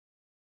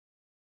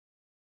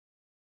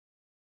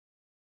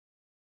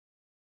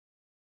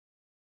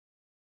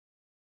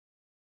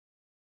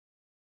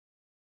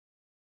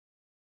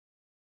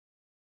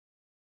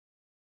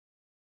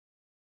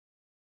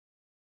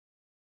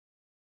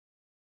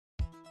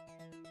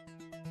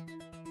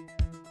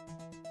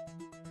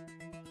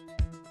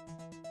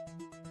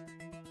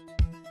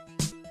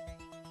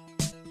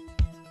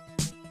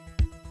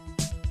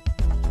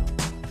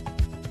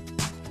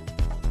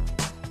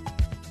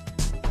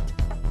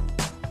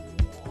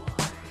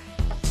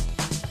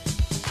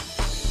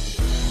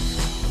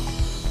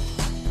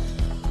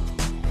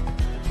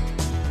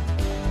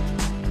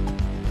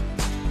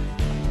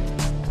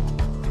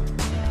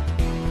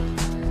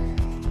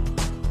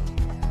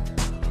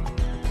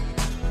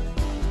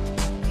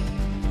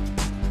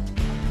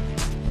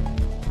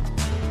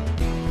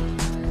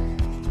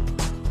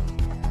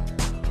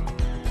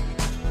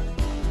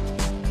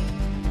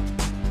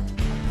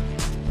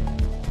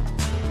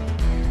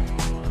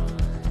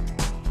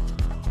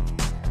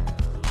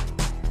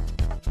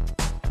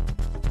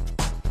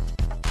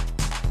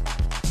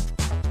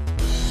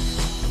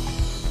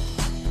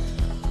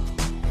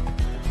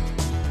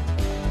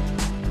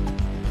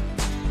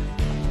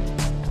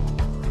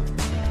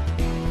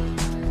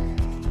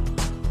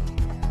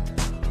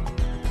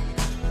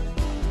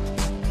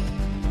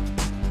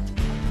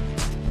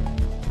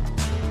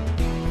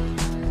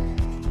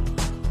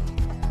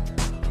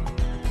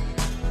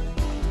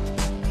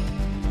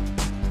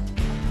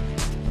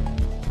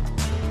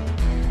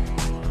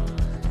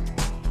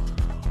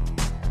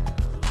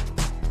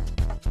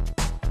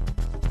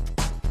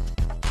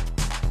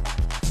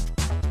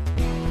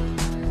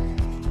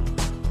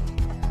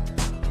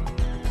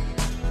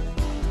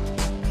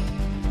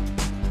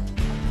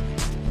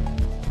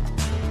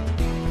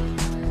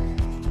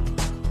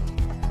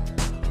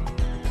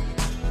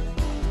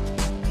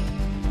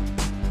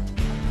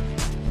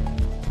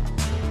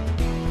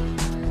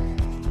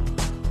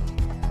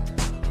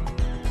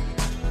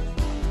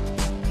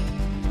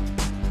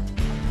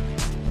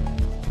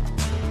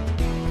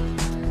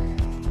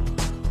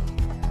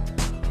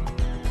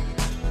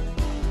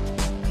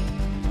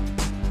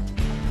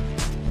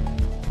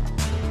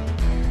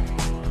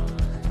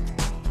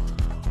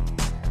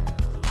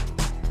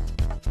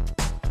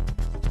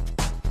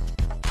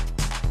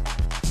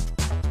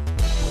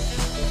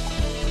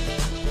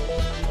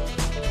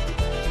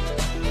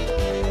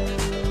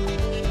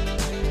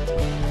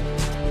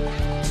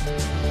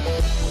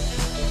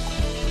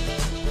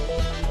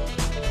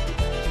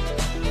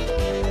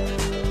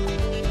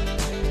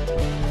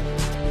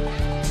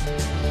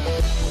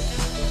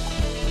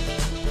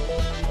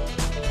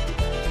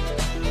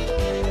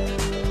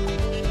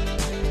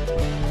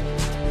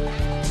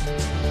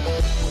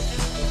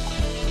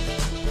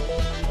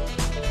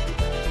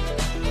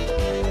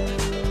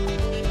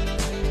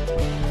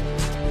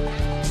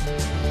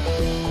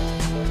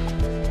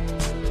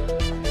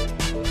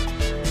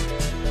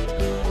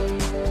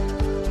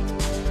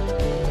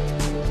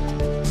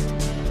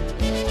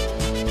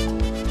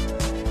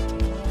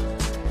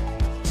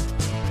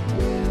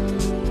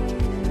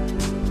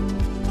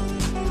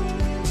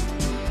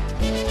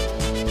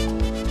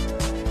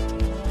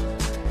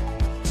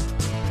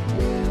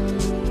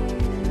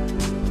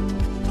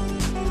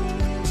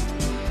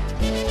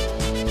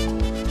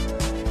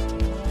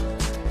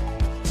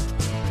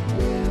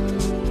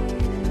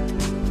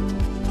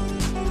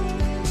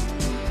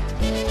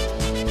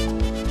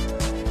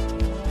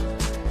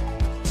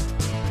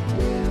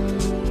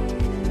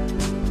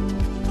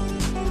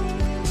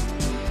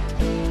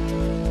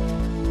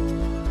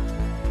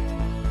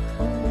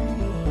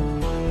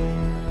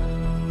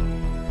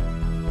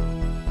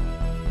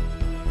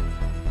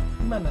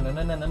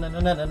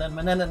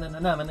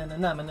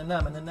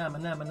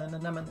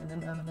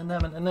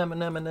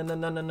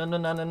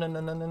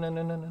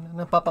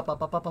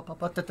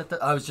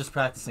I was just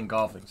practicing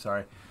golfing,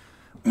 sorry.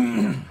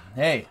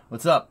 Hey,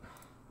 what's up?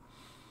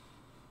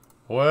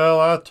 Well,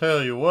 I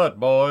tell you what,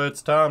 boy,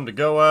 it's time to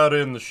go out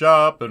in the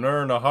shop and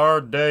earn a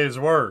hard day's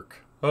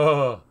work.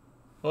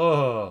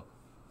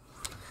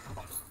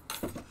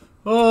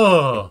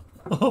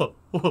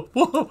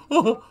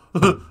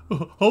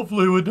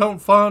 Hopefully we don't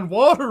find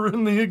water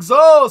in the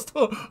exhaust.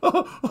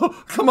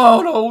 Come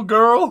on, old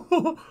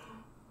girl.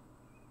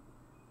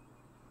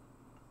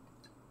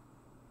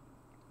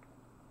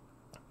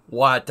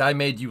 What? I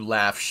made you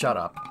laugh. Shut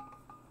up.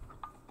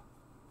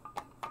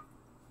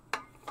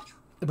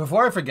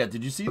 Before I forget,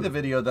 did you see the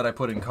video that I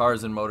put in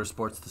Cars and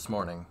Motorsports this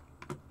morning?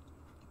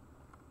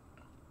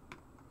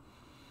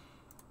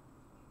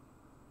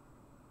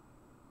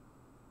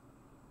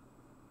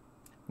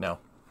 No.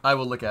 I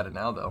will look at it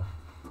now, though.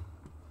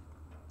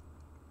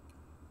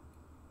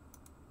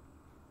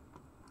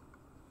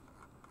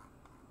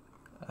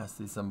 I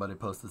see somebody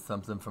posted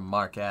something from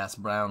Mark Ass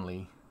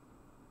Brownlee.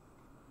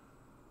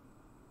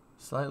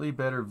 Slightly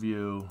better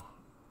view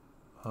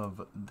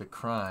of the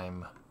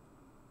crime.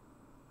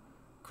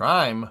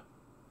 Crime?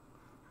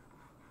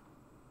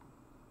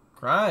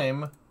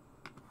 Crime?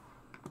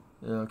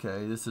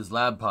 Okay, this is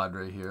Lab Pod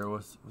right here.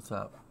 What's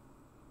up?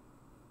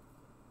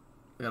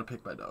 I gotta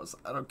pick my nose.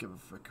 I don't give a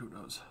frick who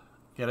knows.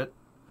 Get it?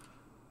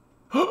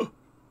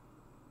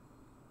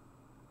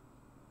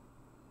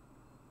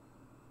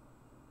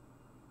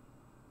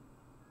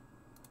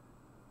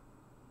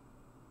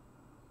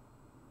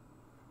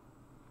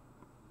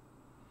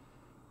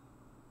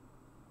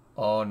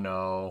 Oh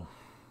no.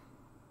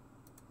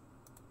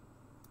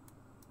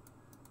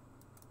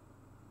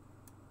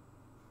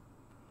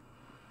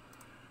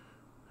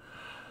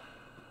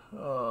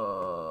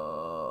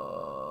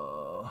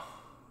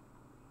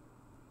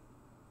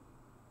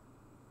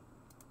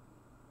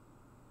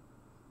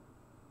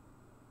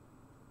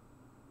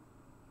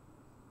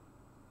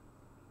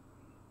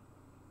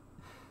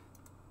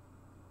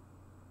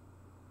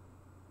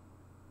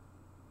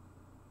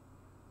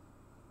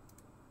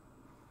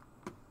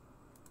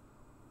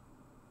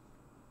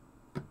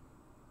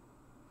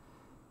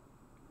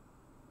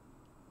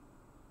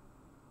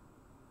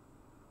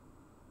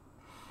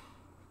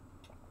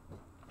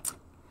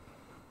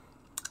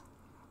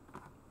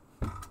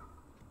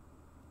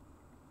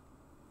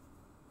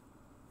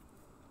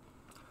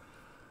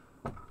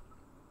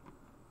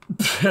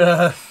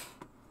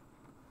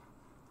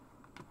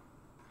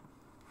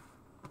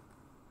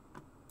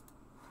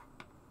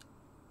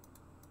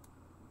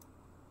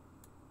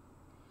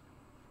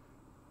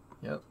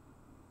 Yep.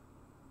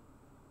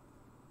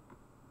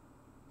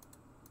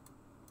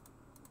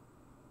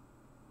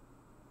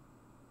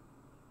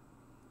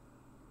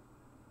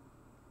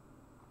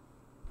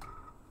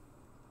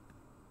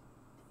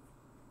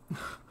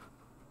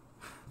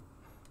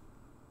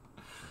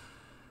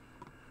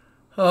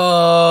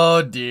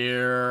 Oh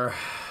dear.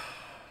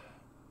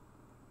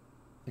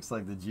 Looks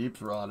like the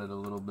Jeep's rotted a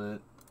little bit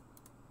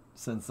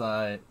since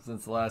the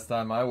last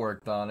time I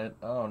worked on it.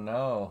 Oh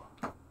no.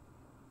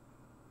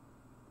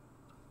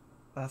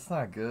 That's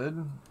not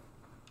good.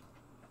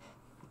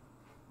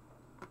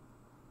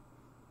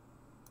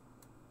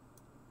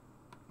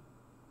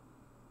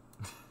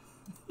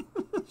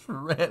 Just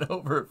ran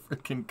over a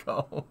freaking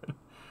cone.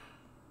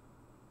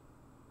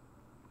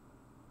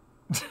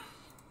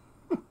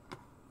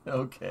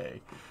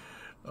 Okay.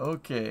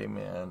 Okay,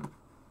 man.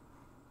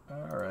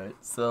 All right.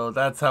 So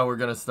that's how we're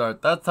going to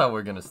start. That's how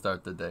we're going to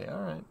start the day.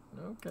 All right.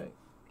 Okay.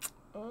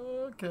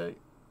 Okay.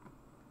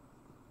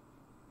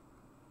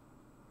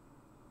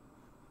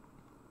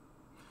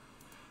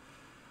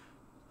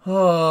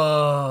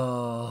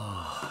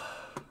 Oh.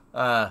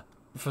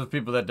 For the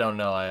people that don't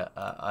know,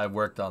 I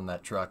worked on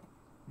that truck,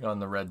 on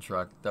the red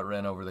truck that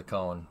ran over the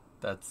cone.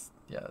 That's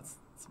a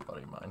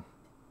buddy of mine.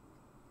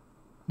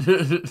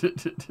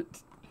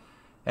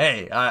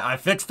 Hey, I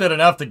fixed it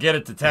enough to get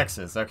it to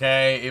Texas,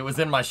 okay? It was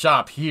in my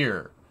shop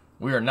here.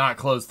 We are not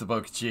close to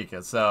Boca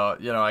Chica, so,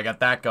 you know, I got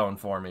that going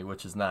for me,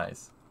 which is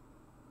nice.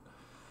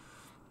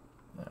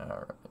 All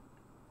right.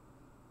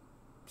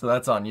 So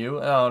that's on you?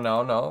 Oh,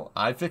 no.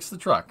 I fixed the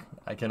truck.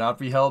 I cannot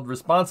be held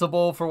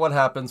responsible for what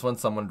happens when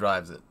someone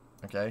drives it,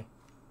 okay?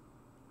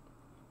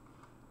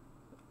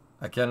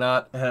 I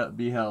cannot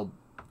be held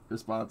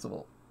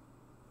responsible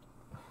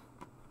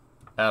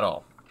at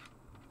all.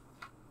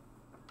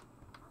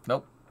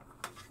 Nope.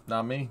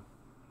 Not me.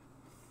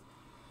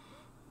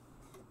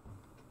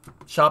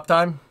 Shop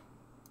time?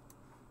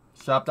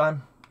 Shop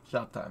time?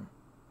 Shop time.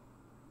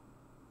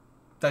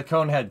 That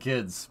cone had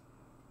kids.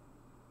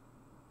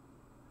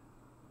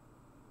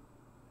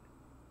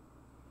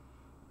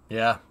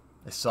 Yeah,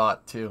 they saw it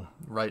too,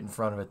 right in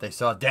front of it. They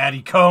saw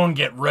Daddy Cone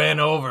get ran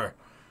over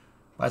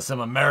by some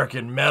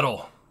American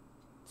metal.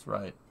 That's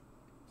right.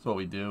 That's what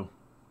we do.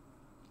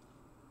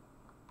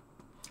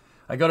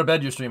 I go to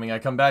bed, you're streaming. I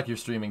come back, you're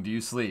streaming. Do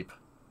you sleep?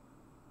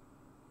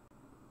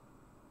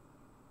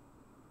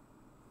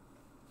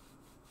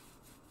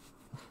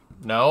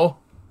 No?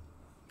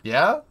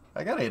 Yeah?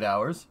 I got 8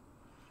 hours.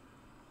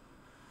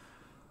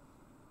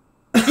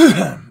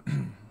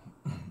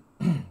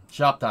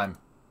 Shop time.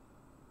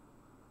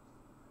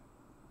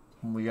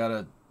 We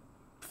gotta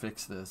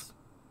fix this.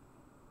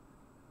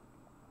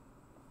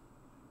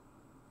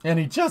 And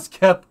he just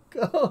kept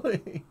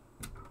going.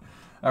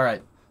 All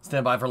right.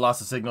 Stand by for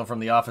loss of signal from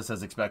the office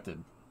as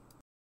expected.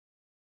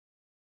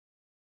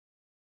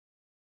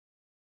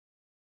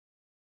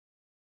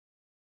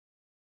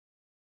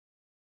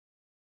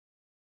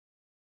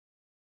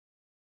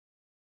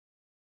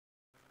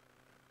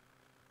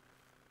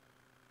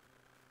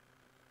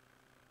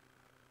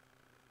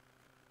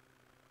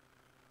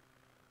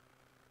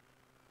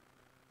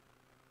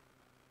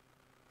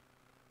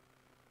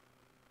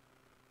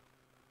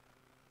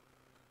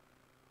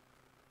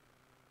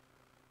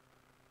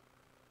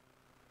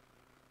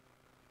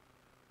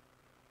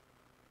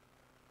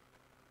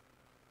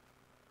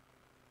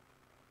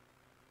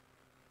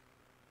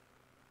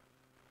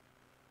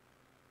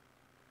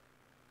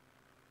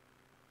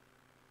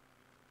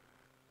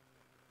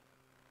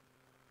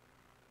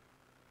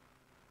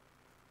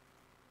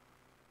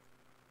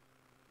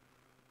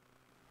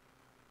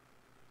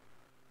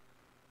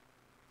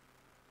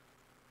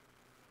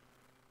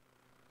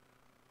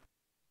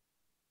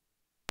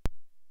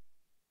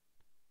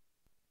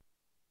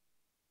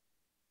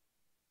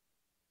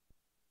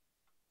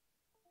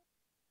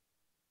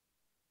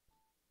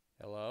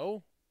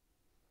 Hello?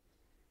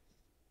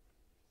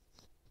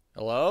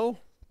 Hello?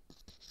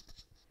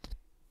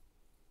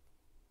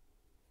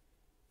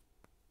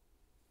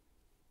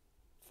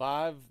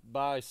 Five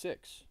by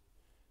six.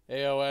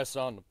 AOS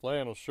on the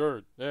flannel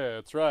shirt. Yeah,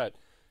 that's right.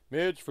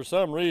 Midge, for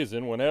some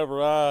reason,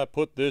 whenever I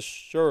put this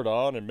shirt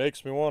on, it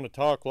makes me want to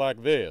talk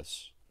like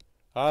this.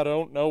 I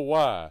don't know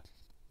why.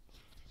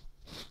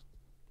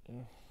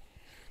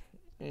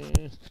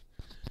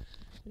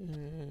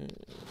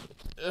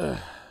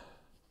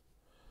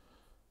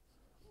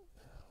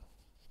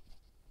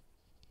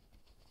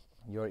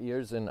 Your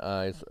ears and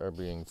eyes are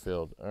being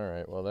filled. All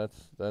right, well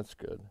that's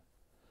good.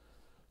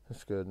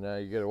 That's good. Now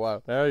you get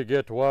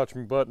to watch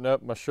me button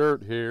up my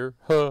shirt here.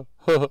 Huh,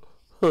 huh,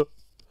 huh.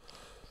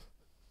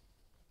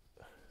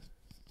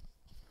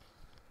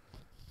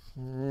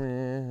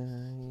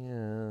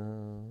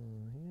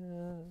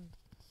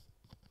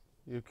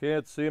 You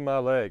can't see my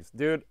legs.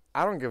 Dude,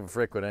 I don't give a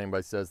frick what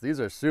anybody says. These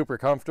are super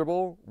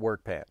comfortable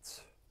work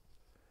pants.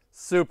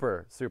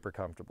 Super, super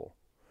comfortable.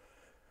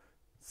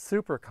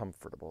 Super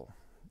comfortable.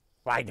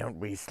 Why don't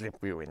we slip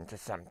you into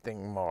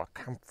something more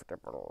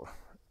comfortable,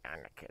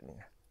 Anakin?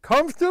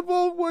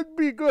 Comfortable would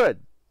be good.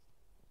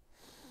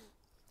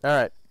 All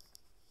right.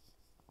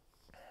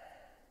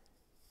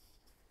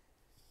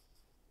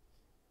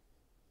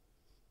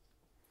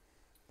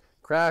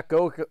 Crack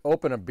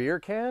open a beer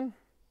can?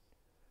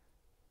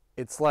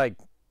 It's like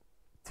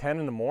 10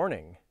 in the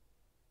morning.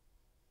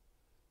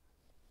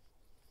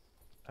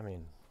 I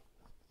mean...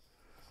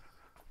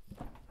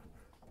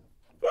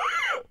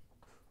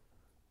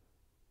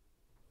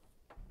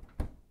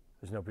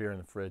 There's no beer in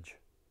the fridge.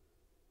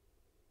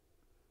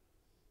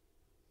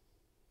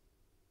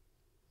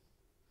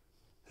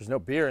 There's no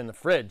beer in the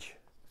fridge.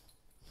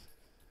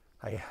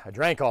 I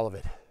drank all of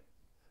it.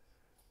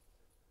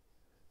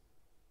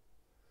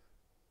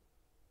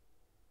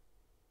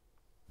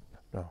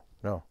 No,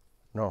 no,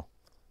 no,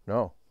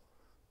 no,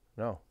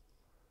 no,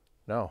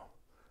 no,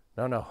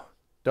 no, no.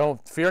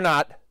 Don't, fear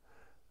not.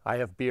 I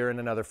have beer in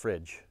another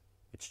fridge.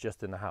 It's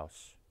just in the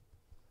house.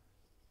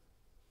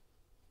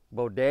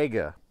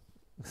 Bodega.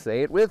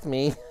 Say it with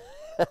me.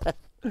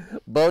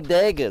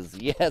 Bodegas.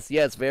 Yes,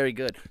 yes, very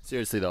good.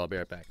 Seriously, though, I'll be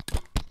right back.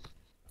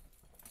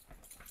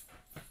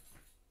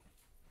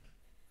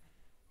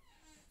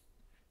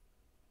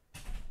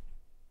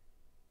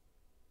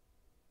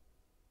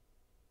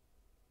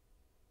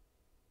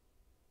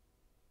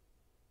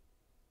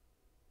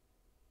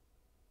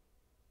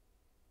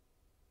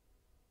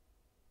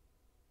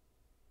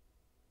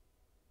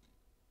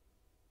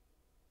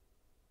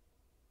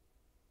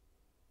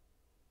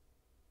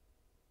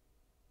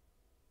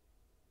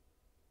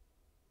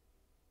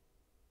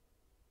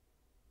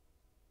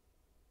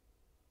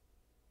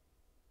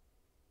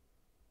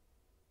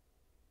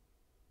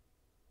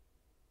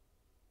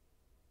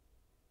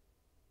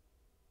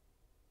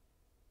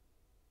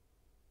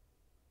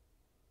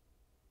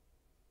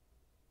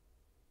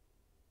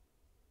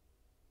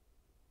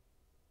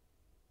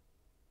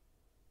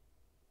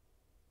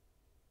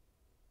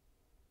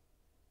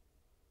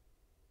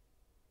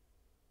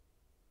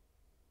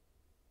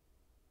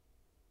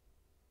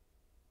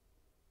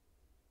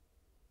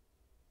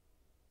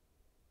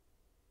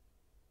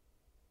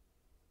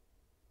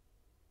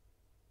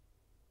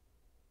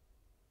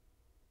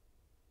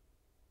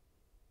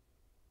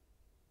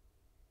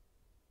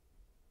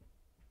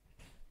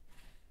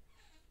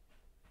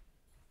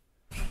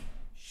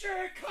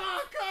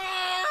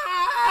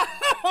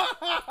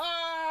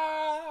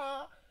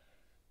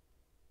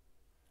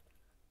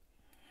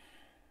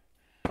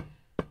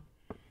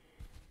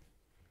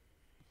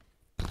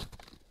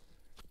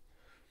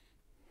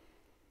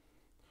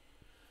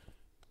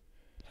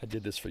 I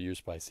did this for you,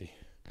 Spicy.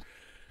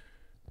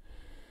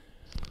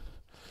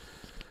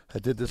 I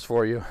did this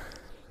for you.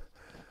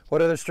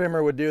 What other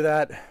streamer would do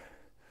that?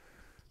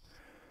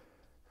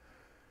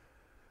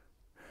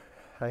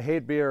 I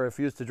hate beer. I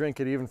refuse to drink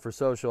it even for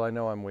social. I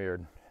know I'm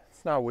weird.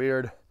 It's not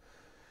weird.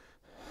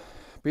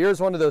 Beer is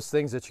one of those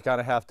things that you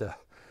kind of have to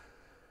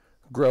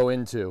grow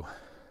into.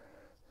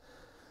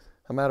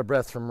 I'm out of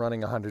breath from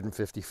running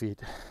 150 feet.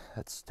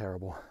 That's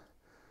terrible.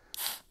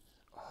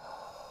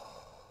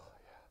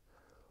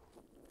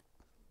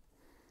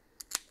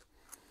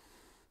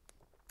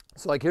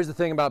 So like, here's the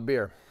thing about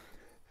beer.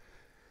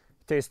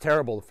 It tastes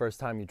terrible the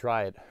first time you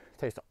try it. It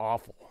tastes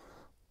awful.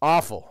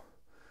 Awful.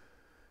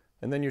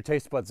 And then your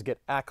taste buds get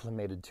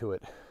acclimated to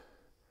it.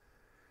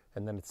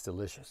 And then it's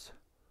delicious.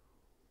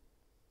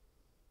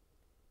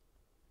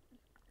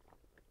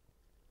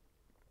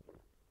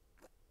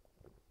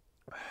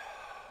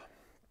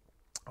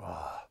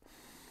 Oh.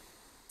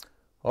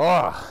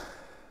 Oh.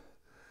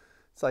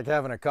 It's like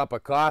having a cup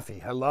of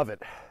coffee. I love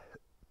it.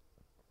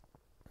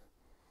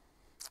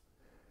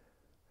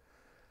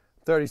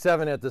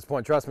 37 at this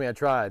point. Trust me, I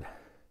tried.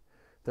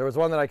 There was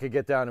one that I could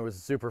get down. It was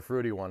a super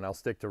fruity one. I'll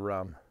stick to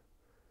rum.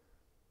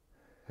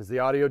 Is the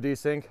audio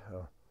desync?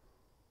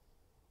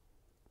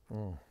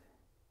 Oh.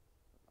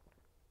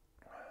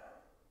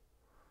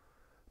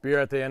 Beer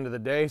at the end of the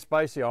day,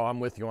 Spicy? Oh, I'm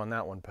with you on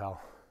that one, pal.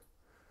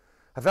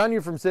 I found you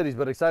from cities,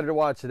 but excited to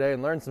watch today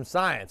and learn some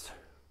science.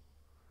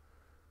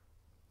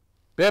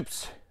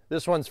 Bips,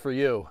 this one's for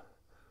you.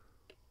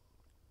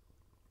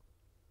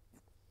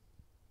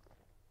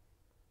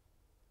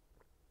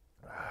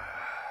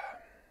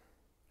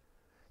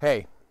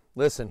 Hey,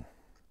 listen.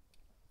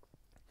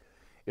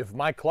 If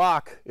my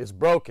clock is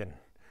broken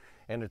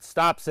and it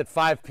stops at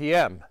 5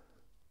 p.m.,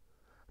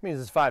 it means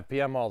it's 5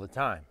 p.m. all the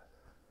time.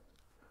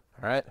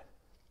 All right?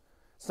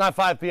 It's not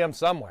 5 p.m.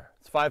 somewhere.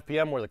 It's 5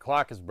 p.m. where the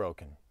clock is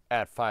broken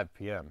at 5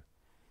 p.m.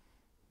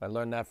 I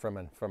learned that from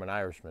an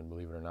Irishman,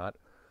 believe it or not.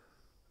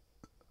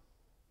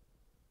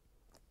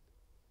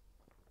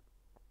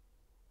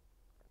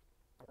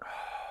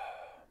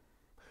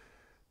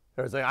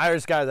 There's an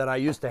Irish guy that I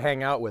used to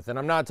hang out with, and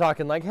I'm not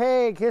talking like,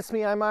 hey, kiss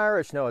me, I'm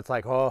Irish. No, it's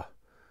like, oh,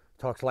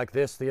 talks like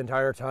this the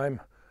entire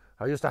time.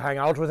 I used to hang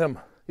out with him.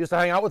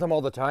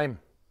 All the time.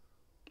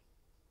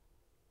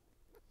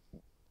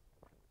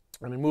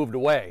 And he moved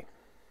away.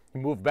 He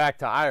moved back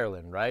to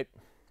Ireland, right?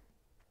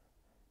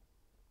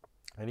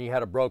 And he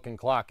had a broken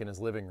clock in his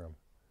living room.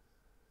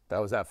 That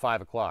was at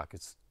 5 o'clock.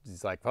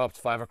 He's like, oh, it's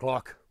 5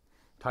 o'clock.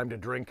 Time to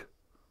drink.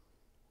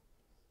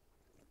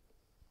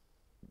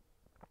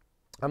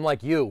 I'm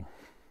like you.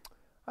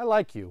 I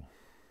like you.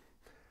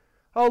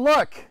 Oh,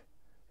 look.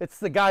 It's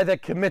the guy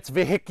that commits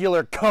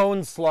vehicular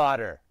cone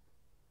slaughter.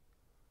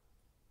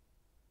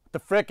 The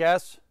frick,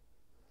 S?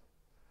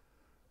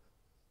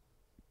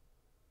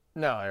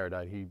 No,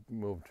 Aerodite. He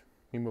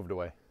moved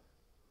away.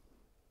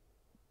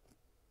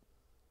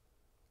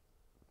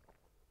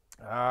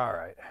 All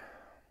right.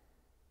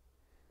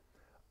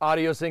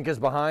 Audio sync is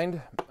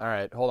behind. All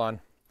right, hold on.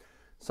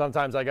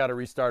 Sometimes I got to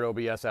restart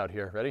OBS out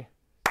here. Ready?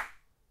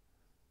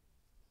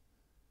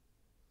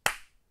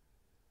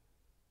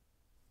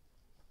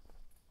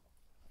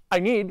 I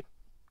need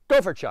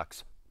gopher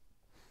chucks.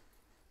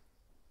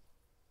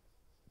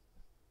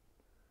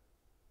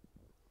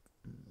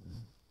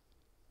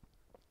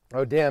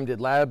 Oh, damn,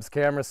 did Labs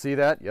camera see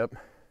that? Yep.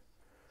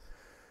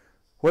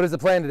 What is the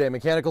plan today?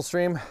 Mechanical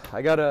stream?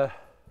 I gotta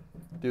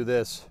do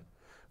this.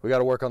 We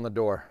gotta work on the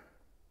door.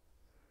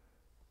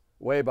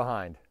 Way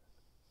behind.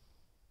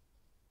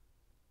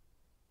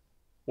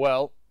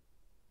 Well,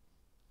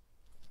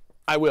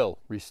 I will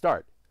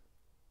restart.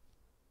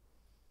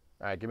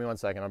 All right, give me 1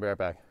 second. I'll be right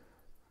back.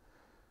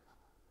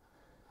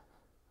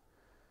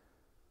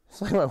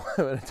 It's like my wife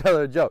when I tell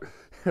her a joke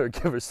or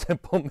give her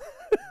simple.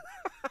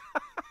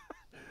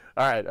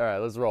 All right,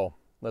 let's roll.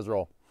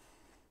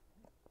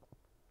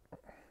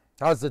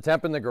 How's the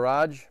temp in the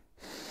garage?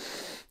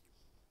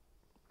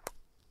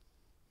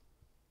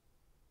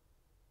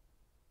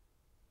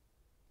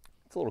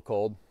 It's a little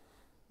cold,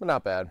 but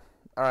not bad.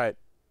 All right,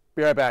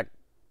 be right back.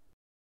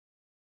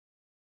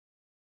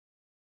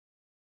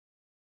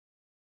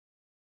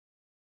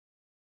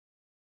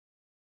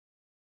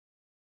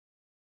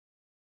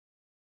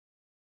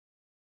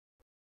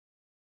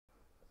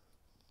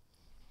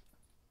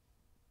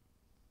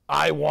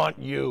 I want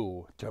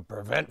you to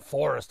prevent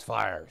forest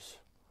fires.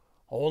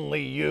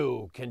 Only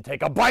you can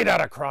take a bite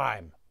out of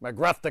crime.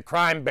 McGruff the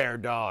crime bear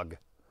dog.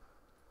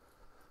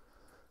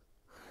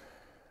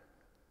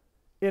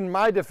 In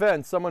my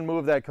defense, someone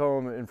moved that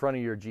comb in front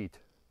of your Jeet.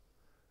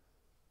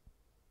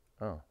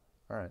 Oh,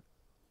 all right.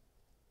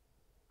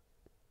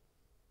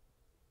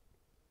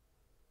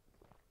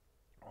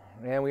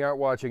 And we aren't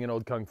watching an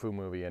old kung fu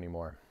movie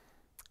anymore.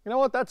 You know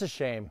what? That's a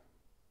shame.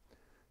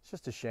 It's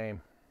just a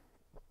shame.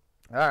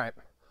 All right.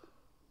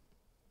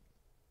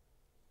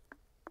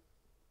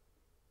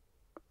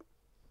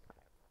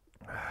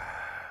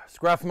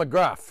 Scruff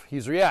McGruff.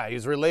 He's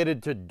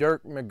related to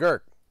Dirk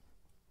McGurk.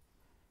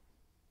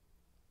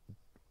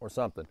 Or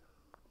something.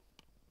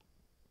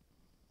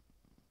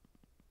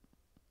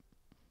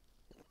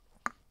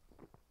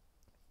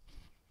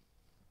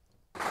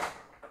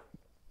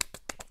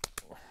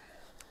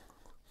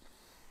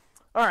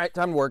 All right,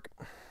 time to work.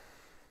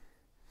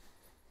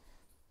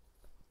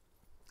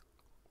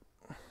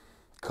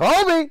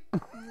 Kobe!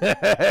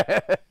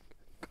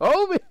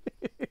 Kobe!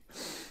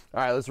 All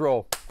right, let's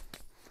roll.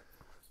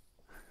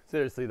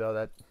 Seriously, though,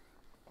 that's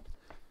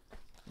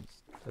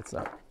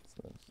not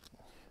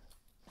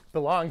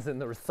belongs in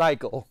the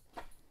recycle.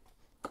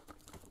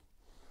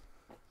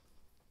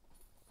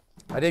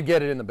 I did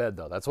get it in the bed,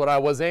 though. That's what I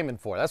was aiming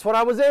for. That's what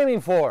I was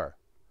aiming for.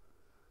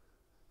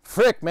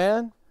 Frick,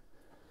 man.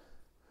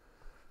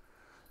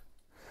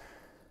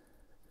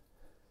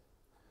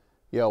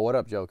 Yo, what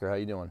up, Joker? How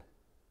you doing?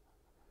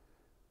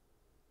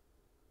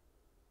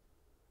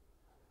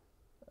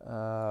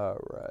 All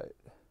right.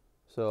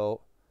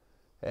 So,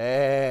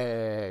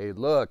 hey,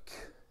 look.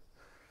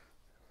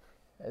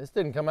 This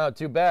didn't come out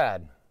too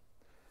bad.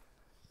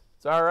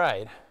 It's all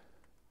right.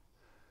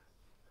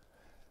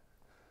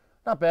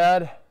 Not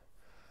bad.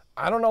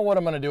 I don't know what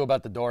I'm going to do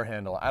about the door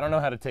handle. I don't know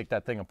how to take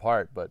that thing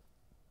apart, but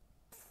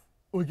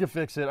we can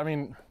fix it. I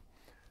mean,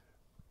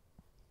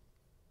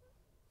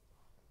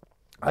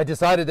 I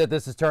decided that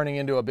this is turning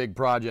into a big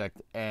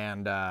project,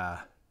 and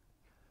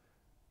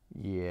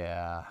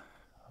yeah.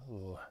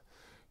 Ooh.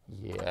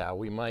 Yeah,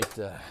 we might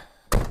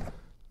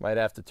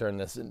have to turn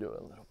this into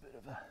a little bit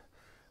of a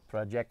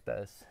project.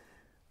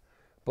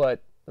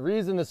 But the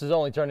reason this is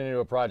only turning into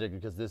a project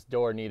is because this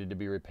door needed to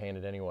be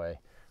repainted anyway.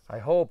 I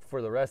hope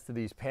for the rest of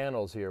these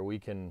panels here we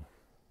can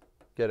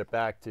get it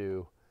back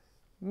to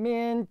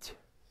mint.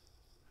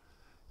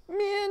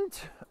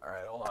 Mint. All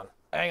right, hold on.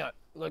 Hang on.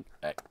 Look,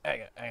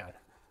 hang on.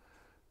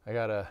 I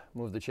gotta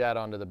move the chat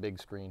onto the big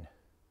screen.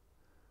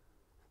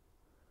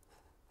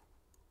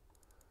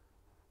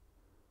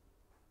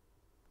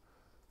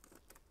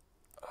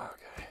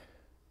 Okay.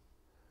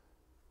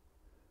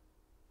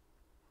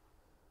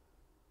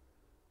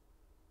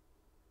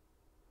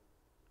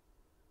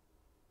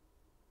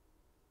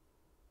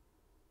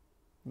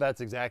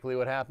 That's exactly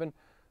what happened.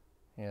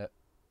 Yeah.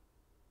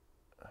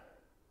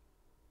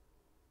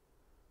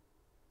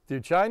 Do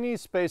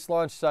Chinese space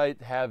launch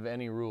site have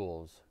any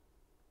rules?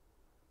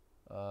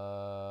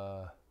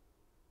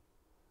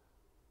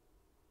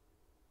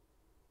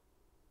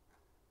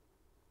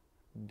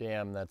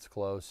 Damn, that's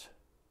close.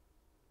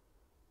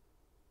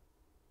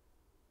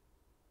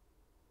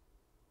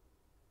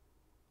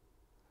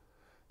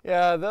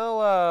 Yeah,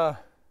 they'll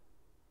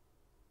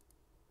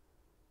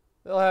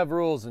have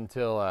rules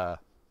until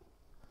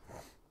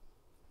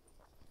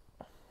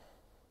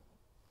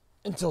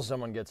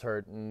someone gets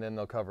hurt, and then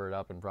they'll cover it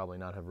up and probably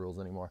not have rules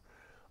anymore.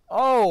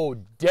 Oh,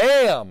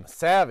 damn,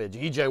 savage.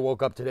 EJ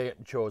woke up today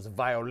and chose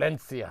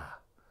violencia.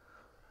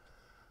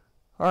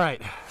 All right,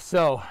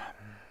 so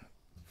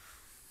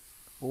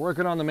we're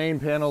working on the main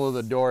panel of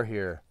the door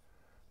here.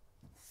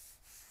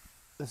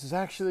 This is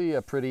actually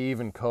a pretty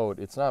even coat.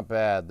 It's not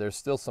bad. There's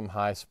still some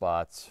high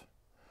spots.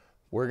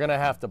 We're going to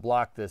have to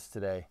block this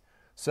today.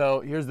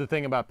 So here's the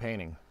thing about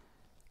painting.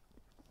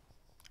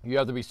 You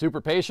have to be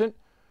super patient.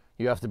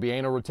 You have to be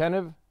anal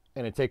retentive.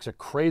 And it takes a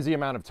crazy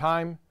amount of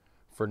time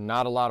for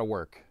not a lot of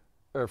work.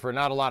 Or for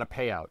not a lot of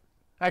payout.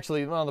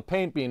 Actually, well, the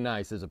paint being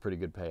nice is a pretty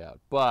good payout.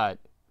 But,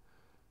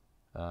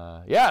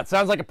 yeah, it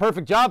sounds like a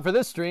perfect job for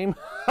this stream.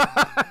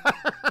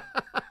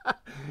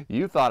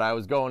 You thought I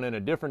was going in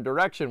a different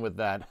direction with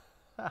that.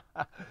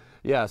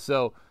 Yeah,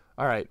 so,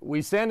 all right,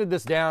 we sanded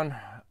this down,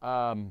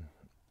 and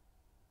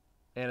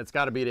it's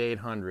got to be to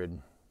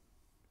 800.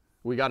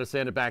 We got to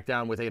sand it back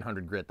down with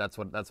 800 grit. That's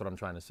what I'm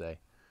trying to say.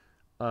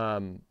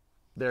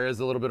 There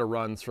is a little bit of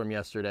runs from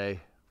yesterday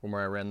from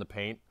where I ran the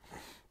paint.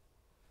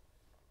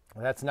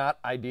 That's not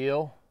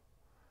ideal,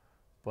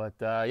 but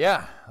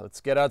yeah,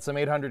 let's get out some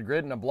 800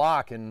 grit in a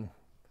block and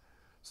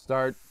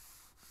start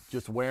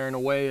just wearing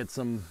away at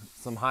some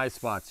high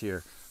spots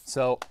here.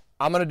 So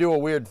I'm gonna do a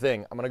weird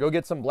thing. I'm gonna go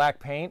get some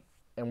black paint,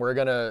 and we're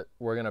gonna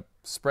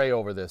spray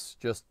over this.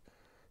 Just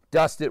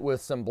dust it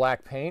with some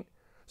black paint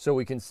so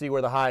we can see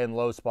where the high and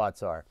low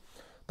spots are.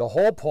 The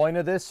whole point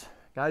of this,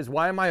 guys,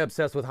 why am I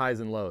obsessed with highs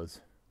and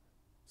lows?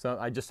 So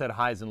I just said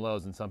highs and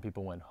lows, and some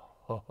people went,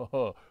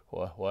 oh,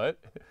 what?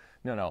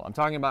 No, I'm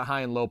talking about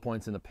high and low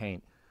points in the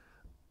paint.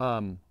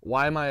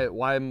 Why am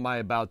I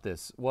about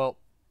this? Well,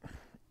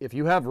 if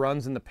you have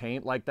runs in the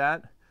paint like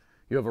that,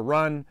 you have a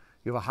run,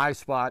 you have a high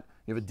spot,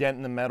 you have a dent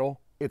in the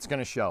metal, it's going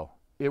to show.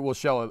 It will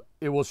show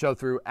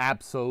through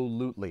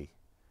absolutely.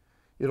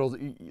 It'll,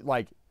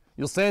 like,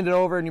 you'll sand it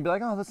over and you'll be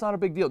like, oh, that's not a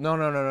big deal.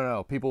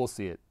 No. People will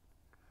see it.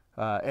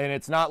 And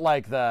it's not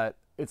like that.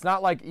 It's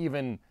not like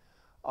even,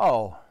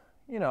 oh,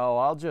 you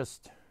know, it'll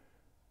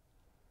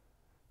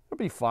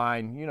be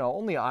fine. You know,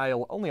 only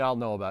I'll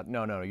know about it.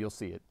 No, you'll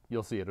see it.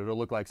 You'll see it. It'll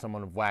look like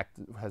someone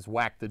has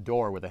whacked the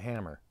door with a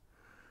hammer.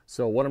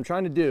 So what I'm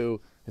trying to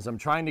do is I'm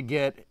trying to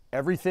get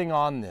everything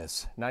on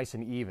this nice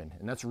and even.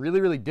 And that's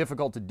really, really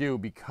difficult to do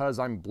because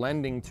I'm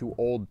blending to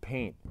old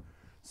paint.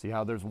 See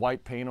how there's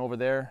white paint over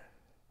there?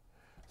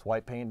 It's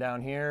white paint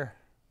down here.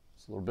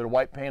 There's a little bit of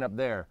white paint up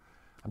there.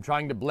 I'm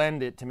trying to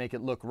blend it to make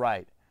it look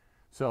right.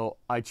 So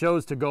I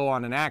chose to go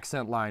on an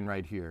accent line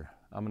right here.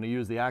 I'm going to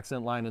use the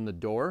accent line in the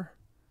door,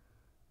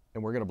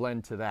 and we're going to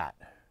blend to that.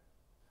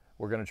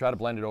 we're going to try to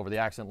blend it over the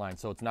accent line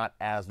so it's not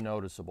as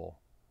noticeable.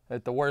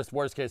 At the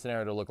worst case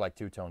scenario, it'll look like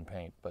two-tone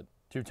paint, but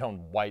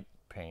two-tone white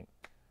paint.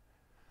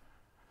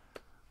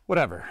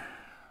 Whatever.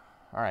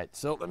 All right,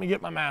 so let me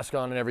get my mask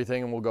on and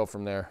everything, and we'll go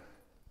from there.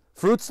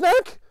 Fruit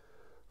snack?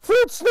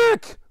 Fruit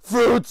snack!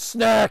 Fruit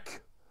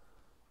snack!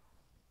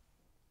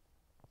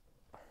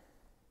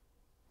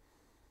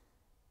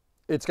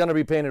 It's going to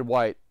be painted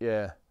white.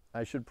 Yeah,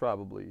 I should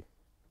probably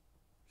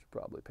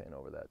paint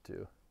over that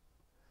too.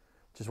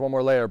 Just one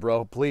more layer,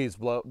 bro. Please,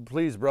 bro.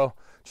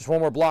 Just one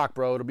more block,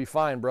 bro. It'll be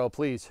fine, bro.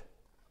 Please.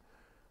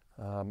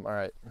 All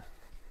right.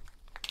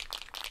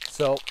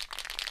 So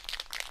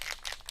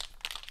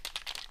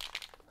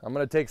I'm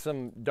going to take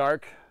some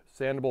dark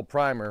sandable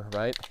primer,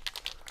 right?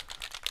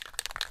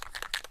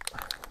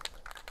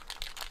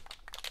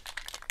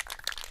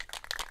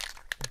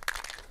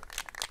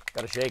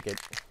 Got to shake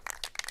it.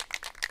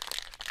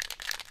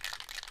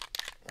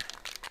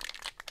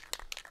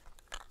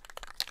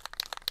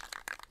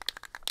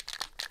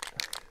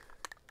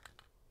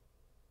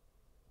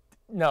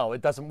 No,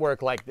 it doesn't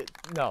work like that.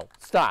 No,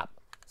 stop.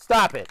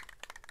 Stop it.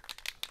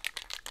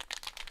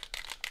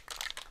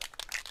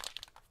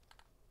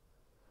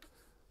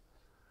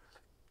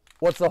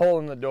 What's the hole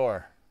in the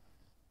door?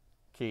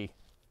 Key.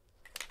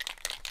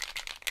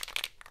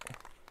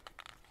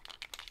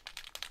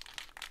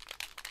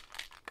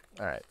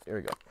 All right, here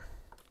we go.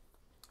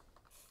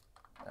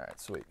 All right,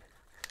 sweet.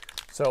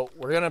 So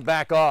we're gonna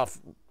back off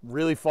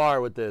really far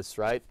with this,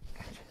 right?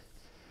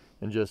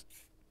 And just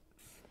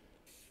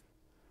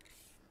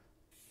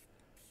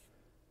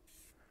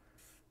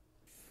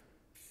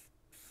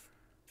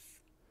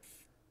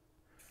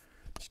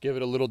give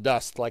it a little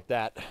dust like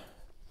that.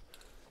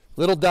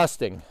 Little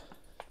dusting,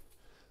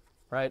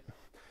 right?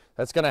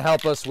 That's gonna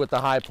help us with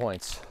the high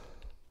points.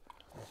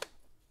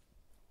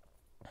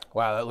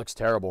 Wow, that looks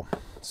terrible.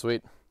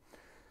 Sweet.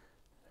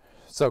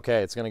 It's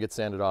okay, it's gonna get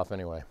sanded off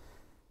anyway.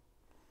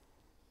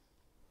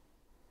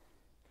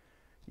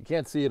 You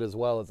can't see it as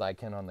well as I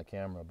can on the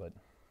camera, but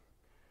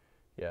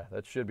yeah,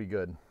 that should be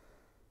good.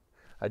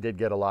 I did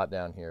get a lot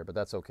down here, but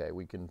that's okay.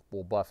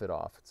 We'll buff it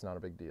off. It's not a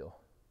big deal.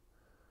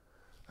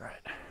 All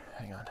right,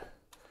 hang on.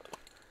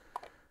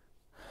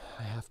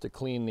 I have to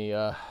clean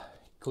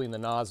the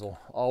nozzle.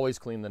 Always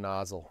clean the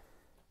nozzle.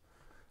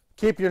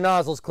 Keep your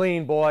nozzles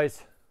clean,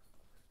 boys.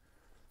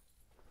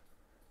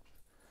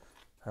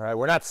 All right,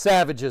 we're not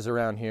savages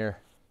around here.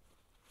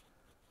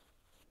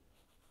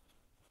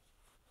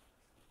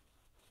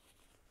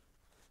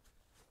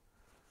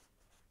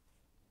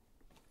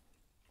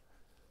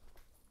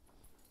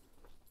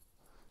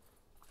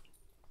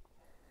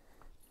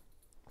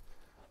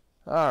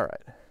 All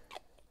right.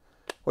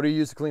 What do you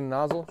use to clean the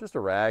nozzle? Just a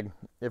rag.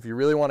 If you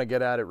really want to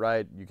get at it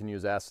right, you can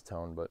use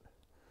acetone, but.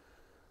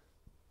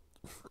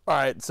 All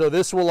right, so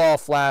this will all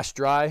flash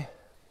dry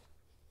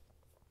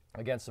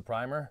against the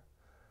primer.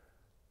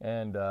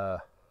 And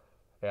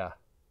yeah,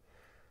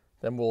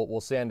 then we'll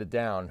sand it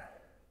down.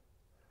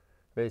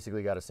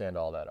 Basically got to sand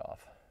all that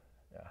off.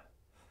 Yeah,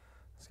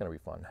 it's gonna be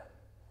fun.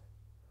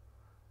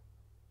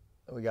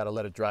 We got to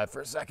let it dry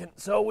for a second.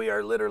 So we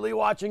are literally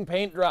watching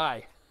paint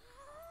dry.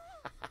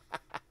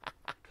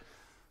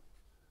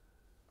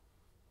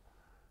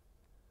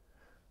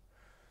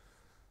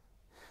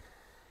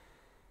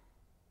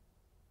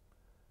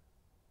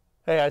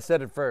 Hey, I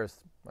said it first.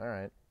 All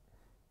right.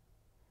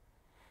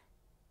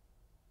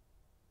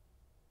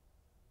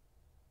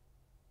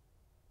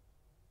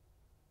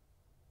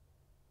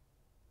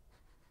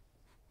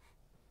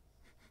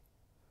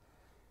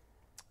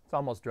 It's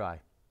almost dry.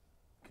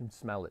 You can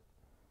smell it.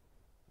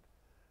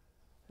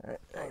 All right,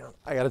 hang on.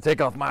 I got to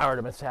take off my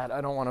Artemis hat. I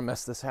don't want to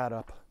mess this hat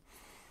up.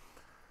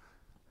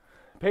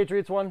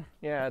 Patriots one?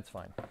 Yeah, it's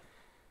fine.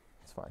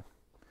 It's fine.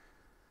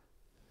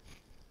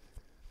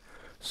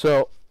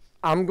 So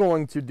I'm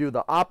going to do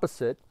the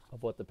opposite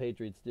of what the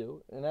Patriots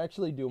do and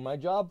actually do my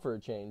job for a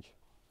change.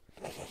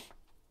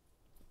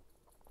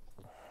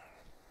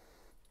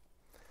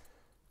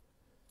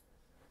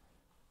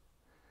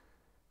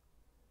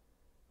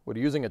 Would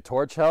using a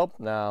torch help?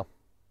 No.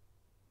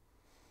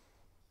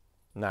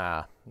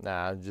 Nah,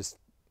 just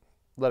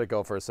let it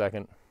go for a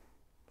second.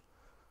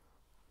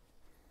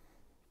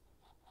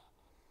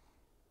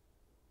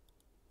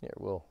 Here,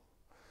 we'll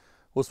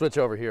switch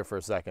over here for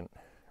a second.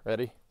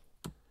 Ready?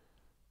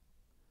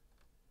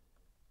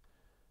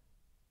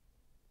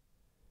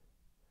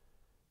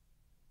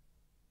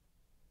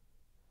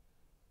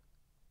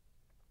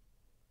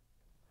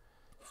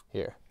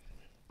 Here.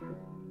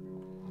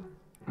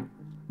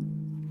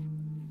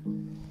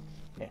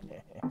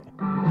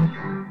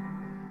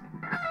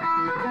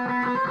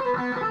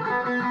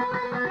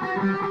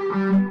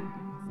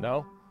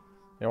 No?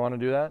 You don't want to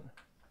do that?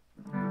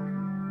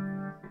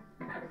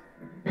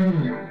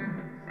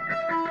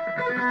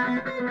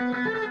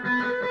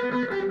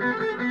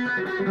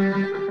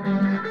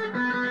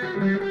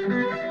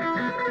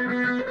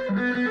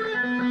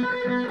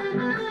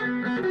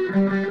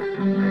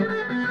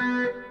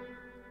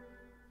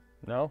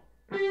 No?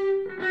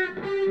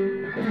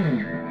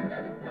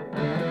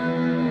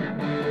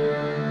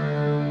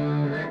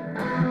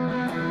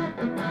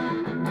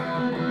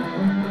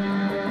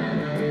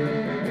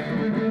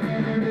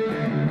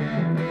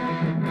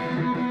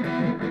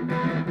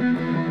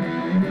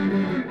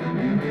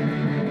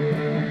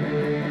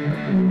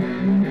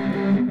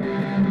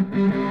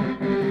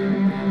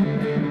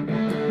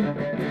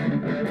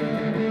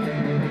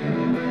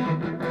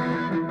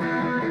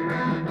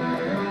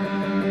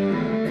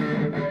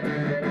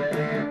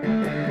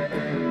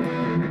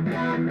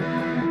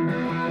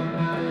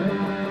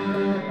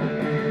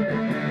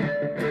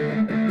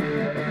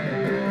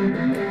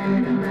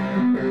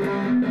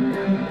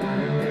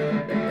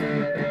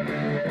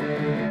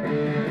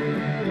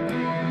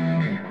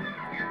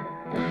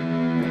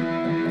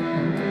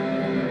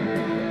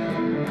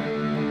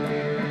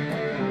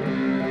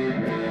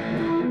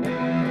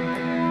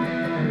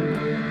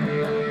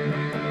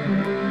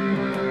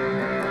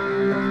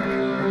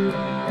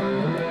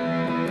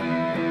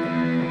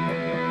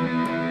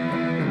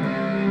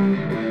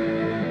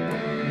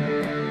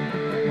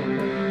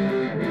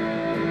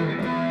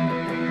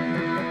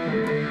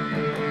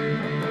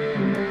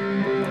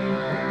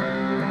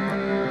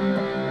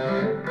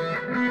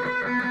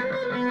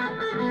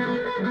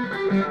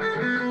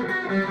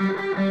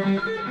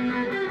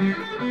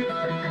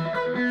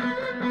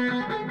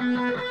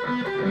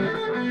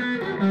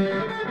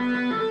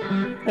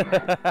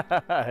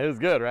 It was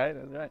good, right?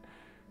 That's right.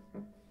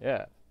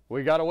 Yeah.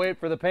 We gotta wait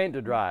for the paint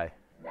to dry.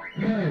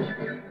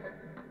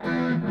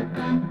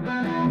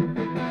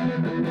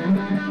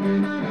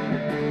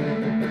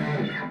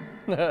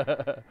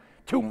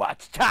 Too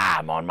much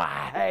time on my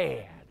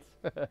hands.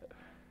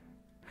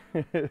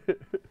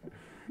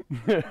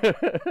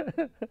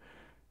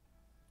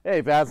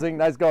 Hey, Passing,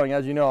 nice going.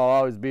 As you know, I'll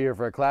always be here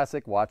for a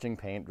classic watching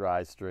paint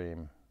dry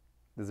stream.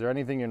 Is there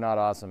anything you're not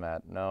awesome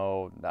at?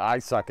 No, I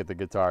suck at the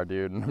guitar,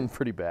 dude, and I'm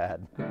pretty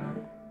bad.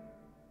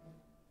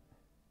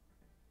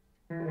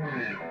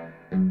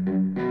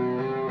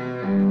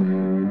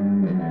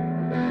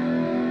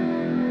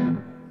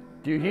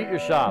 Do you heat your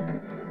shop?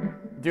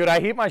 Dude, I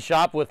heat my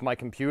shop with my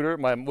computer,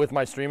 with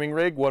my streaming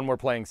rig when we're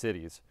playing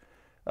cities.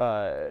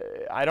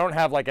 I don't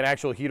have like an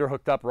actual heater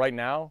hooked up right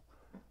now.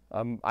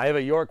 I have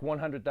a York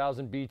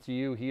 100,000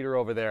 BTU heater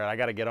over there, and I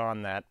got to get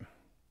on that.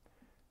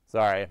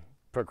 Sorry,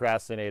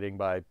 procrastinating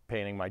by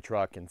painting my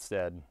truck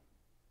instead.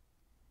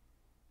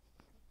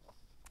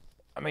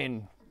 I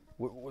mean,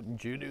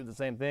 wouldn't you do the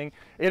same thing?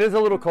 It is a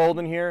little cold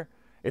in here.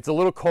 It's a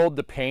little cold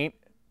to paint,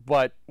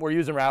 but we're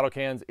using rattle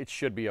cans. It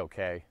should be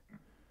okay.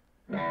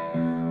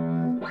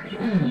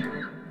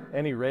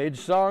 Any Rage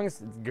songs?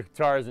 The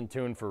guitar is in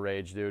tune for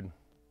Rage, dude.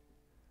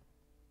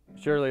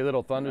 Surely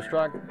Little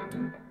Thunderstruck.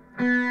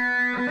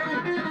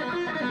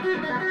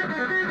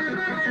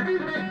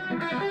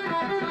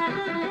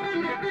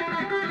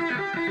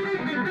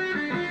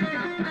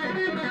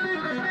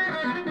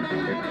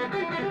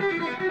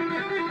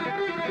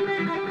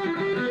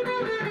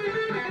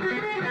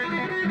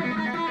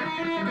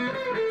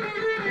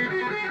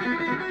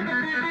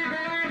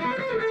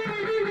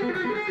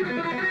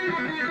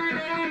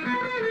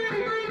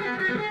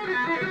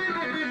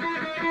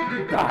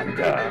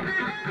 Thunder.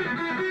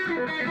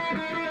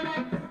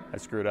 I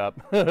screwed up.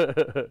 We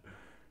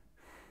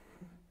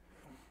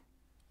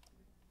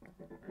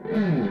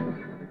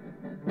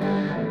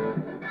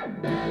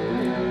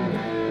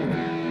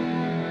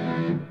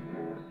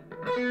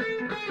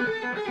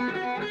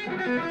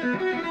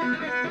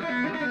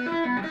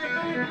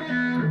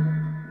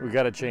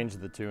gotta change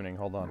the tuning,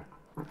 hold on.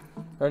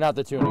 Or not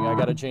the tuning, I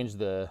gotta change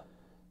the...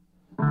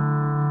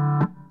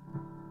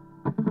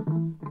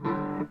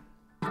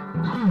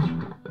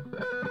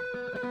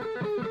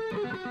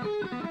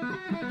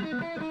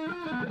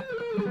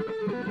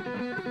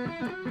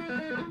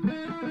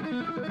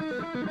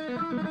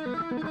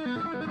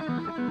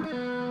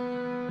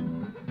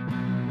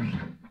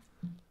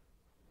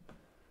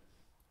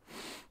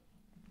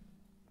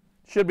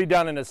 Should be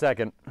done in a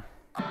second.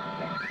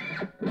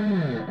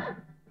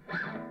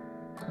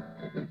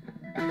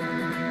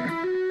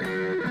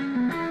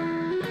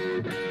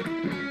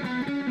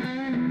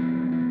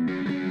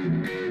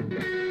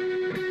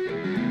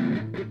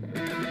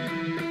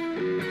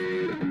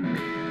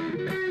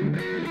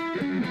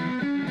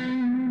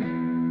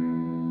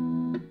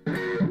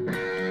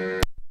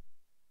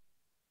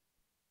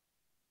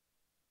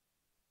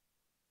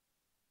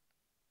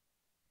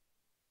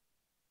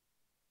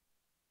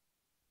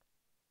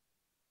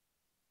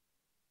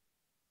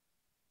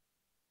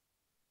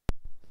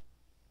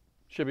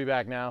 Should be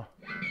back now.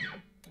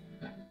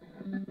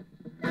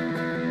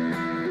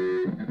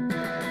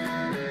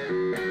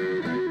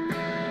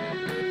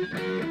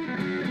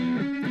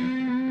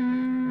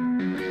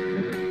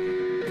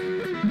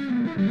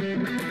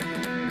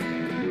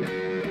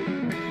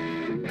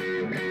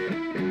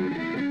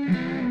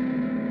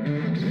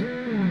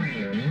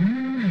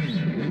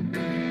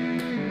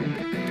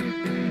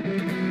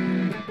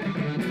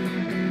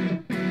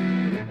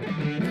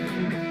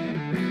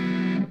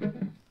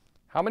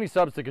 How many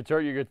subs to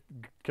convert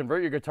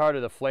your guitar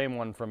to the flame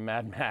one from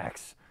Mad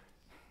Max?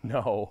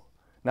 No,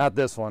 not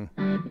this one.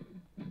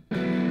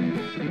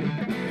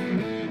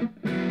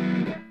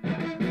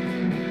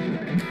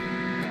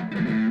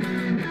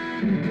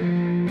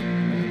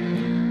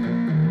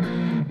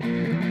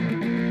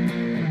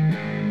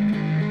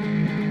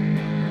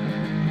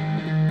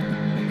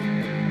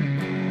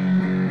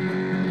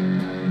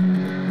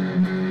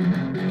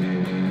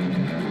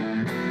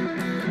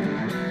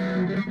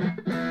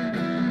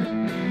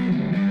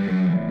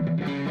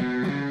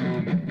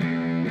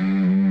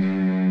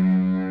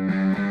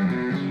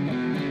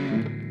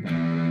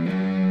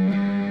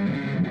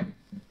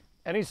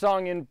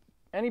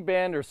 Any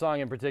band or song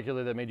in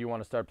particular that made you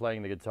want to start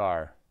playing the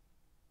guitar?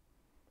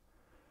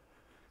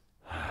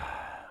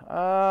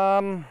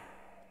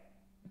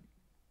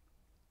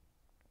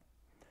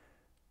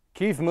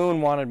 Keith Moon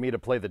wanted me to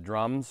play the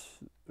drums,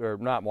 or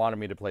not wanted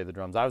me to play the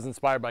drums. I was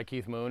inspired by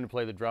Keith Moon to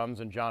play the drums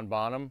and John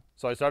Bonham.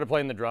 So I started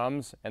playing the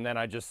drums, and then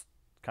I just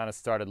kind of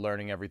started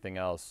learning everything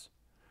else.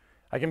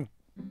 I can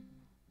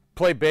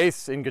play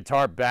bass and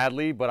guitar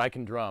badly, but I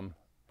can drum.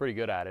 Pretty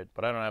good at it,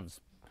 but I don't have...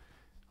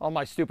 All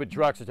my stupid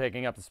trucks are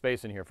taking up the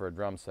space in here for a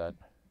drum set.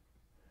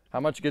 How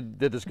much did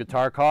this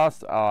guitar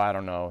cost? Oh, I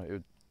don't know.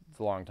 It's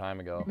a long time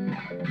ago.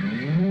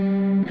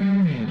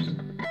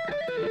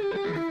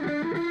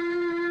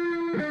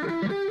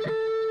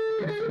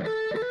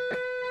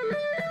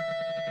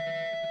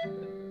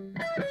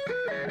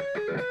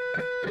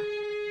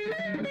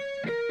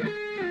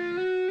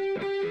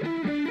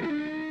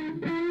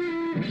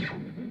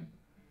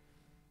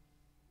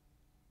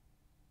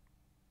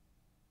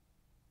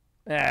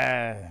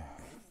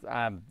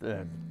 I'm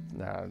no,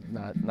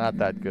 not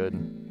that good.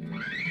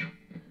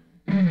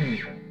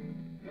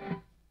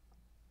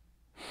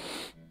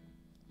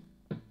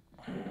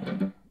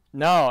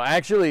 No,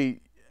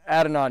 actually,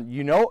 Adnan,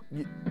 you know,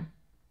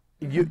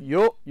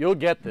 you'll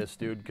get this,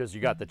 dude, because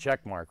you got the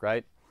check mark,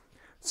 right?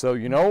 So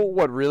you know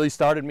what really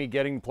started me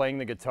playing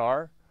the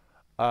guitar?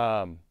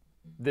 The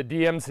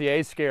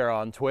DMCA scare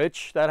on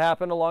Twitch that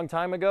happened a long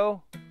time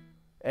ago,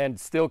 and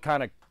still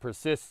kind of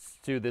persists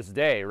to this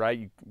day, right?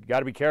 You got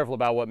to be careful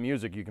about what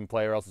music you can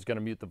play, or else it's going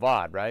to mute the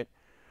VOD, right?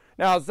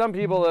 Now, some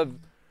people have,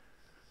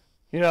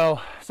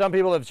 some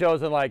people have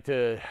chosen like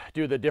to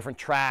do the different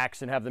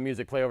tracks and have the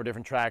music play over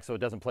different tracks so it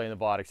doesn't play in the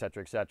VOD,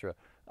 etc., etc.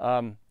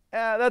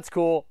 That's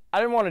cool. I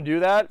didn't want to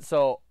do that,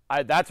 so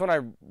that's when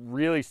I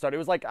really started. It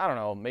was like, I don't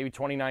know, maybe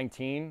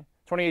 2018,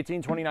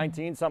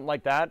 2019, something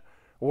like that,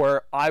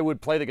 where I would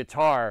play the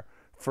guitar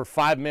for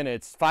 5 to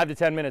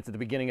 10 minutes at the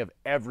beginning of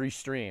every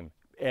stream.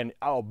 And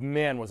oh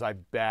man, was I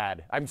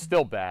bad. I'm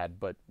still bad,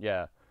 but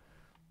yeah.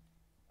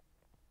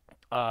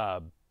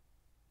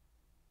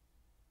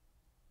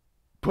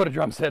 Put a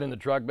drum set in the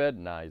truck bed?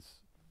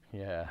 Nice.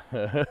 Yeah.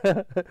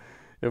 It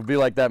would be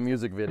like that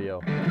music video.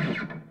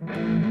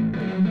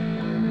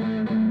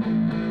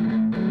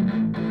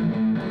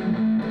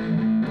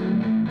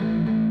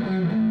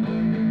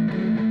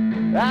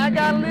 I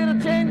got a little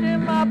change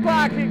in my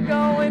pocket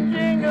going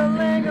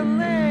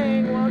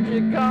jingle-ling-a-ling. Won't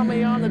you call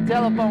me on the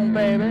telephone,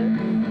 baby?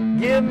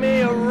 Give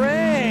me a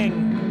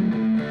ring.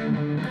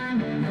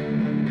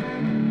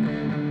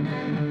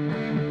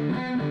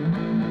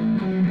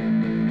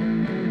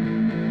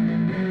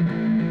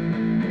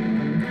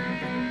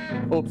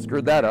 Oh,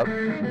 screwed that up.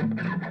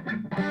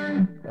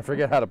 I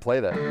forget how to play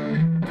that.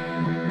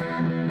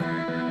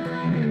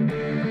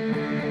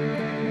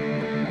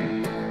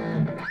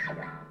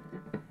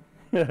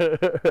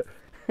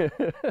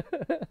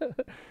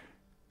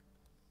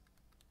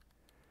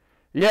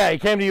 Yeah, he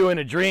came to you in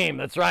a dream.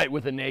 That's right,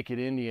 with a naked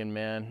Indian,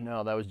 man.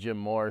 No, that was Jim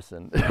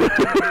Morrison.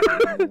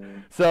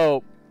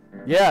 So,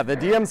 yeah, the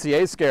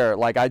DMCA scare,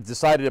 like I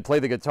decided to play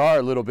the guitar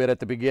a little bit at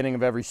the beginning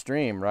of every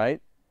stream,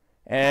 right?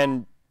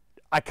 And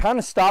I kind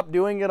of stopped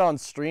doing it on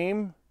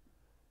stream,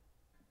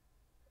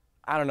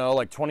 I don't know,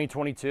 like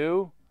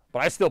 2022,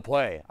 but I still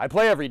play. I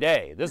play every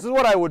day. This is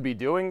what I would be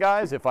doing,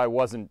 guys, if I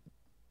didn't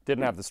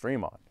have the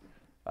stream on.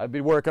 I'd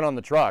be working on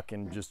the truck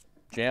and just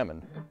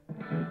jamming.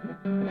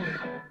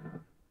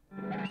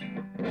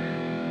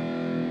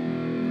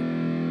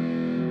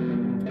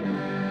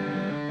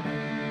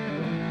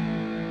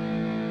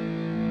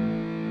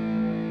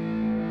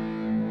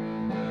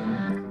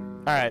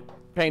 All right,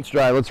 paint's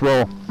dry, let's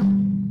roll.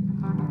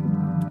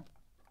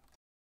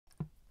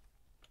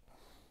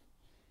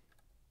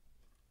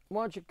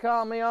 Won't you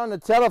call me on the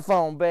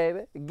telephone,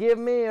 baby? Give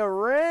me a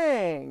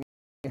ring.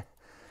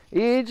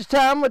 Each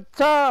time we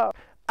talk,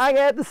 I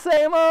get the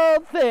same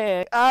old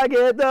thing. I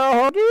get the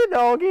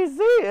honky-donkey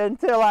see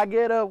until I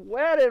get a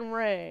wedding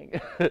ring.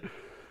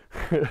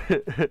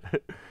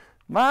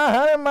 My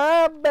honey,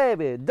 my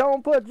baby,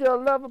 don't put your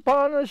love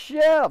upon the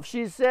shelf.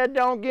 She said,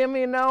 don't give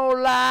me no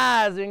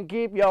lies and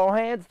keep your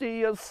hands to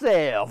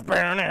yourself. All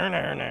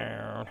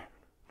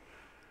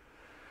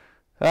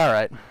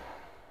right.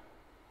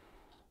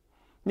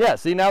 Yeah,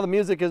 see, now the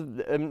music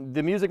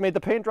made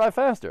the paint dry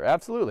faster.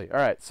 Absolutely. All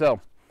right,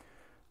 so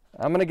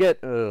I'm gonna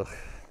get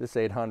this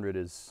 800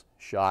 is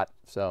shot,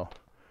 so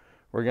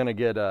we're gonna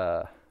get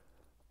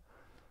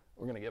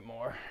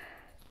more.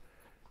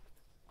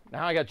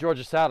 Now I got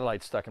Georgia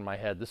Satellite stuck in my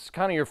head. This is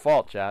kind of your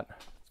fault, chat.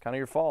 It's kind of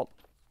your fault.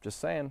 Just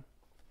saying.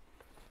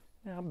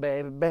 Now,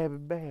 baby, baby,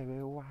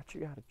 baby, why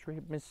you gotta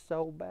treat me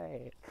so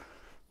bad?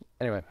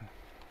 Anyway.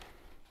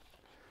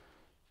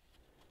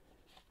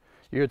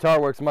 Your guitar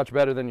works much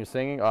better than your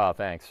singing. Oh,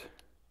 thanks.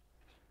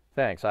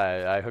 Thanks,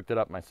 I hooked it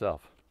up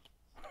myself.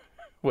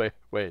 wait.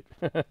 wait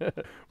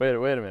a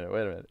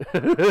minute.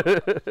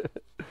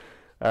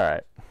 All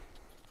right.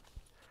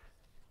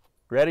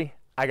 Ready?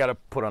 I gotta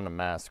put on the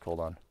mask,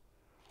 hold on.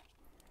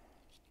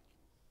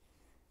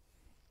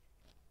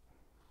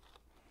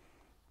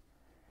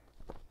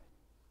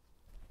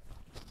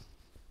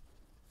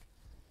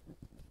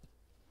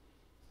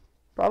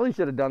 Probably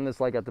should have done this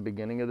like at the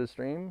beginning of the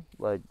stream,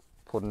 like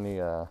putting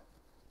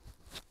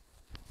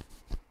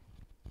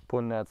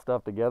that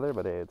stuff together,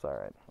 but hey, it's all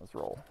right. Let's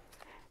roll.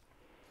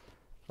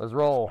 Let's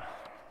roll.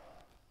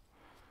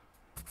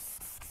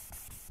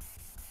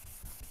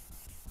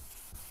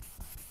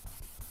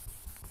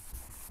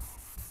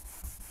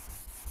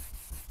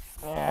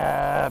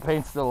 Yeah,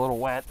 paint's still a little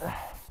wet.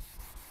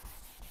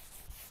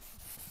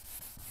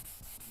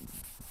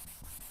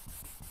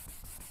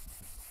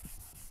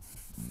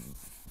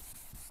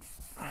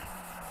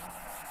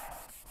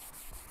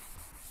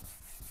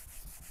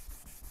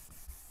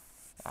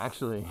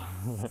 Actually,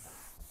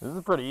 this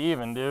is pretty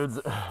even, dudes.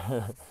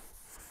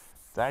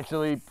 It's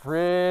actually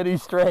pretty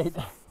straight.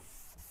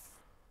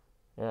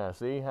 Yeah,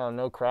 see how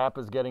no crap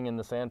is getting in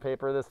the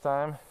sandpaper this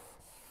time?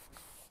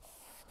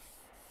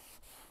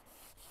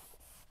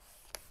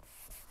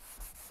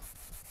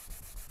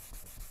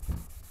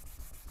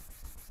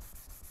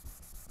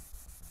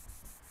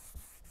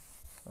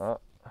 Oh.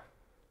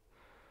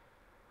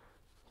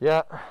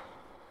 Yeah,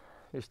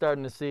 you're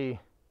starting to see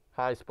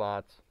high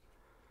spots.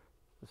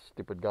 The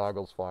stupid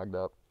goggles fogged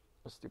up.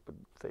 The stupid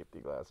safety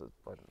glasses.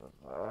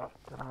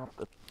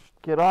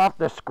 Get off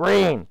the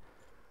screen!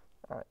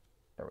 All right,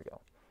 there we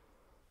go.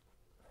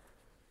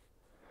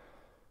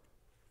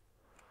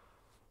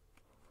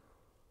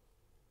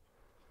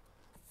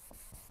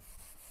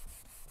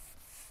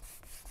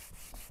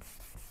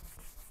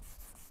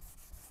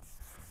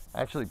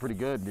 Actually pretty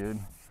good, dude.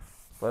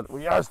 But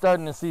we are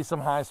starting to see some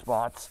high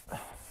spots.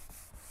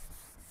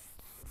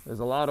 There's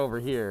a lot over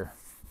here.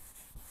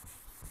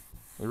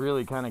 It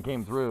really kind of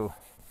came through.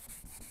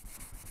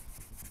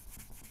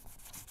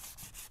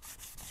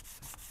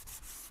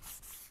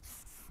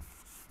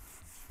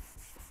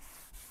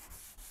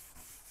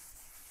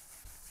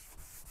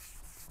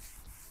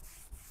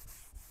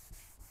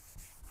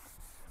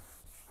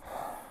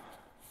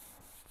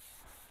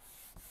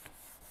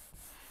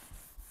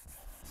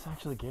 This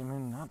actually came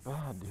in not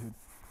bad, dude.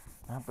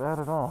 Not bad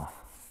at all.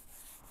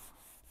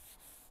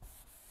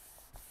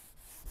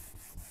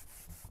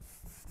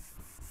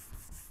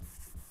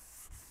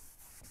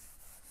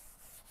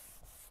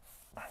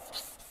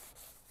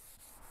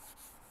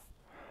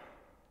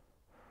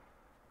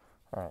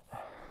 Alright. I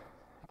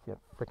can't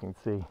freaking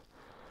see.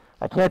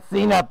 I can't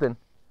see nothing.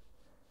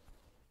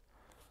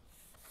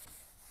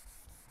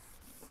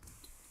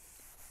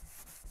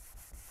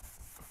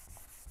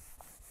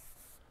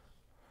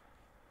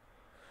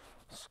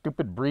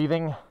 Stupid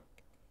breathing.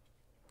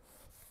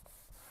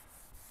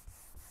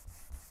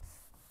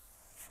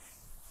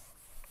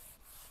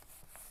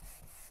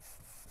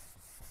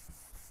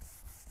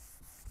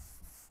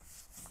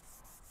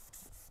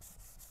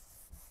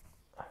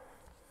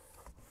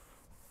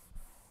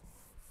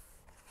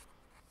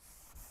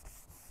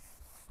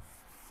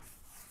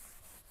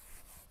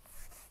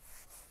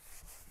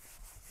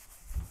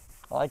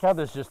 I like how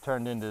this just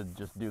turned into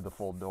just do the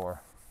full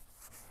door.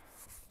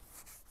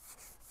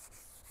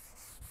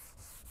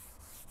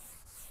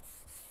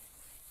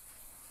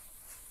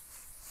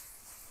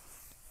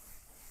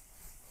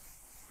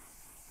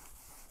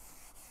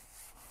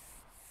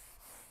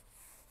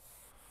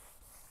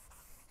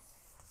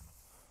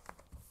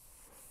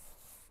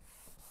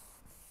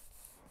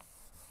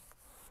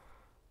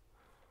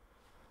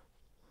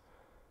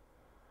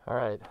 All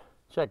right,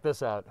 check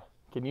this out.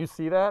 Can you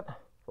see that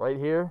right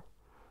here?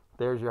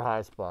 There's your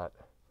high spot.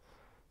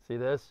 See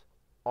this?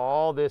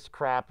 All this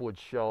crap would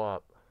show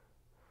up.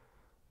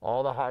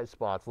 All the high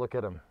spots, look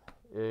at them.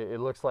 It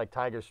looks like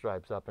tiger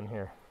stripes up in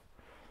here.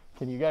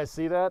 Can you guys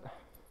see that?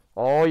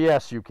 Oh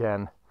yes, you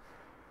can.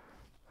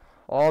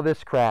 All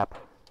this crap.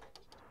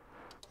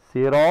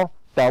 See it all?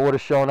 That would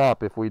have shown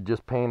up if we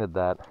just painted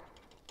that.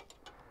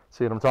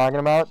 See what I'm talking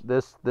about?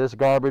 This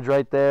garbage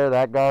right there,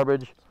 that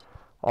garbage.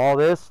 All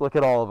this, look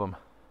at all of them.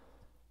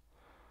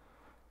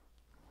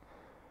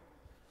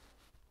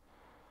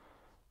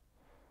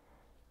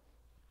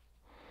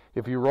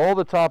 If you roll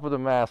the top of the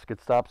mask,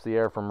 it stops the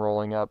air from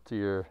rolling up to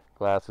your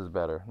glasses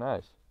better.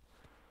 Nice.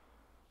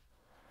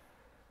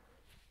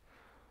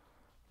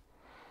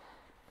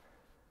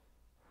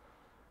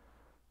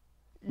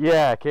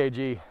 Yeah,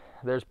 KG.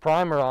 There's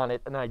primer on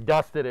it, and I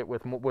dusted it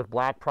with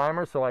black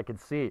primer so I could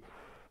see.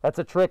 That's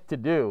a trick to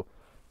do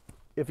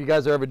if you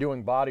guys are ever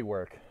doing body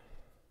work.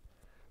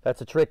 That's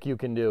a trick you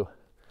can do.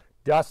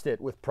 Dust it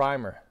with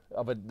primer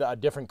of a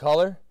different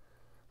color,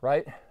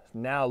 right?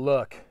 Now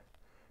look.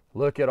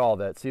 Look at all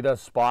that. See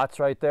those spots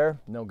right there?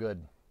 No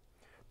good.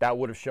 That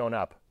would have shown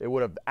up. It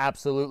would have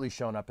absolutely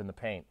shown up in the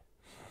paint.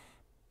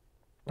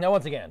 Now,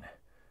 once again,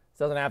 this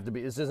doesn't have to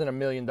be, this isn't $1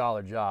 million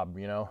job,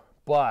 you know,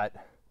 but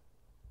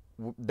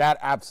that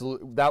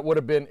would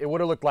have been, it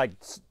would have looked like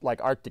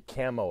Arctic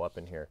camo up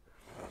in here.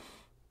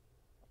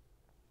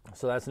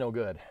 So that's no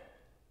good.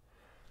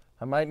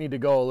 I might need to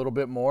go a little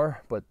bit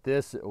more, but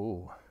this,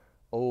 oh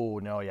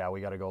no, yeah,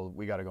 we gotta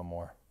go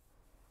more.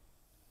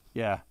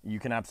 Yeah, you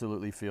can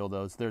absolutely feel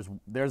those.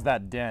 There's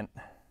that dent.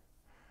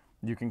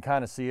 You can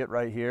kind of see it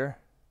right here.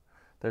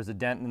 There's a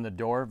dent in the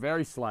door,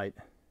 very slight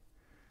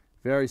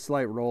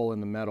roll in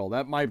the metal.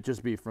 That might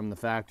just be from the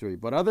factory,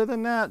 but other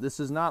than that,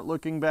 this is not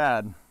looking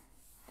bad.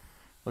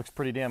 Looks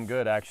pretty damn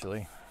good,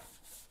 actually.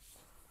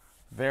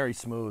 Very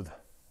smooth.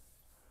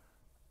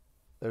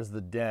 There's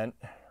the dent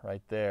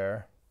right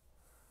there.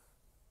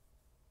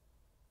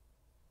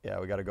 Yeah,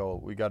 we gotta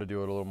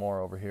do it a little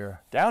more over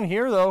here. Down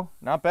here though,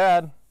 not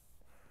bad.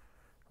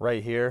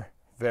 Right here,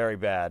 very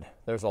bad.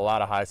 There's a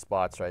lot of high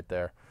spots right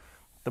there.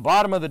 The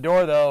bottom of the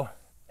door though,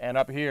 and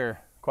up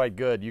here, quite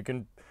good.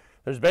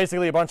 There's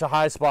basically a bunch of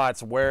high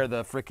spots where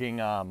the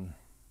freaking,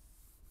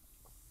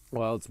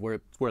 well, it's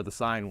where the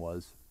sign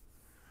was.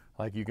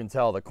 Like you can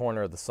tell the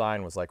corner of the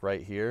sign was like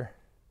right here.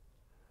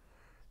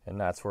 And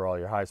that's where all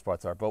your high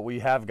spots are. But we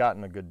have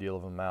gotten a good deal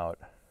of them out.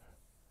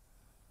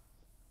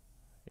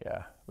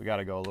 Yeah, we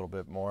gotta go a little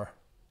bit more.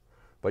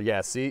 But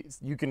yeah, see,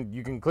 you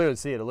can clearly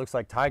see it. It looks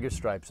like tiger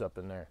stripes up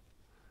in there.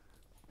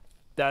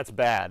 That's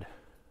bad.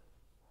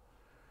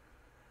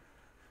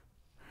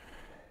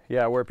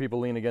 Yeah, where people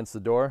lean against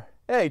the door.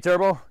 Hey,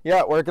 Turbo.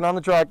 Yeah, working on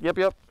the truck. Yep,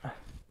 yep.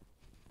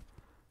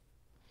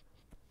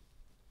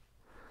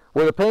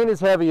 Where the paint is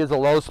heavy is a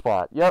low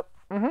spot. Yep.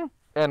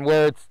 And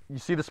where it's, you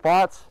see the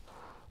spots?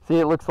 See,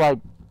 it looks like,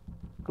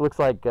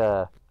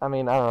 I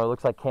mean, I don't know, it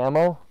looks like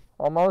camo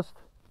almost.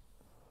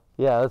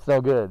 Yeah, that's no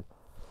good.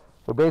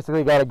 We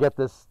basically got to get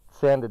this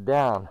sanded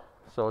down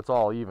so it's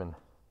all even.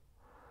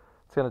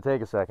 It's gonna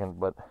take a second,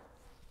 but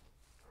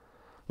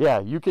yeah,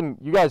 you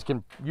guys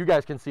can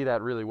see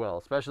that really well,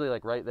 especially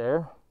like right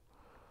there.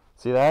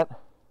 See that?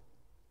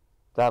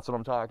 That's what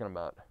I'm talking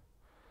about.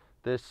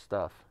 This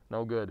stuff,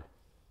 no good.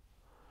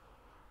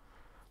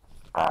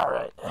 All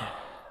right,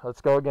 let's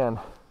go again.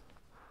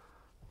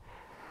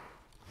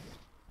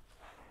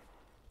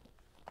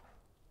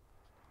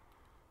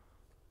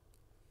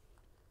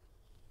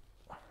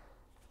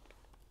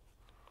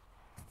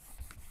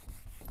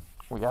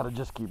 We got to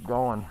just keep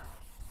going.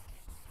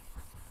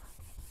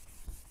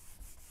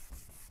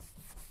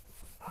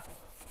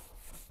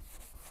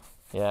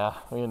 Yeah,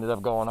 we ended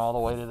up going all the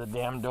way to the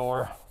damn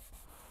door.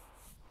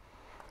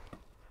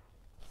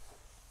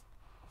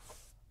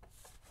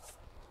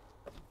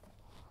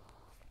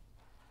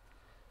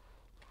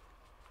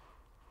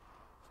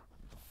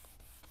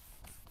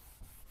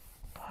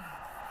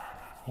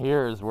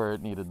 Here is where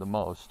it needed the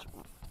most.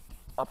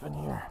 Up in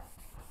here.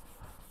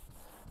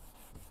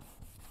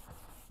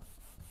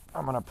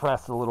 I'm gonna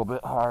press a little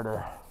bit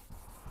harder.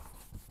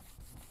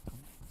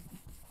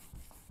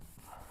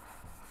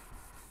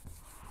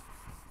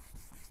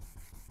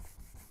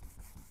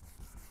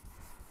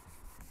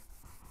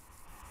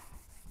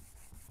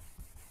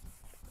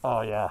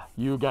 Oh yeah,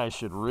 you guys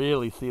should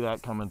really see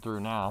that coming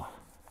through now.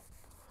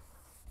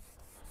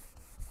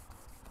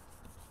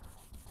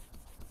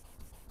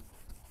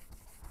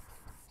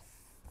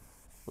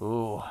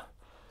 Ooh,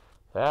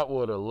 that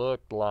would have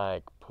looked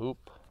like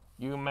poop.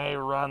 You may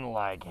run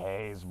like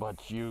Hayes,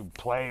 but you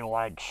play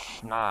like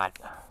Schnott.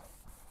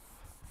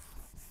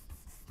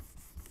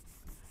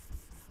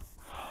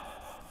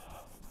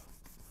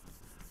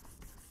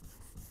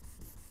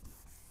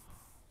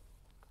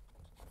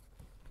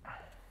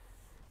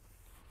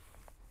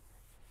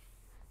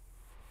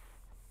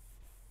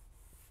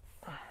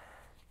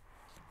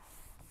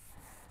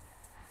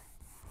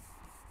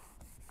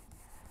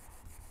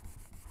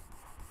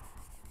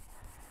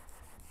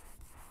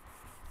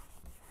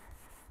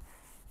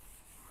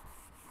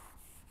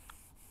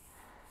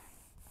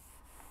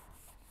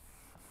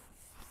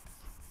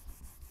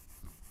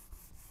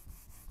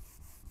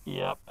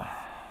 Yep.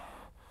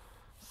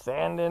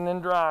 Sanding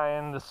and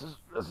drying. This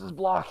is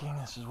blocking.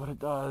 This is what it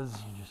does.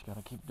 You just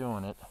gotta keep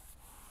doing it.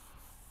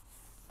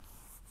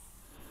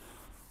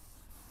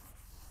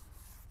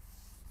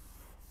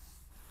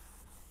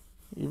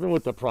 Even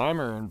with the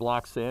primer and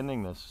block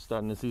sanding this,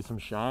 starting to see some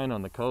shine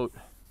on the coat.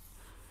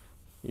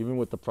 Even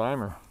with the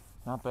primer,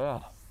 not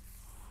bad.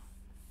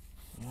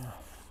 Yeah.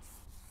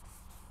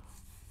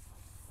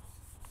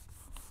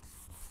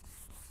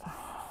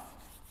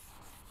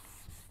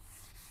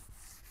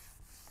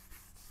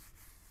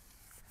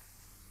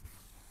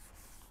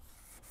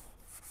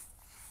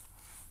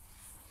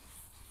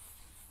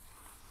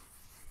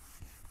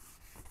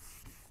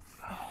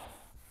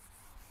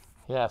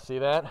 Yeah, see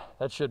that?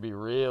 That should be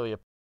really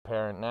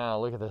apparent now.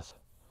 Look at this.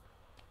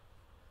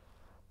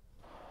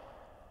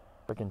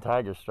 Freaking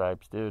tiger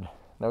stripes, dude.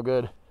 No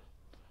good.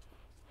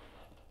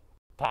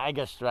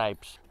 Tiger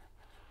stripes.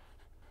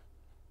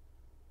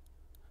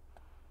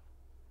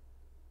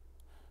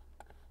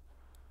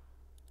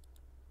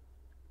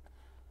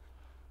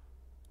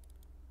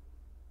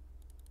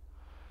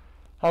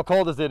 How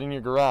cold is it in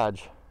your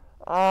garage?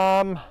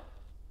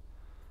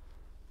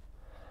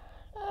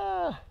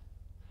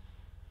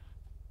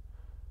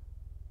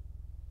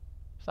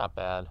 It's not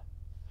bad.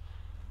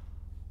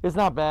 It's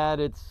not bad.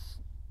 It's,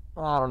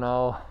 I don't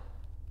know.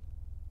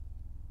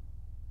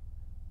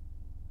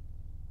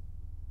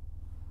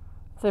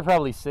 I'd say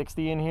probably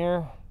 60 in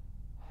here.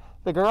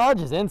 The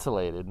garage is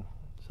insulated,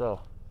 so.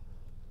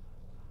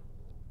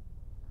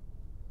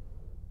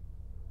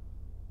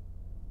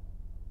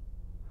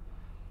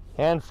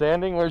 Hand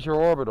sanding, where's your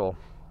orbital?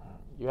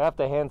 You have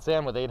to hand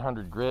sand with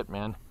 800 grit,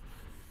 man.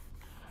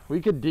 We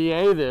could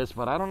DA this,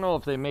 but I don't know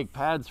if they make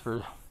pads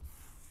for,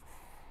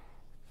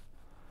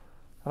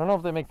 I don't know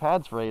if they make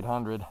pads for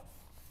 800.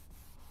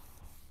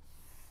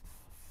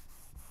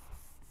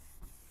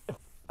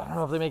 I don't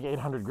know if they make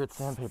 800 grit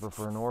sandpaper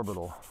for an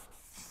orbital.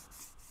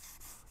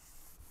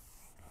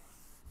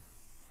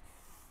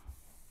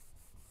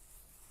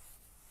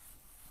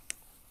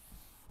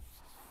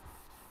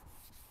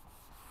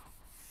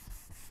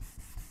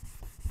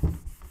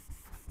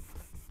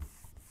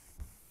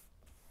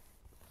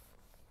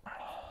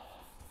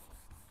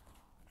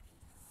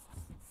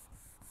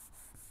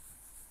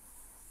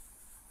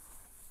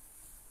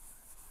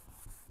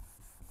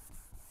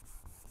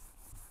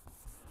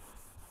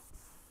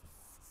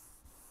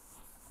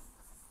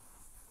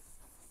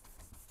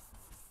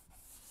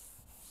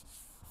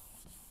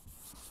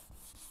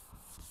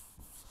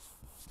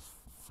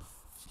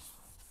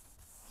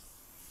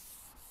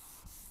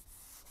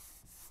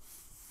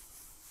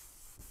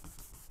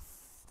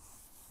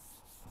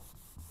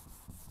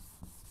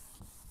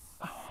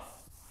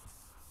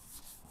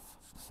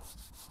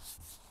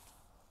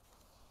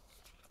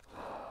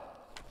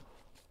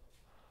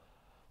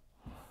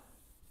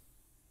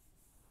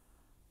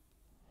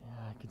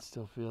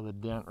 still feel the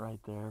dent right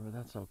there, but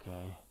that's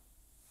okay.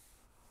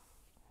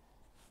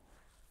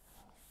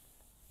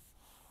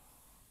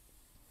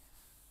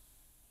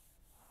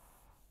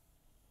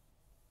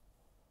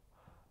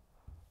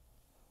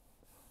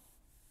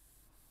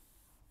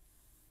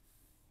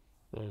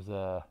 There's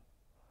a,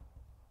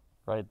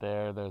 right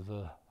there, there's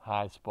a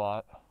high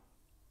spot.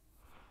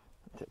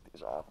 Take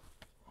these off.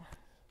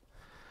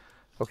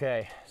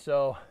 Okay,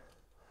 so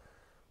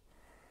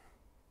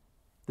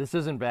this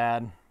isn't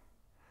bad.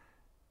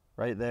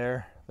 Right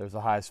there, there's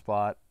a high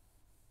spot.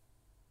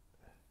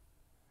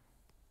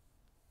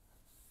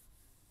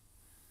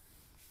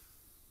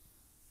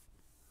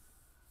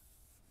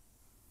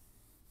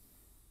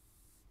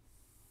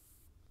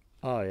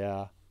 Oh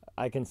yeah,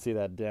 I can see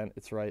that dent.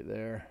 It's right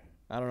there.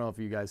 I don't know if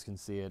you guys can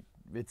see it.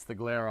 It's the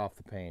glare off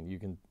the paint. You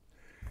can,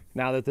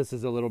 now that this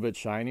is a little bit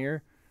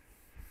shinier,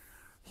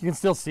 you can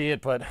still see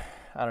it, but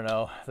I don't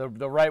know.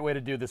 The right way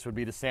to do this would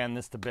be to sand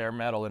this to bare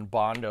metal and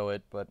Bondo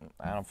it, but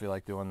I don't feel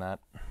like doing that.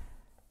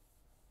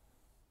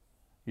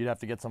 You'd have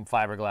to get some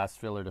fiberglass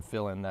filler to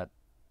fill in that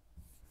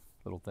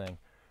little thing.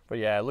 But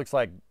yeah, it looks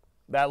like,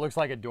 that looks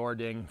like a door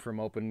ding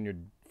from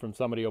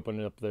somebody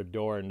opening up their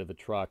door into the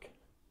truck,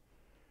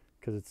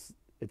 because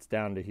it's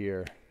down to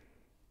here.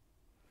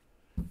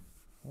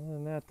 Other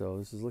than that though,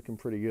 this is looking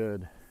pretty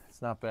good.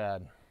 It's not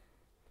bad.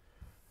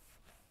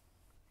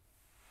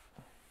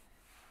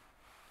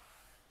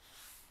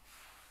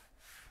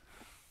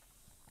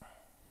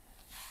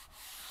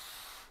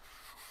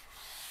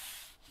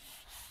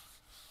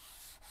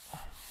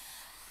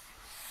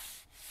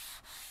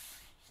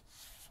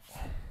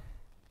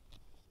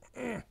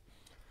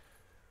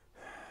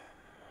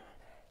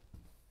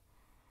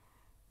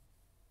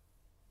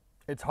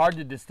 It's hard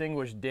to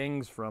distinguish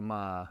dings from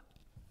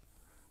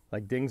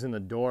like dings in the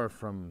door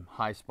from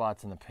high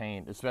spots in the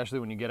paint, especially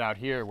when you get out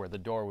here where the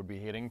door would be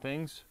hitting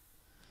things.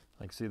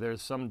 Like, see,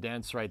 there's some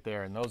dents right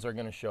there, and those are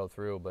going to show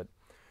through, but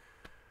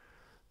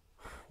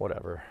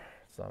whatever.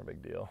 It's not a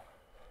big deal.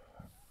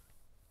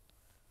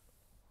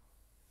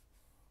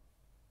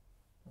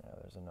 Yeah,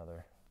 there's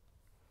another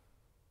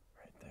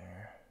right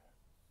there.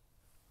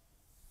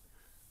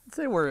 I'd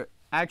say we're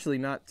actually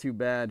not too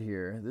bad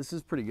here. This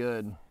is pretty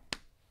good.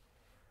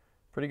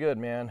 Pretty good,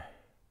 man.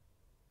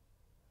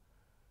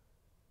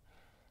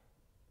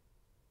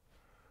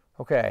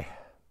 Okay.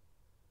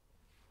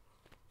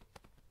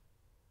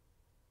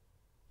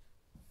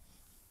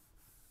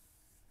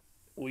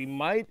 We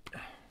might,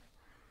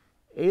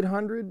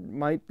 800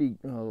 might be,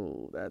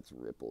 oh, that's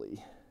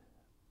ripply.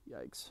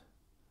 Yikes.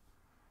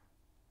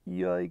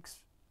 Yikes.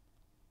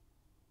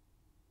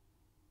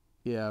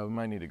 Yeah, we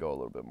might need to go a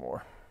little bit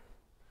more.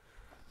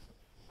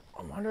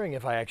 I'm wondering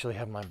if I actually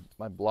have my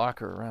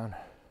blocker around.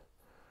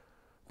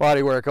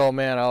 Bodywork, oh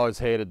man, I always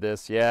hated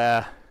this.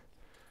 Yeah,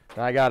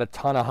 I got a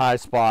ton of high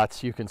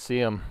spots. You can see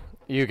them.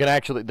 You can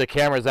actually, the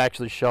camera's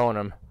actually showing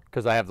them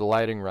because I have the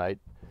lighting right.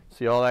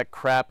 See all that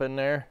crap in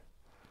there?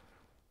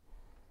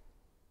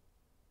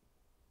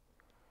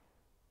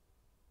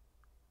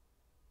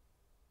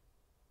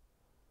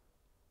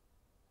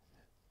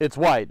 It's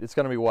white. It's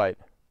going to be white.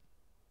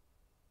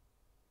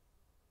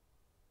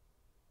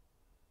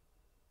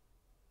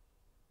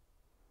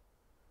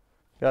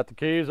 Got the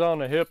keys on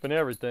the hip and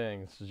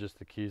everything. This is just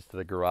the keys to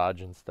the garage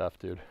and stuff,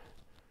 dude.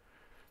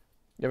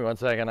 Give me 1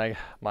 second.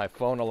 My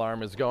phone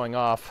alarm is going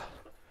off.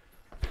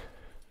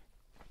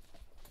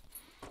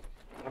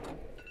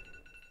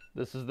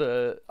 This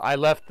is I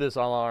left this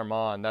alarm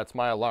on. That's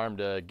my alarm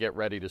to get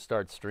ready to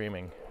start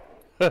streaming.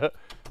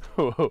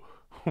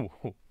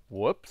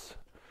 Whoops.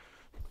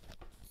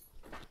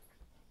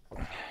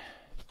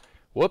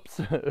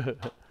 Whoops.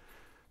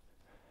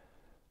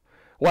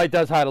 White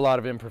does hide a lot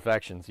of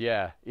imperfections.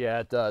 Yeah,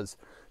 it does.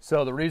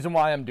 So the reason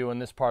why I'm doing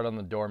this part on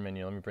the door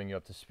menu, let me bring you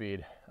up to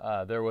speed.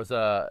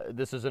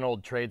 This is an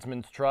old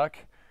tradesman's truck.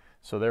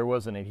 So there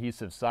was an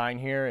adhesive sign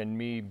here, and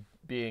me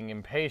being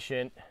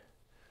impatient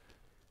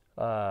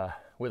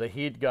with a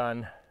heat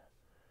gun,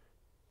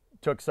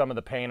 took some of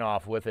the paint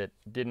off with it.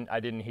 I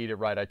didn't heat it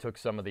right. I took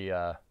some of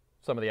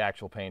the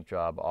actual paint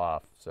job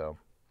off. So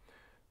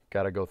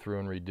got to go through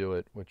and redo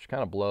it, which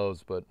kind of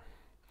blows, but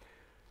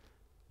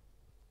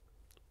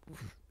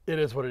it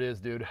is what it is,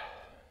 dude.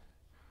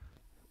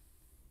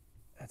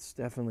 That's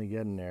definitely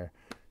getting there.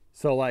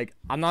 So like,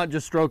 I'm not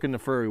just stroking the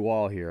furry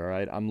wall here, all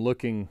right? I'm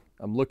looking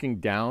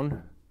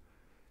down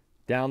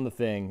the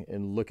thing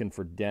and looking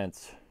for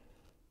dents.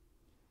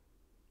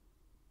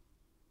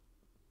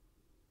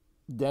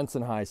 Dents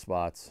and high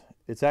spots.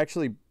 It's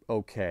actually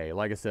okay.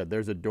 Like I said,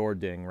 there's a door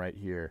ding right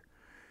here.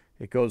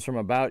 It goes from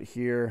about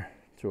here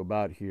to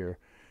about here.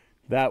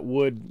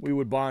 We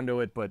would Bondo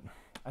it, but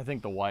I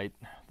think the white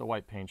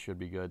paint should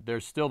be good.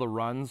 There's still the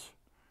runs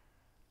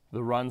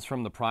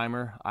from the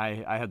primer.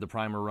 I had the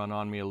primer run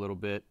on me a little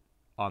bit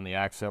on the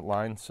accent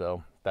line,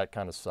 so that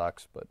kind of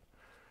sucks, but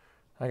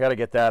I got to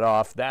get that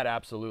off. That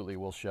absolutely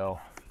will show.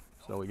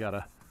 So we got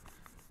to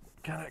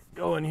kind of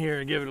go in here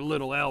and give it a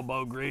little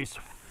elbow grease.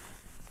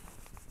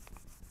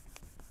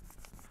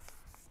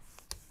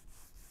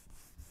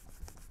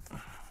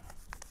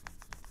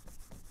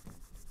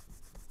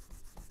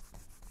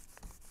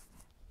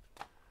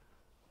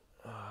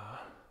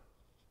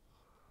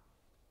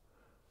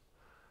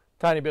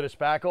 Tiny bit of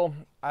spackle.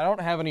 I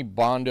don't have any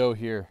Bondo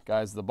here,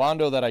 guys. The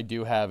Bondo that I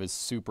do have is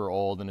super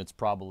old and it's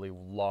probably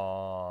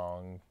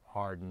long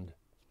hardened.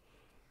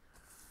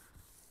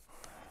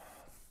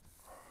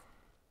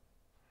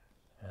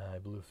 I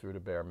blew through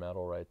the bare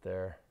metal right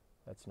there.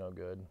 That's no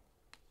good.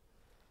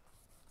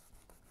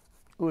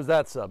 Who was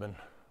that subbing?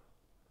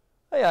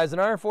 Hey,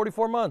 Eisenhower,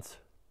 44 months.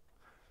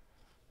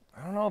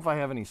 I don't know if I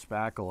have any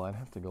spackle. I'd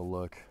have to go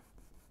look.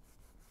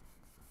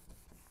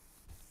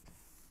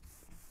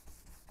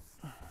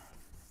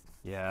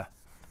 Yeah,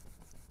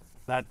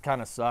 that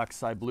kind of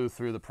sucks. I blew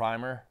through the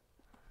primer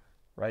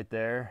right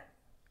there.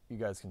 You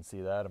guys can see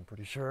that, I'm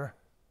pretty sure.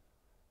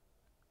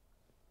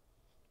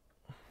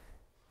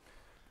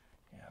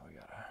 Yeah, we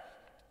gotta.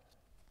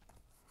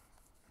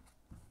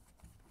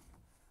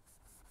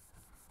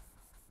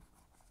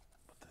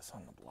 Put this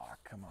on the block.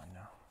 Come on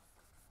now.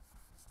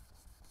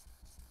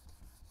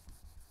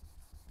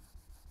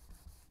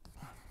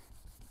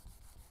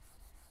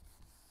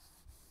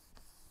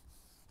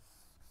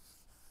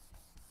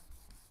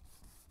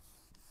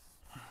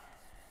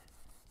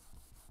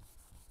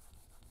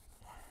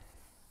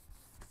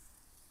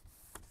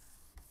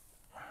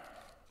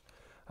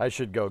 I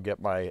should go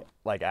get my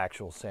like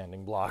actual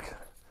sanding block.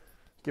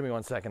 Give me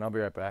 1 second, I'll be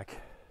right back.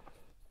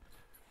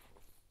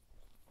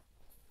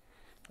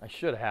 I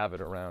should have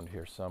it around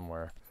here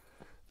somewhere.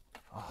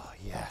 Oh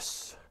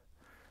yes,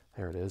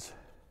 there it is.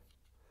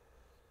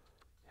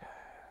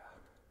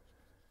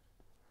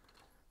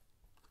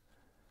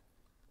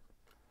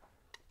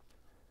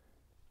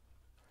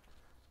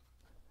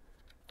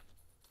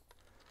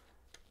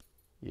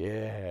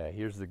 Yeah,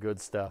 here's the good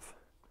stuff.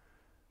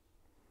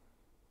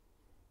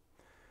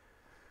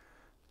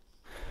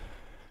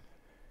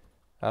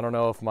 I don't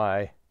know if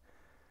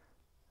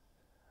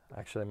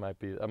actually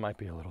that might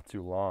be a little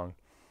too long.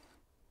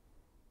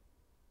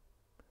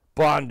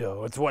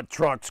 Bondo, it's what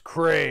trucks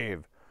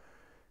crave.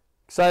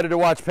 Excited to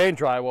watch paint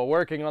dry while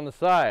working on the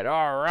side.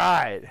 All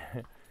right.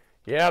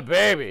 Yeah,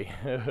 baby.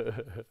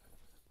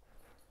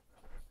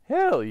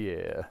 Hell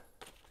yeah.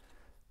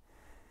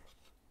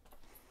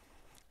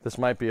 This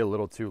might be a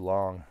little too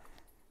long.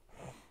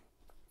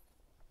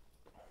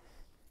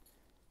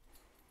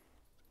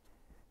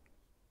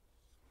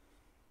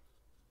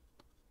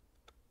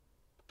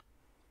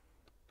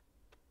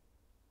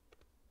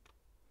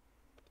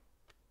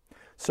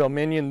 So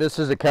Minion, this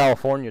is a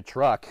California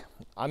truck.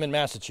 I'm in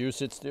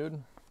Massachusetts,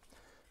 dude.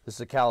 This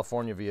is a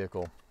California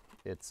vehicle.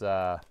 It's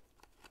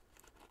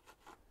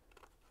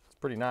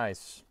pretty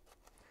nice.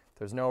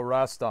 There's no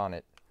rust on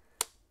it.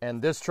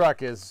 And this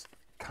truck is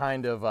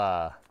kind of,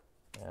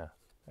 yeah,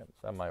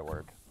 that might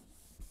work.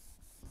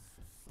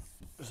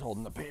 Just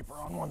holding the paper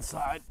on one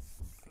side.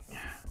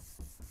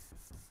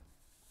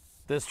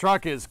 This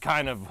truck is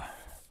kind of,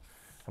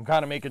 I'm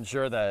kind of making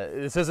sure that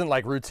this isn't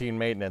like routine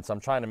maintenance.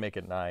 I'm trying to make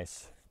it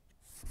nice.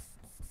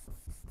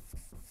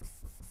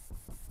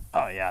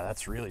 Oh yeah,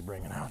 that's really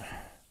bringing out.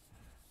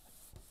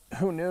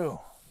 Who knew?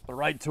 The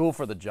right tool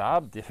for the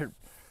job did it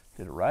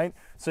right.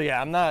 So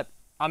yeah,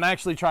 I'm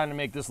actually trying to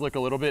make this look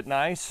a little bit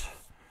nice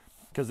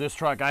because this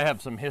truck, I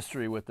have some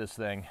history with this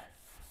thing.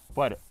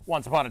 But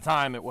once upon a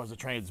time, it was a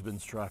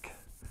tradesman's truck.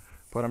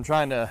 But I'm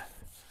trying to,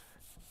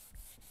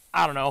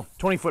 I don't know,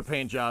 20-foot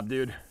paint job,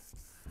 dude.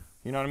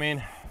 You know what I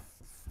mean?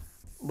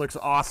 Looks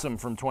awesome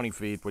from 20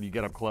 feet, but you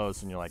get up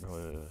close and you're like,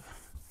 ugh.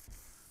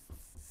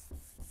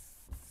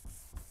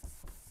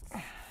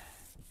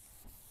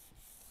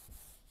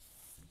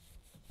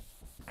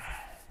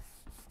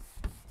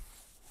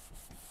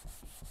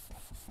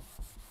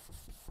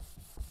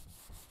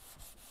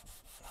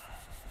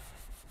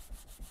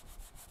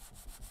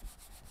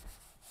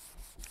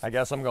 I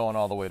guess I'm going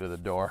all the way to the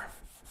door.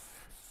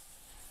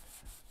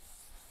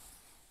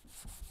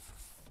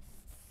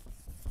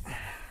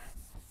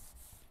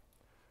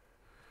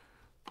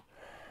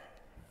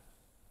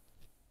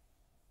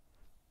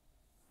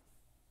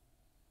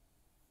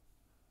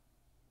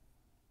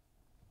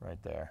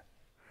 Right there.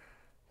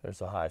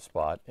 There's a high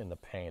spot in the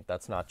paint.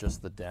 That's not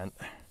just the dent.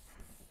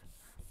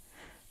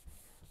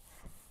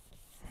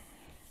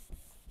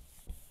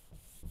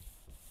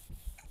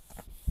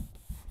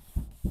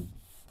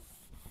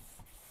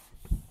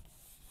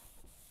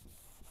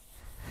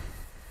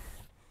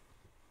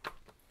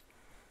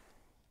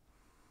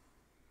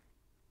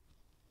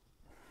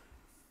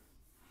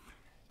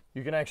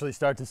 You can actually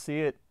start to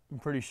see it. I'm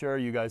pretty sure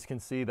you guys can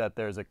see that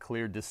there's a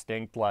clear,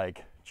 distinct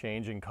like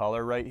change in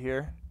color right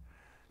here.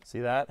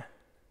 See that?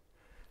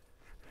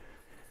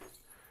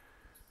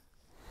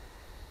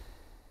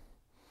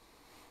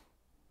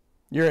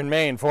 You're in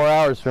Maine, 4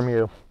 hours from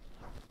you.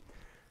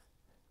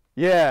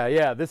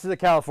 Yeah, this is a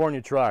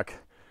California truck.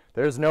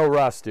 There's no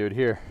rust, dude,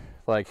 here.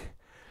 Like,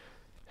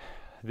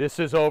 this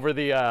is over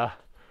the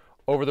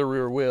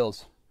rear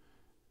wheels.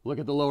 Look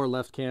at the lower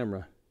left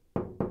camera.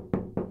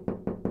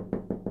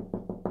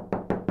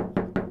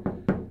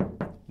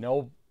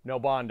 No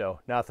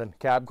Bondo, nothing.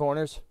 Cab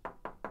corners,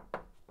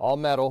 all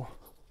metal.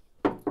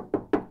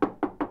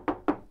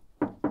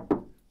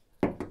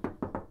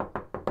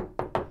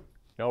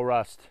 No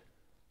rust.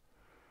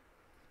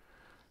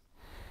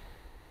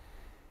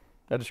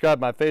 I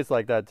described my face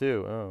like that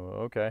too. Oh,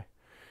 okay.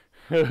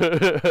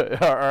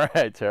 All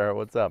right, Tara,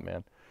 what's up,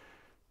 man?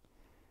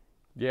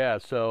 Yeah,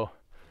 so,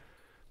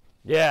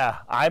 yeah,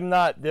 I'm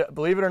not,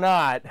 believe it or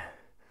not,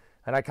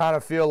 and I kind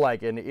of feel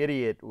like an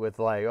idiot with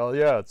like, oh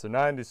yeah, it's a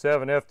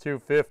 97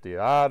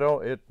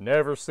 F-250. It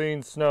never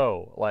seen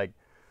snow. Like,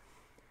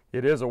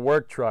 it is a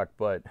work truck,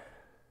 but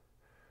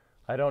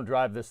I don't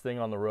drive this thing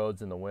on the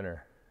roads in the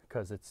winter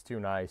because it's too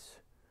nice.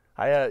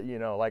 You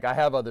know, like I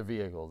have other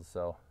vehicles,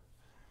 so.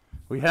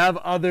 We have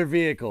other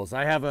vehicles.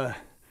 I have a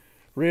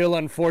real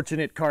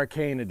unfortunate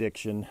carcane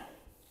addiction.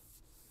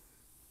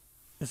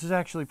 This is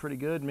actually pretty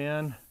good,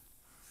 man.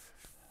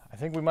 I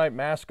think we might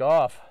mask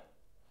off.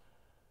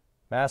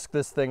 Mask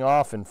this thing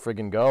off and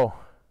friggin' go.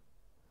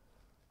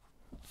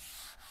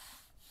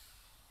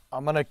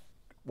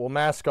 We'll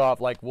mask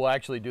off, like we'll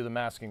actually do the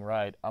masking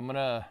right.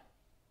 I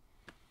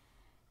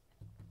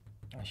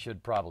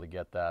should probably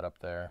get that up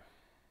there.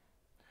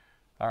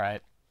 All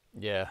right.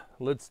 Yeah,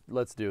 let's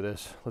do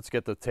this. Let's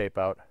get the tape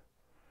out.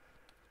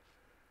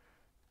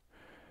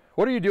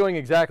 What are you doing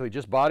exactly?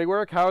 Just body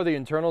work? How are the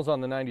internals on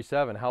the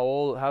 97?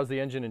 How's the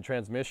engine and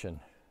transmission?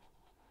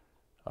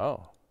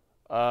 Oh,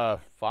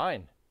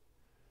 fine.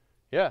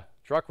 Yeah,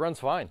 truck runs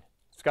fine.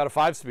 It's got a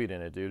 5-speed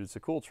in it, dude. It's a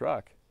cool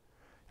truck.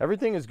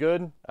 Everything is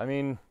good. I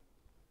mean,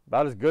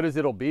 about as good as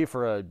it'll be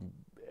for a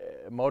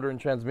motor and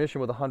transmission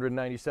with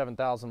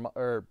 197,000,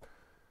 or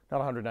not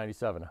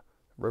 197.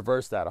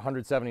 Reverse that,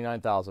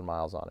 179,000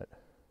 miles on it.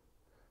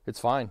 It's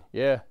fine,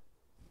 yeah.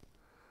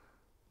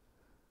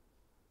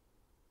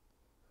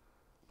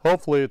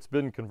 Hopefully it's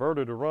been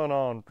converted to run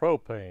on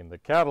propane, the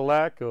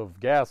Cadillac of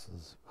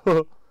gases.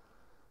 You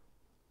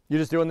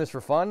just doing this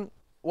for fun?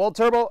 Well,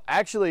 Turbo,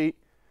 actually,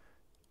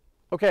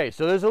 okay,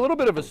 so there's a little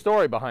bit of a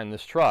story behind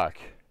this truck.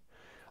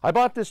 I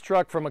bought this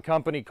truck from a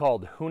company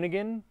called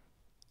Hoonigan. I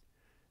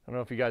don't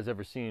know if you guys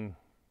ever seen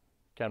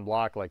Ken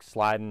Block like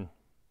sliding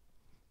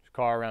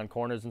car around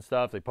corners and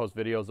stuff. They post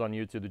videos on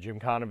YouTube, the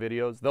Gymkhana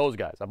videos. Those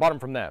guys, I bought them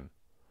from them.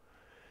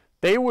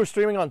 They were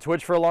streaming on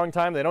Twitch for a long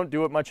time. They don't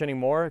do it much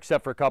anymore,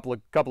 except for a couple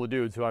of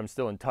dudes who I'm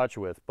still in touch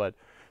with. But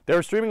they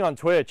were streaming on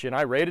Twitch, and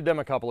I raided them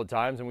a couple of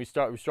times, and we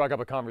struck up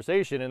a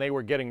conversation, and they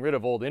were getting rid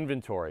of old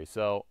inventory.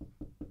 So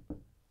this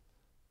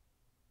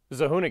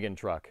is a Hoonigan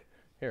truck.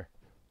 Here,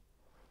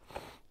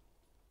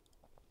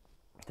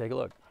 take a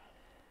look.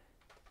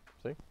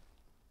 See,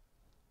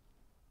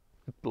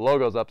 the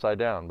logo's upside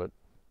down, but.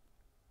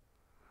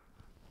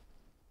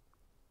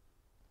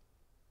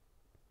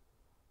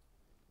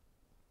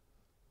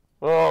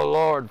 Oh,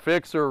 Lord,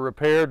 fix or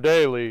repair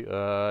daily.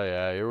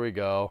 Yeah, here we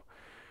go.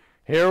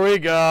 Here we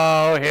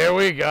go. Here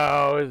we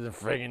go. It's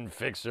a friggin'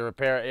 fix or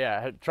repair.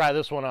 Yeah, try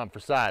this one on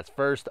for size.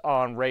 First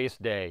on race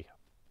day.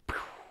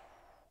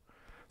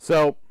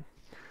 So,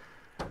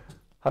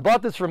 I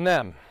bought this from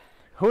them.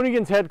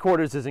 Hoonigan's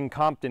headquarters is in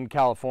Compton,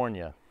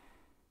 California.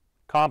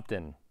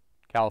 Compton,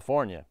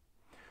 California.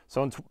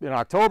 So in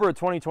October of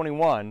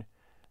 2021,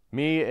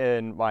 me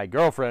and my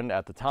girlfriend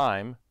at the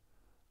time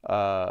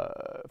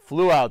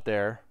flew out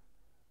there.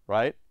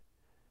 Right?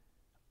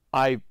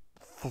 I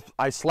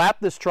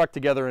slapped this truck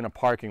together in a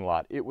parking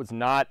lot. It was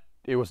not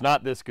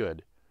this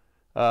good.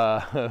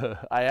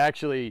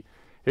 It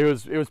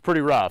was pretty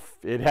rough.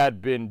 It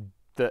had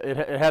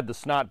the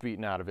snot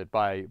beaten out of it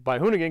by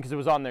Hoonigan because it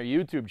was on their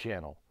YouTube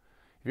channel.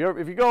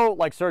 If you go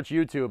like search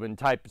YouTube and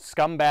type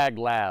Scumbag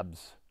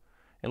Labs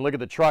and look at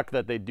the truck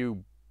that they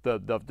do,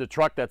 the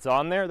truck that's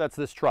on there, that's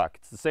this truck.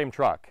 It's the same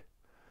truck.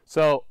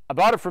 So I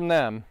bought it from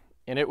them,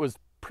 and it was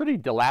pretty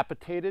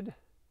dilapidated,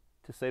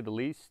 to say the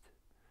least.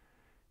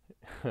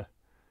 It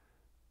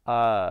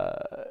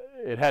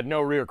had no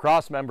rear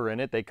cross member in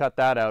it. They cut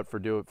that out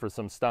for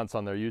some stunts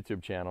on their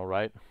YouTube channel,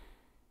 right?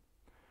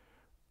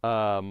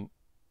 Not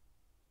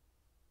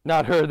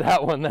heard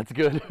that one. That's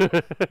good.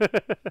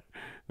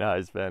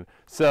 Nice, man.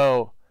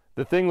 So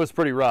the thing was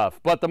pretty rough,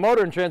 but the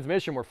motor and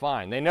transmission were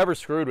fine. They never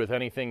screwed with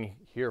anything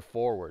here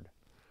forward.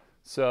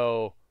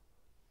 So,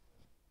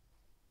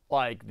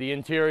 like, the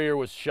interior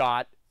was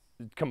shot,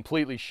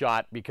 completely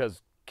shot,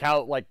 because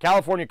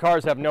California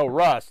cars have no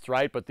rust,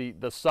 right? But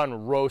the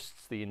sun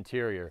roasts the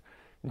interior.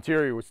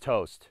 Interior was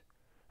toast.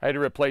 I had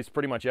to replace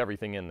pretty much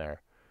everything in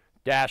there.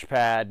 Dash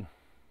pad,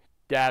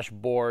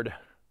 dashboard,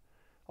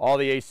 all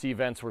the AC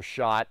vents were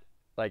shot.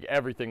 Like,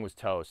 everything was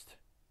toast.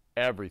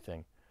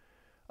 Everything.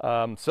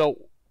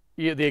 So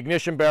the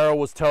ignition barrel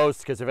was toast,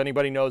 because if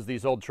anybody knows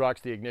these old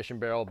trucks, the ignition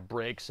barrel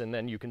breaks and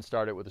then you can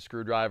start it with a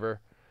screwdriver.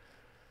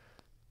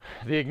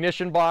 The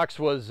ignition box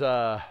was,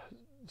 so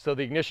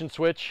the ignition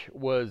switch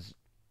was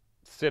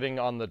sitting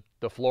on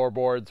the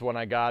floorboards when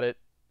I got it,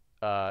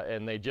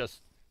 and they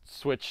just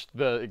switched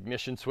the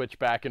ignition switch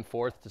back and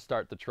forth to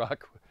start the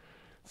truck.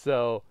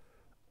 So,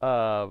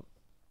 yeah,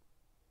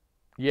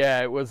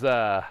 it was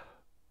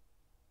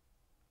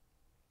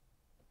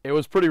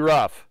pretty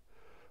rough.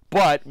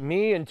 But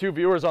me and two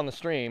viewers on the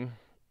stream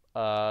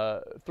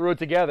threw it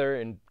together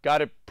and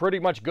got it pretty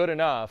much good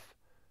enough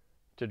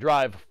to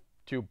drive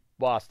to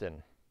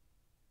Boston.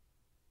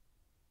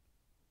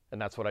 And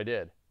that's what I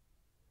did.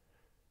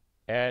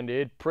 And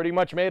it pretty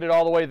much made it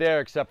all the way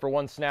there except for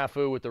one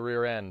snafu with the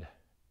rear end,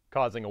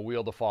 causing a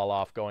wheel to fall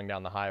off going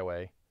down the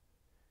highway.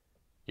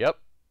 Yep,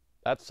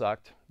 that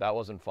sucked. That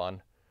wasn't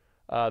fun.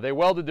 They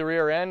welded the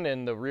rear end,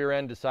 and the rear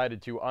end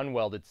decided to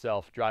unweld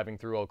itself driving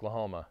through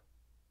Oklahoma.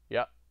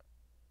 Yep.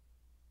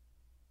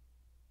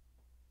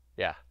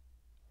 Yeah.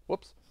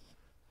 Whoops.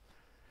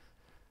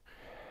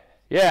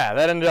 Yeah,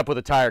 that ended up with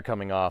a tire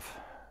coming off.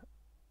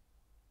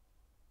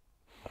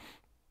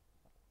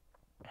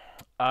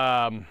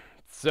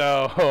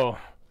 So,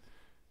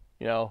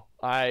 you know,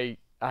 I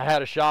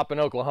had a shop in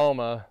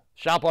Oklahoma,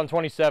 shop on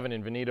 27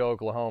 in Veneta,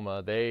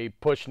 Oklahoma. They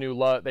press new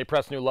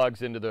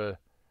lugs into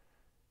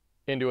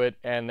it,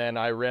 and then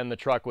I ran the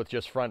truck with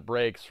just front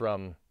brakes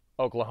from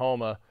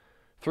Oklahoma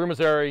through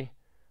Missouri.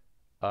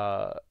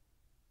 So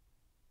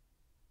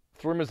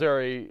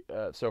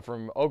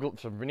from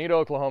Veneta,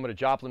 Oklahoma to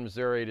Joplin,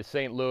 Missouri to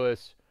St.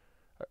 Louis,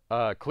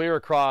 clear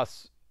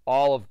across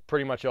all of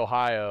pretty much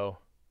Ohio,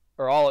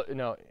 or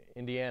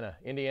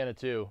Indiana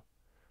too.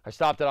 I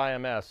stopped at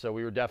IMS, so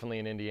we were definitely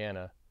in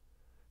Indiana.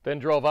 Then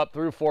drove up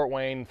through Fort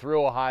Wayne,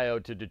 through Ohio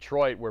to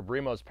Detroit, where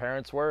Brimo's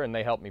parents were, and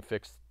they helped me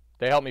fix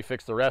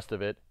the rest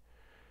of it.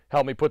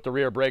 Helped me put the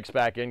rear brakes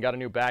back in, got a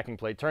new backing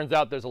plate. Turns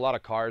out there's a lot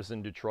of cars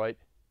in Detroit,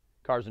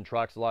 cars and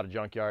trucks, a lot of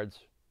junkyards,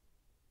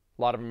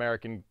 a lot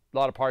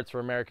of parts for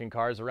American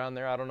cars around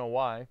there. I don't know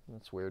why.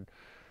 That's weird.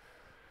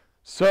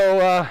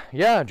 So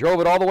yeah,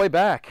 drove it all the way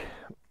back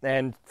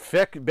and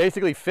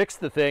basically fixed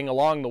the thing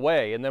along the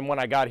way. And then when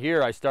I got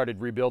here, I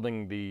started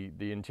rebuilding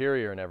the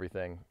interior and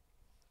everything.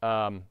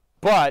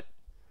 But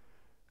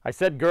I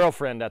said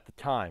girlfriend at the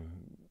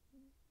time.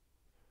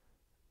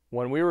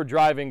 When we were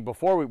driving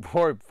before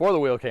the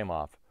wheel came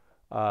off,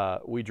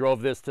 we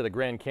drove this to the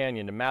Grand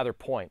Canyon, to Mather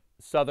Point,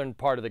 southern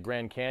part of the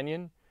Grand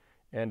Canyon,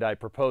 and I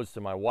proposed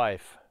to my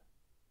wife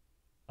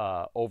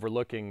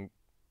overlooking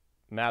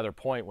Mather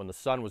Point when the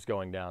sun was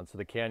going down, so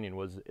the canyon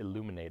was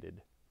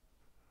illuminated.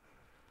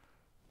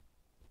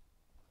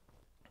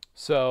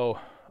 So,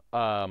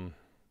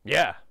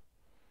 yeah, I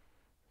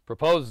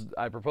proposed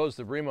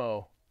to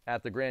Brimo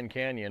at the Grand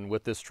Canyon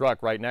with this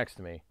truck right next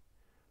to me.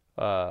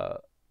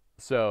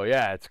 So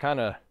yeah, it's kind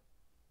of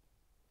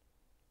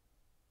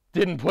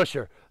didn't push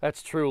her.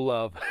 That's true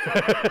love.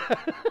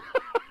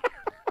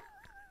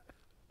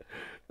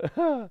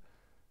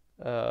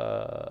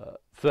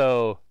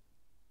 So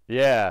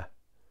yeah,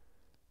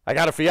 I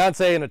got a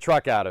fiance and a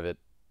truck out of it.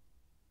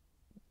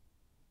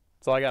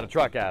 So I got a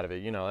truck out of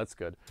it, you know, that's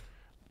good.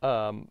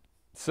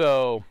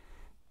 So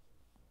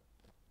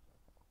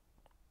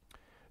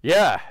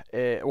yeah,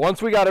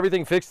 once we got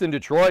everything fixed in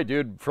Detroit,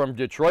 dude, from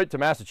Detroit to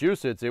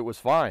Massachusetts, it was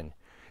fine.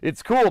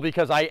 It's cool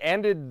because I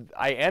ended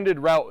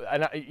route,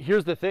 and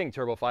here's the thing,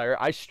 TurboFire,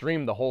 I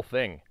streamed the whole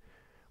thing.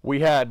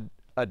 We had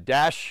a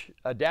dash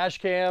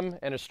cam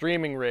and a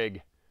streaming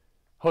rig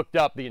hooked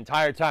up the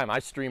entire time. I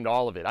streamed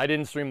all of it. I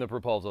didn't stream the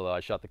proposal though. I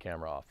shut the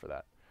camera off for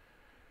that.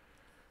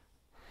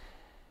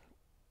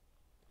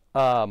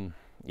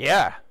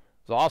 Yeah,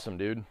 it's awesome,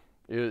 dude.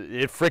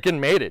 It freaking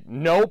made it.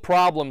 No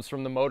problems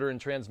from the motor and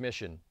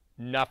transmission.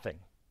 Nothing.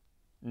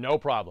 No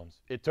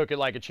problems. It took it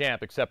like a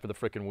champ, except for the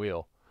freaking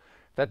wheel.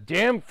 That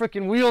damn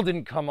freaking wheel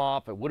didn't come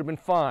off. It would have been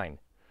fine.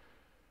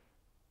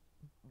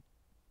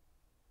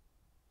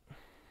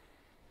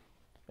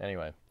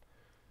 Anyway.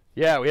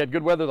 Yeah, we had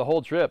good weather the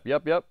whole trip.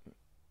 Yep.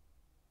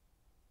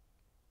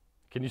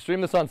 Can you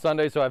stream this on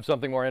Sunday so I have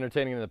something more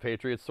entertaining than the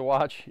Patriots to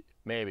watch?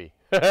 Maybe.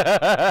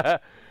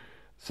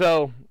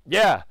 So,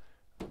 yeah.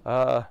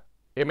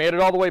 It made it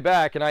all the way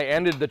back, and I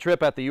ended the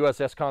trip at the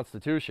USS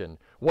Constitution.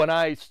 When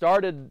I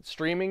started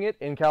streaming it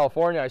in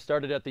California, I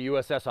started at the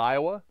USS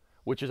Iowa,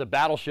 which is a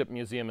battleship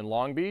museum in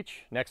Long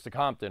Beach, next to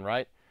Compton,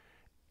 right?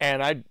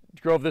 And I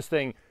drove this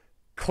thing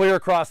clear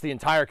across the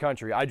entire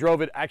country. I drove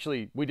it,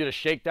 actually, we did a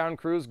shakedown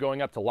cruise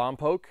going up to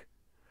Lompoc.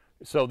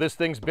 So this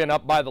thing's been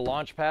up by the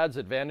launch pads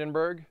at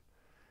Vandenberg,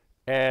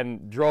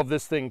 and drove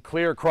this thing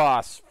clear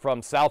across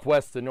from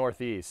southwest to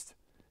northeast.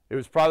 It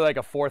was probably like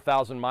a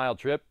 4,000-mile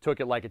trip. Took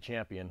it like a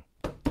champion.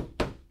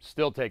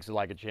 Still takes it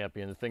like a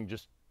champion. The thing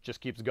just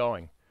keeps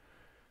going.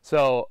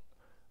 So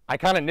I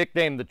kind of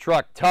nicknamed the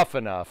truck Tough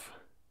Enough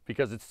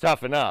because it's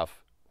tough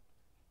enough.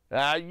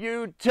 Are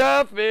you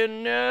tough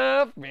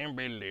enough?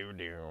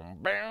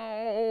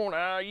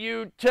 Are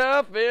you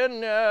tough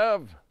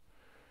enough?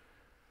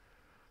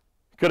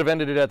 Could have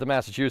ended it at the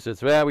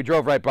Massachusetts. Well, we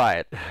drove right by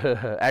it.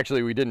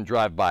 Actually, we didn't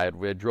drive by it.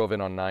 We drove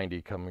in on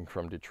 90 coming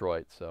from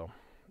Detroit. So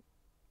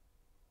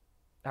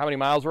how many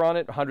miles were on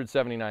it?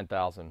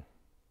 179,000.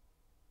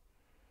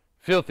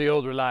 Filthy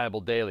old reliable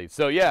daily.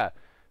 So yeah,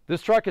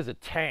 this truck is a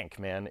tank,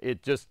 man.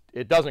 It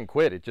doesn't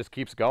quit. It just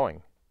keeps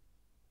going.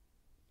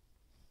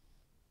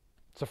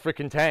 It's a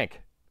freaking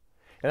tank.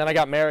 And then I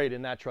got married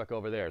in that truck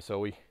over there.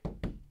 So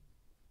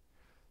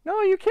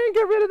no, you can't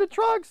get rid of the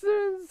trucks.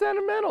 It's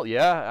sentimental.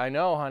 Yeah, I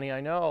know, honey.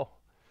 I know.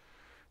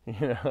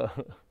 You know.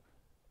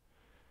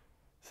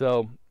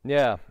 So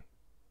yeah.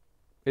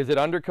 Is it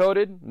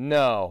undercoated?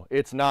 No,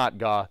 it's not,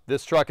 Goth.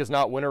 This truck is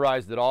not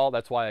winterized at all.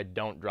 That's why I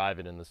don't drive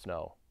it in the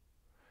snow.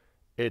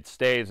 It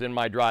stays in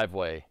my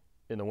driveway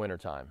in the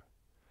wintertime.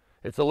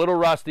 It's a little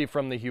rusty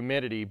from the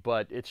humidity,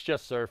 but it's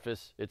just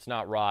surface. It's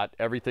not rot.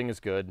 Everything is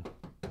good.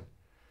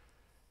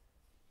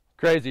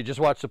 Crazy. Just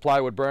watched the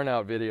plywood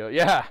burnout video.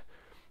 Yeah.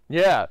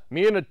 Yeah.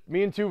 Me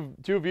and two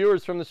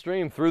viewers from the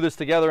stream threw this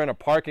together in a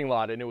parking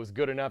lot, and it was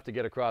good enough to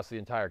get across the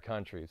entire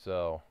country.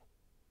 So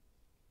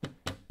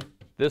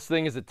this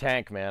thing is a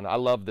tank, man. I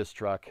love this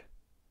truck.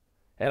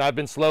 And I've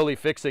been slowly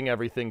fixing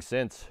everything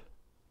since.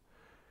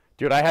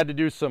 Dude, I had to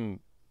do some,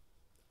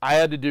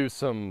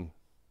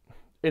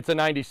 it's a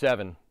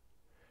 97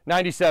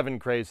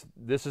 craze.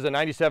 This is a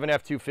 97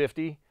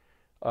 F250.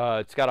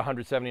 It's got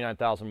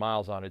 179,000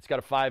 miles on it. It's got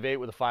a 5.8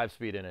 with a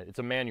 5-speed in it. It's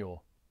a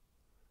manual.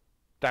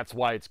 That's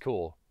why it's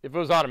cool. If it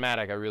was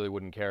automatic, I really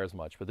wouldn't care as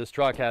much. But this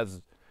truck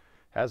has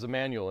a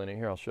manual in it.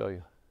 Here, I'll show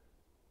you.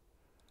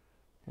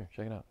 Here,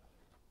 check it out.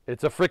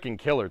 It's a freaking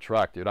killer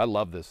truck, dude. I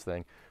love this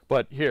thing.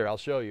 But here, I'll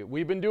show you.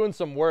 We've been doing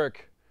some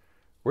work.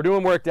 We're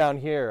doing work down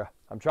here.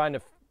 I'm trying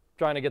to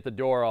get the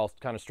door all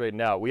kind of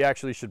straightened out. We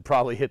actually should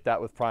probably hit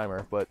that with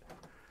primer, but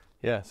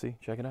yeah, see,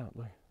 check it out.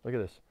 Look at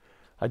this.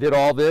 I did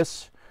all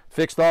this,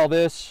 fixed all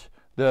this.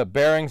 The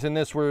bearings in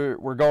this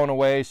were going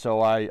away,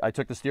 so I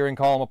took the steering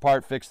column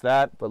apart, fixed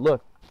that. But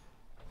look.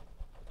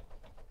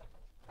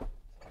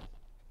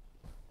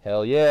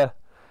 Hell yeah.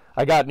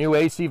 I got new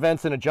AC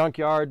vents in a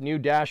junkyard, new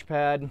dash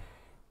pad.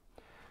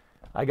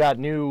 I got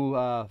new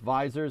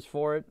visors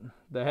for it.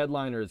 The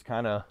headliner is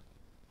kind of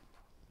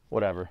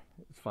whatever.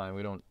 It's fine.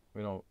 We don't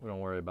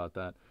worry about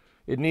that.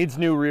 It needs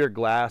new rear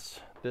glass.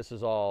 This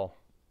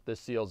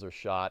seals are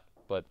shot,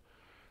 but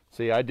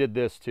see, I did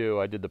this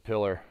too. I did the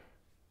pillar,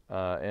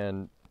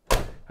 and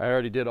I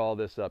already did all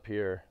this up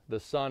here. The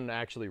sun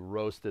actually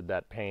roasted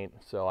that paint,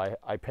 so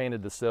I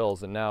painted the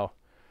sills, and now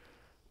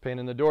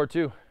painting the door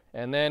too.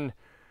 And then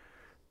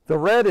the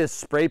red is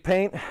spray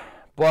paint,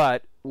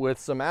 but with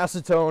some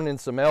acetone and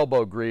some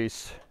elbow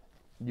grease,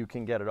 you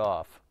can get it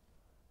off.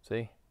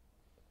 See?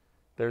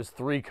 There's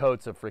 3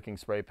 coats of freaking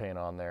spray paint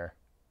on there.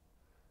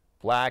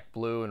 Black,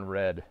 blue, and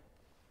red.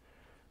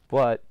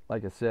 But,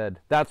 like I said,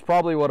 that's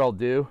probably what I'll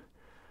do.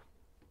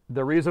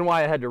 The reason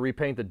why I had to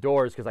repaint the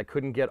doors is because I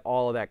couldn't get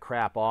all of that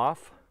crap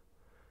off.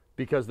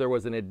 Because there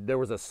was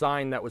a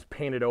sign that was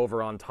painted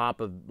over on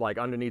top of, like,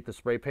 underneath the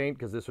spray paint,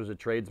 because this was a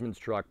tradesman's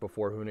truck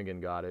before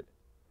Hoonigan got it.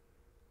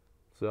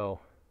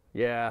 So,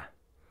 yeah.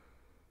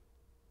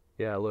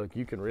 Yeah, look,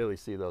 you can really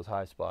see those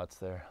high spots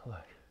there.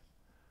 Look.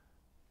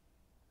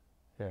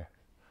 Here.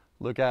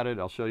 Look at it.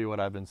 I'll show you what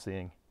I've been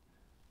seeing.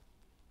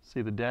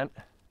 See the dent?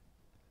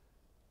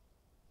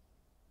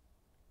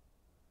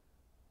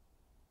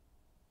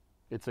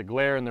 It's a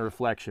glare in the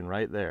reflection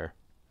right there.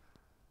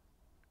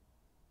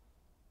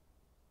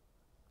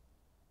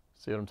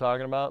 See what I'm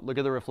talking about? Look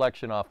at the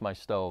reflection off my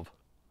stove.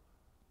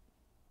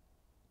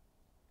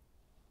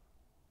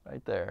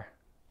 Right there.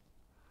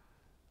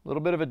 A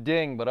little bit of a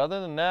ding, but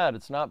other than that,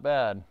 it's not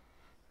bad.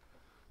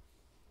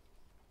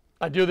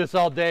 I do this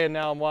all day and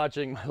now I'm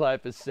watching My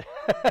Life is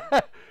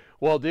Sad.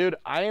 Well, dude,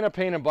 I ain't a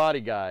paint and body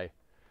guy.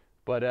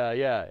 But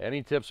yeah,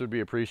 any tips would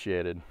be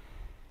appreciated.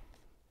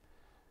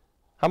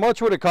 How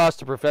much would it cost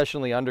to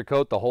professionally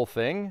undercoat the whole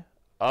thing?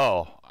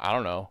 Oh, I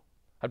don't know.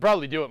 I'd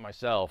probably do it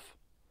myself.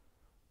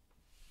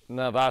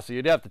 No, Vasi,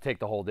 you'd have to take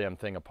the whole damn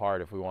thing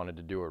apart if we wanted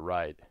to do it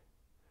right.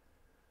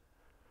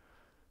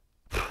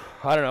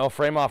 I don't know,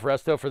 frame off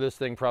resto for this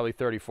thing, probably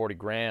 30, 40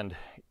 grand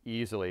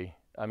easily.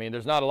 I mean,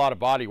 there's not a lot of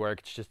body work.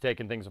 It's just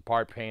taking things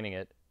apart, painting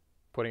it,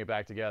 putting it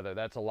back together.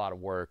 That's a lot of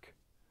work.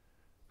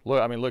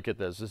 Look, I mean, look at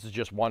this. This is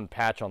just one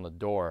patch on the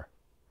door.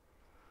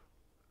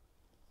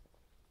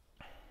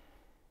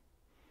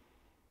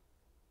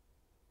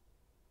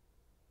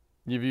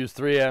 You've used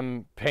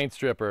 3M paint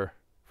stripper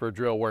for a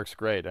drill, works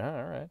great.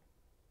 All right.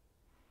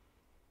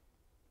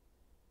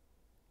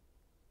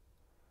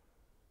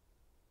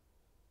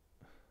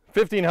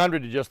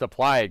 $1,500 to just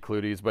apply it,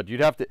 Cluties, but you'd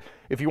have to,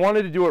 if you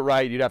wanted to do it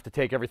right, you'd have to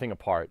take everything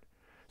apart.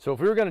 So if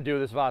we were going to do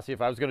this, Vasi, if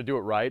I was going to do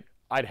it right,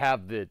 I'd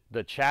have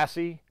the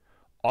chassis,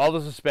 all the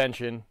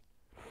suspension,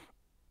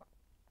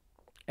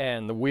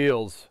 and the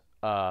wheels.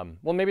 Well,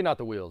 maybe not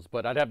the wheels,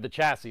 but I'd have the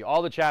chassis,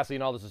 all the chassis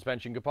and all the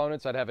suspension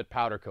components, I'd have it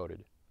powder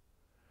coated.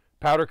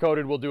 Powder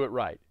coated will do it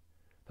right.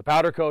 The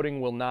powder coating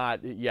will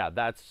not, yeah,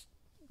 that's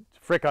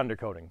frick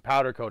undercoating.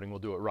 Powder coating will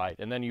do it right,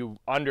 and then you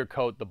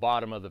undercoat the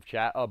bottom of the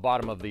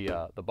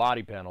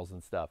body panels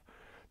and stuff.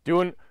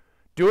 Doing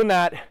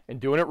that and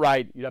doing it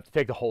right, you'd have to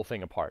take the whole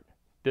thing apart.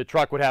 The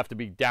truck would have to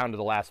be down to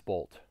the last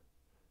bolt,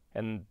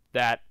 and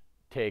that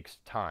takes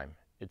time.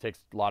 It takes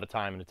a lot of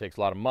time and it takes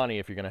a lot of money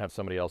if you're going to have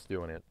somebody else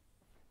doing it.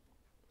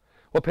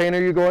 What paint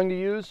are you going to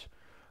use?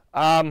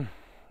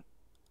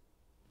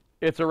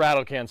 It's a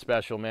rattle can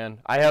special, man.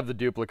 I have the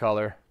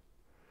Duplicolor.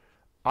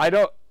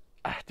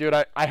 Dude,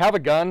 I have a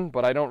gun,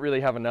 but I don't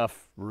really have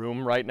enough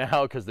room right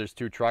now because there's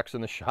 2 trucks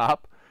in the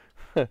shop.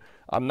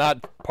 I'm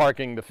not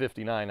parking the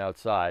 59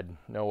 outside.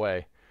 No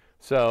way.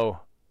 So,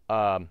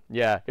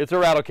 yeah, it's a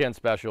rattle can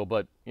special,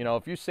 but, you know,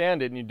 if you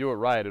sand it and you do it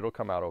right, it'll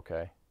come out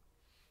okay.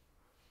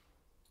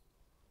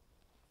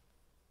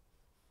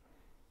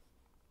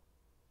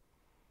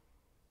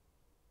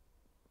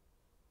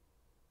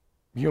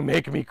 You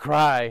make me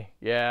cry.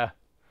 Yeah.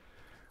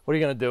 What are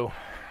you gonna do?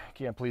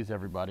 Can't please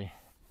everybody.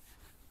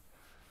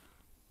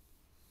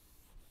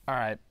 All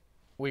right,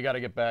 we got to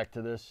get back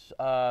to this.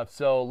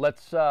 So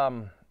let's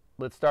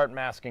start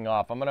masking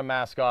off. I'm gonna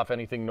mask off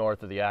anything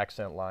north of the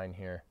accent line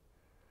here,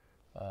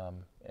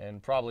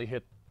 and probably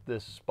hit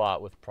this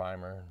spot with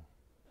primer.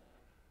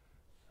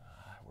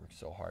 I worked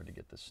so hard to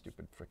get this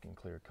stupid freaking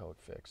clear coat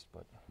fixed,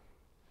 but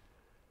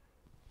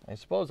I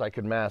suppose I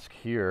could mask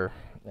here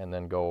and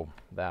then go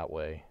that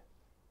way.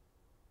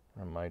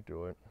 I might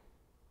do it.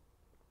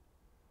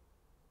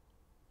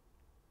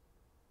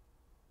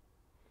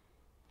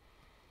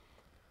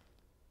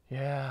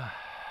 Yeah.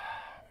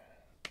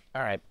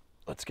 All right,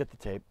 let's get the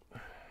tape.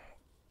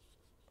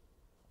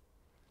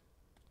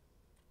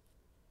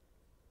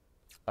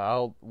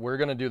 We're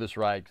gonna do this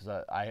right because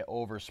I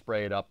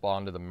oversprayed up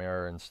onto the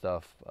mirror and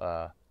stuff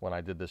when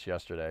I did this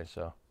yesterday.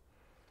 So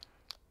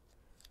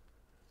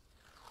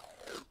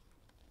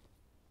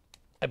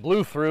I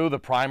blew through the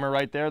primer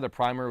right there. The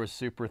primer was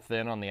super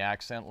thin on the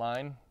accent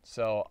line,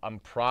 so I'm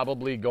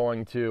probably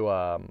going to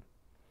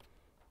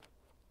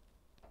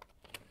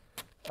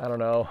I don't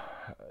know,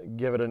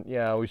 give it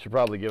yeah, we should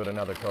probably give it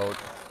another coat.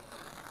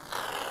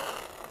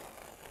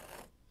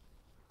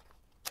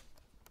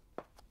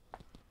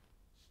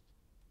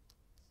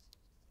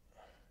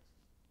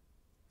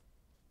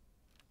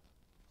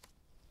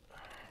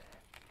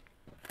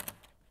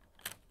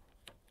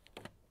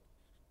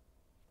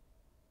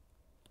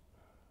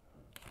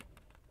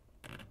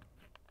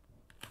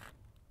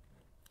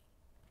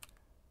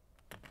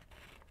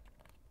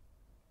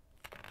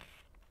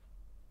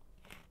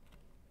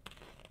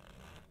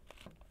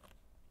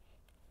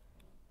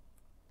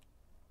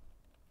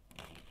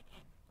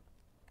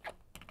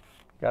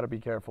 Got to be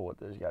careful with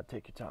this. You got to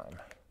take your time.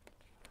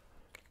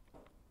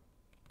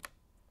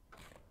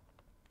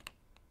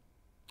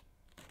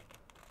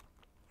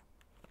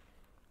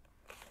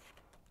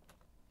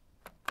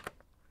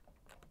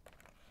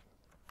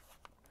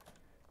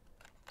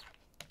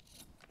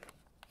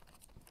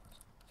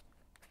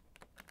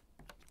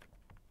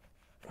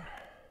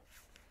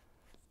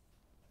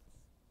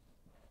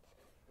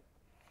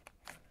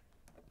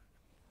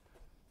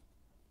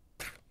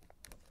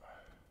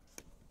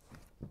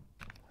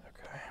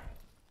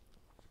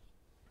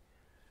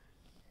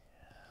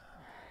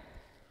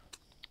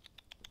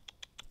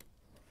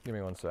 Give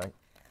me one sec.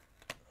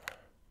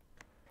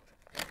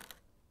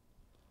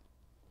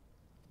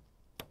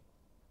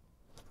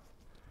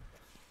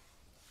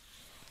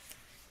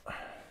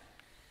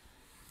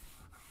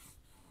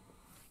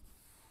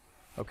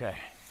 Okay,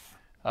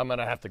 I'm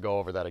gonna have to go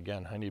over that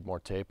again. I need more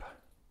tape.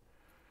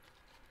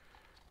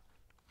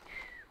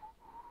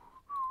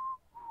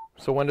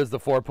 So when does the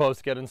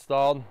 4-post get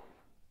installed?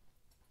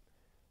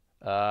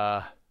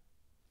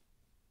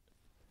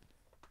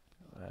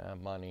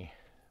 Money.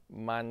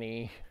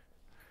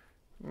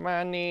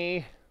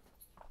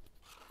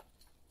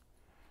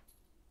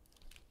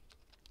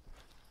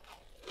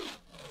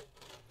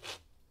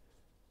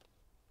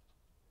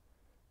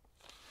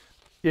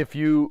 If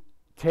you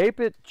tape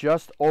it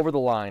just over the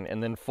line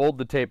and then fold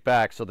the tape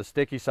back so the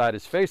sticky side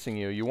is facing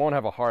you, you won't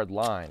have a hard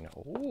line.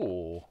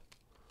 Ooh.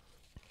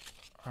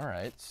 All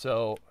right,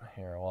 so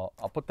here, well,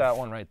 I'll put that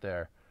one right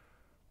there.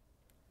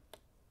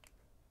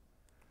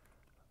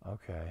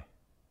 Okay.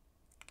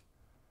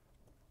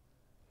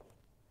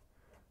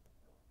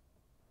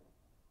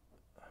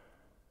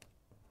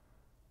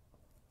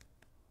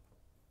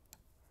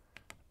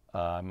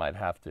 I might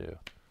have to,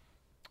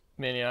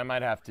 Minion, I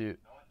might have to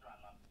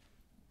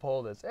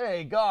pull this.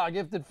 Hey, God,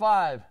 gifted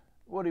 5.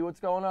 Woody,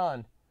 what's going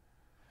on?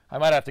 I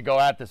might have to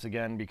go at this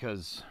again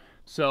because,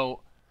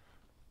 so,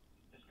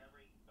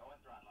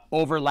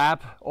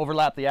 overlap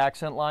the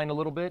accent line a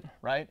little bit,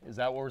 right? Is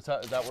that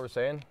what we're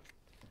saying?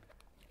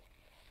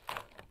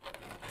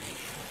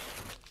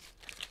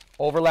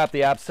 Overlap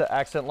the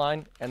accent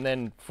line and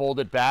then fold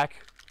it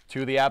back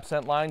to the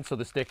accent line so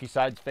the sticky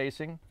side's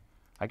facing.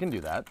 I can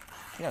do that.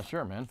 Yeah,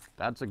 sure, man.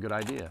 That's a good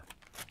idea.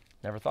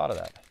 Never thought of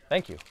that.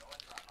 Thank you.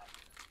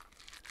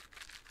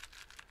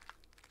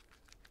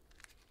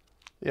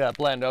 Yeah,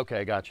 blend.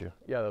 Okay, got you.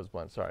 Yeah, that was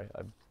blend. Sorry.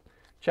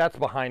 Chat's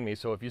behind me,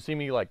 so if you see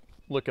me like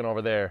looking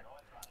over there.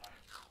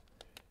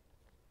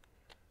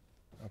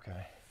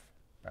 Okay.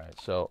 All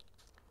right. So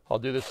I'll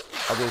do this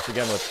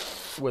again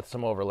with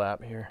some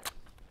overlap here.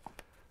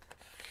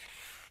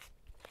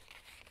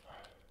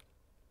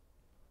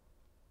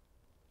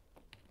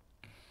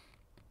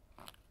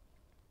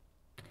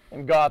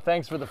 And God,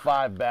 thanks for the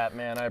 5,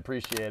 Batman. I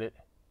appreciate it.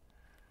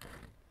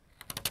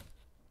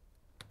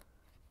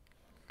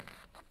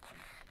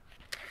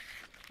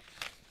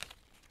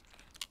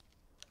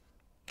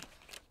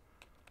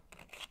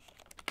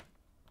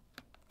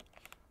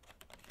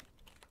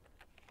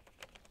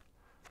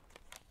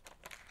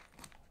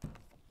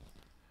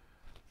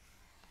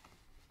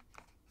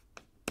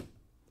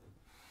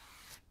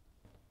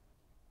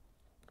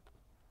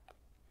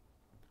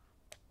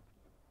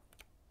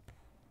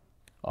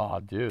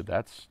 Oh, dude,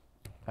 that's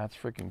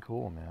freaking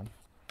cool, man.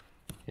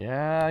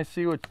 Yeah, I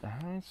see.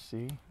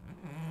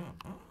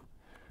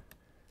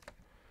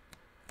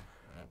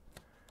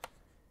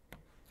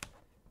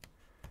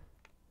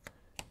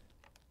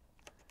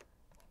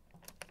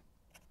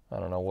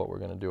 don't know what we're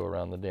gonna do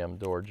around the damn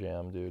door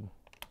jamb, dude.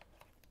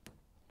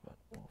 But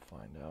we'll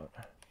find out.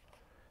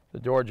 The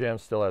door jamb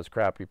still has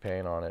crappy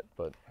paint on it,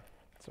 but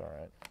it's all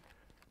right.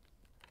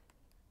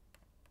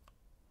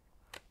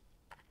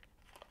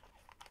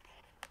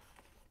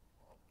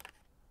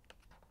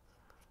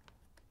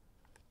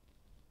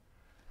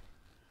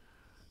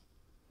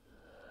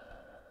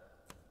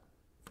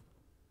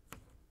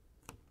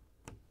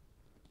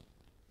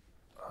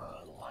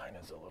 The line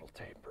is a little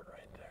tapered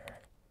right there.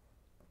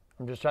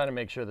 I'm just trying to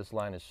make sure this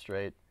line is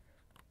straight.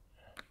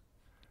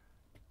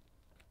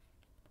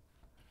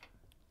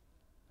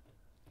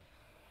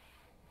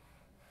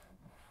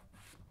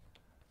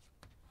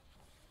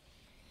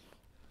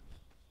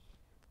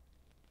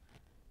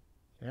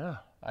 Yeah,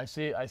 I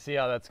see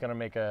how that's gonna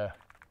make the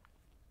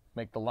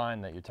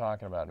line that you're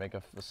talking about, make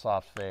a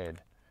soft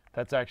fade.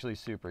 That's actually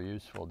super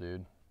useful,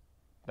 dude.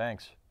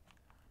 Thanks.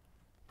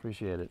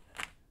 Appreciate it.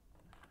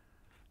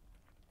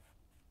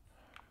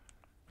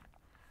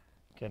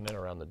 Getting it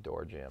around the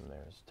door jamb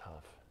there is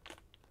tough.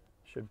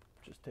 Should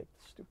just take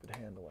the stupid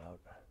handle out.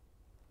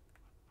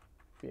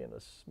 Being a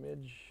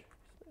smidge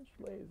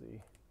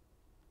lazy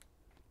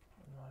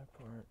on my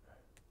part.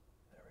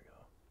 There we go.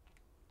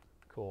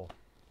 Cool.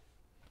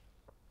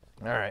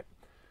 All right.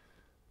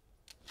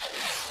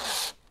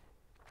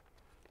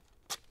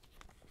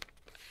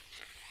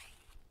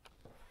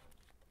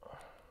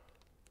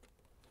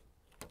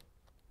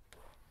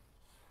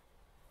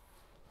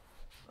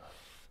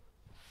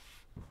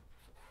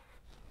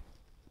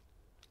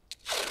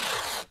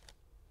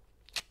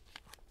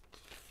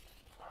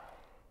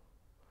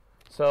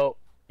 So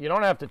you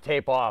don't have to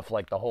tape off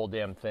like the whole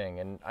damn thing.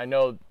 And I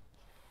know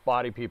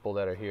body people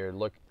that are here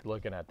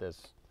looking at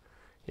this.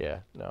 Yeah,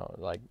 no,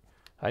 like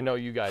I know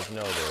you guys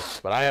know this,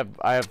 but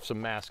I have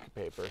some mask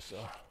paper, so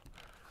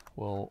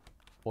we'll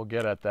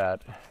get at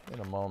that in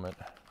a moment.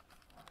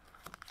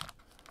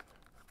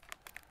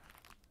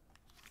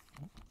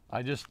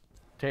 I just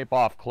tape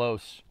off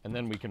close, and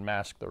then we can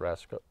mask the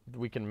rest.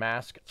 We can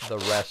mask the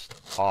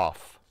rest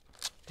off.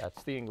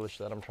 That's the English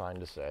that I'm trying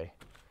to say.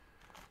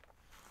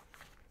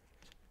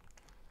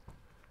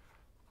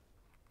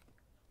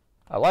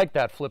 I like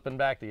that flipping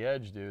back the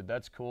edge, dude.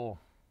 That's cool.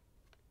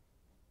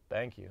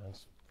 Thank you.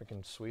 That's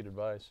freaking sweet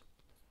advice.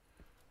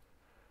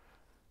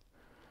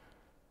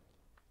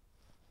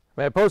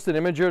 May I post an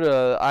image of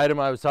the item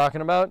I was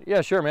talking about?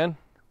 Yeah, sure, man.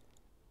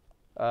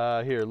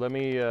 Here, let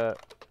me... There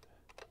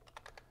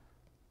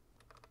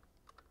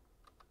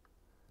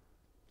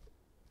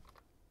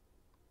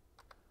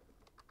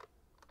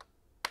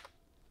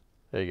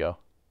you go.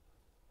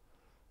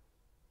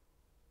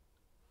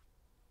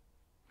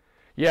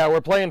 Yeah,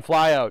 we're playing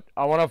fly out.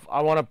 I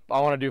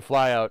wanna do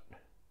fly out,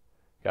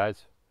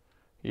 guys.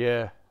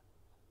 Yeah.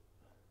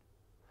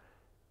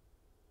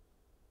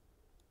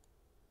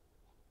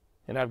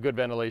 And have good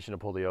ventilation to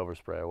pull the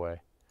overspray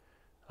away.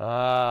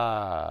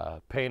 Ah,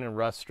 paint and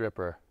rust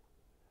stripper.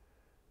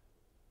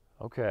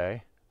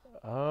 Okay.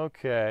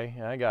 Okay,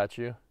 I got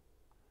you.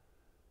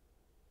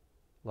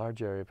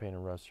 Large area paint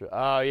and rust stripper.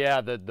 Oh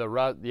yeah, the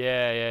rust.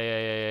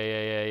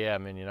 Yeah,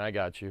 Minion. I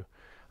got you.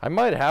 I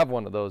might have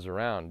one of those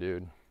around,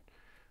 dude.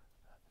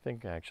 I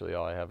think actually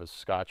all I have is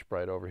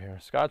Scotch-Brite over here.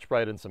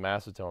 Scotch-Brite and some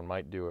acetone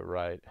might do it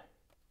right.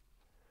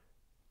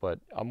 But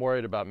I'm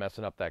worried about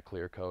messing up that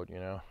clear coat, you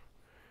know?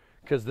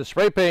 Because the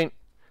spray paint,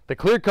 the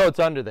clear coat's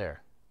under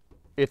there.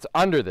 It's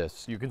under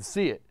this. You can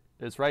see it.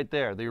 It's right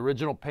there, the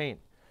original paint.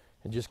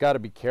 You just got to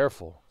be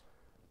careful.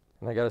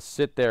 And I got to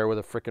sit there with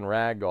a frickin'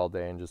 rag all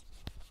day and just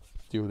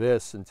do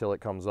this until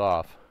it comes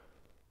off.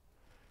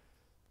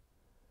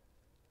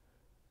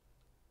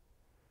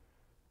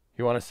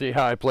 You want to see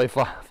how I play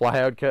fly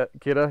out,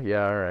 kidda?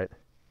 Yeah, all right.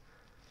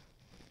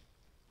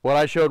 What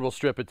I showed will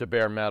strip it to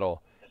bare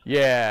metal.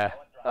 Yeah.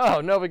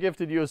 Oh, Nova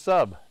gifted you a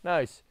sub.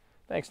 Nice.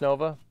 Thanks,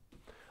 Nova.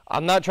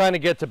 I'm not trying to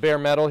get to bare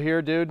metal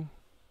here, dude.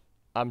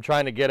 I'm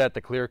trying to get at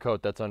the clear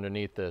coat that's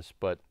underneath this,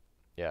 but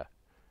yeah.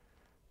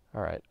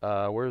 All right.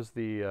 Where's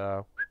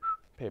the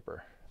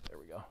paper? There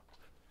we go.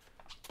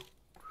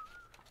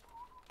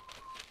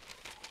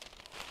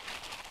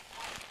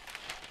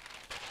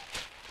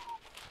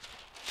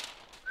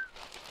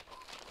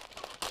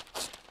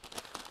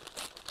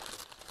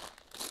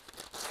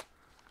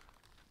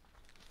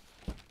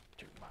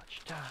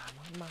 Time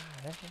on my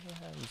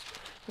hands,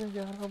 you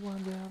gotta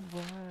wonder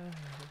why.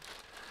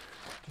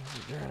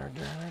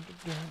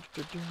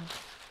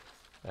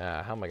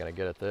 How am I gonna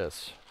get at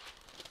this?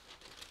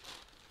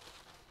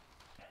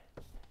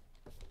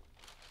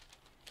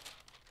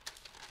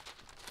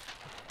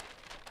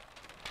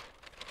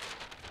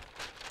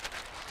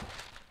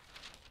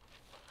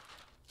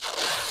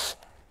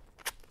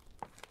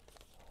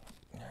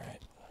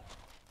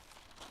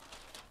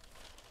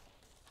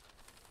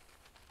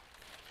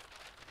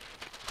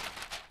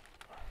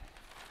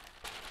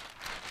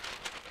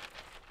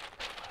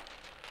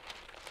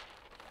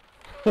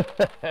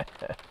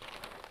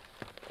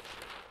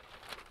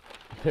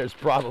 There's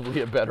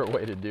probably a better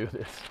way to do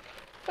this.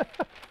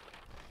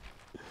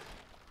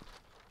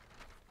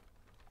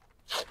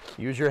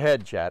 Use your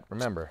head, chat,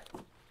 remember.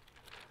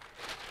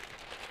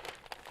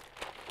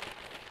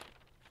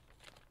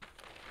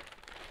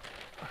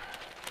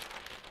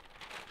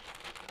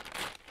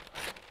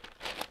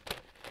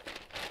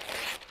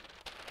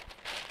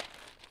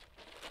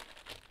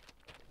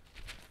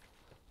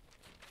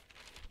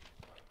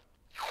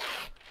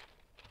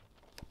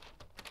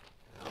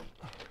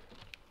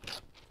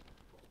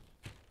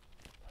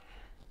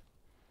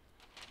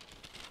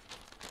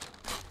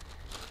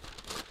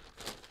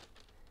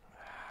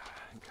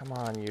 Come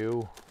on,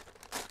 you.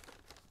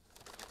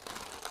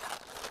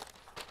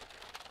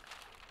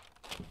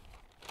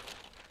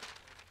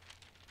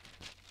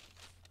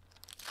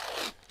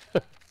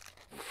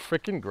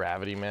 Frickin'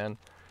 gravity, man.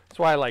 That's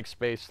why I like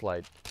space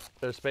flight.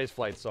 There's space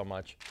flight so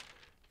much.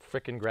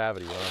 Frickin'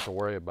 gravity, you don't have to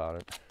worry about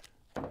it.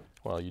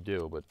 Well, you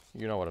do, but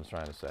you know what I'm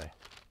trying to say.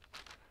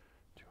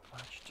 Too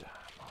much time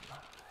on my...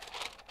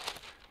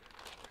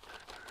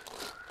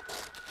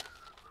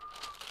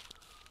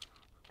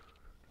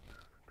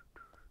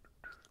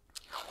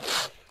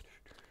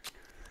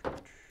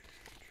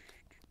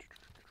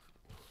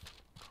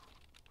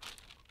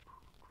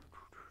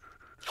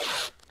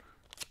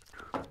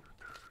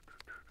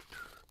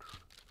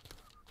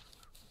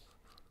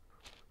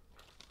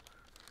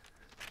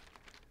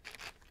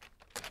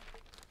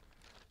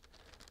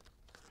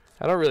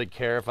 I don't really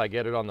care if I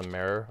get it on the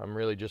mirror. I'm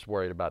really just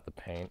worried about the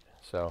paint,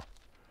 so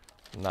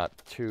I'm not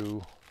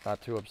too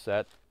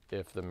upset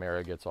if the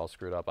mirror gets all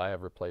screwed up. I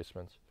have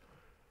replacements.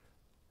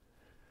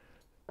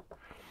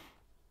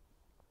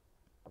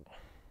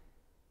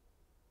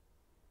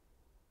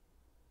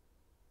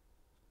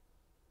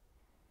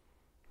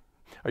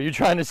 Are you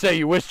trying to say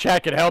you wish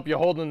Chad could help you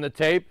holding the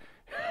tape?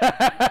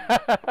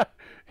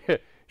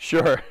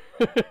 Sure.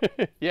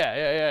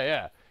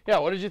 Yeah. Yeah,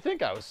 what did you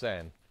think I was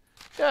saying?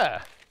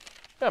 Yeah.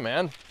 Yeah,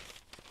 man.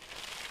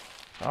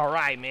 All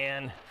right,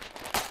 man.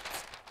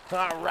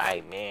 All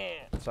right, man.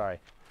 Sorry.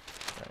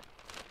 All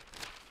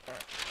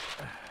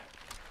right.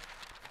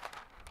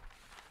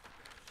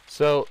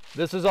 So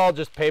this is all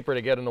just paper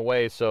to get in the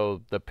way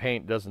so the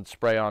paint doesn't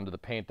spray onto the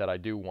paint that I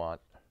do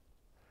want.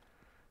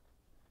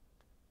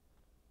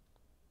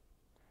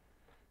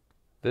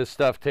 This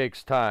stuff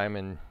takes time,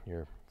 and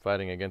you're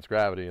fighting against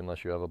gravity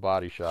unless you have a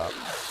body shop.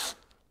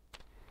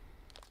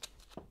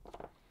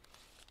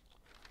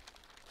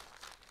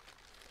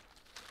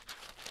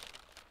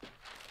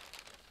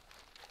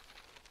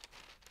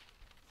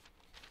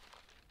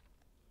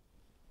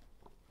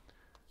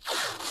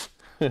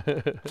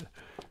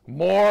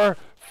 More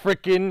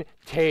frickin'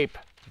 tape,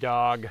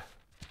 dog.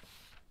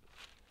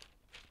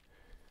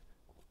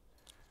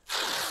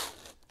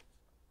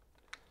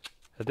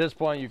 At this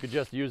point, you could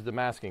just use the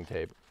masking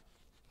tape.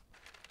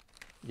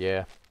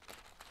 Yeah.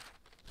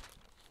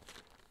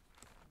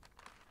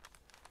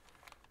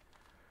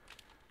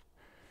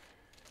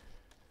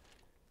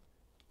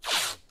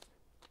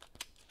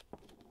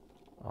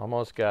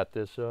 Almost got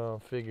this all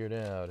figured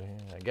out.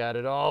 I got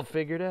it all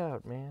figured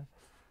out, man.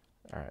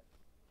 All right.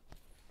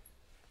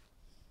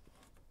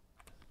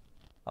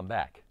 I'm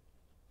back.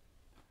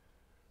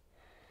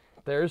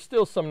 There's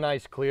still some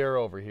nice clear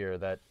over here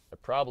that I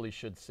probably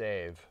should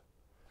save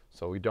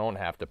so we don't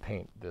have to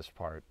paint this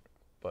part.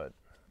 But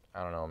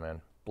I don't know,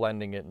 man.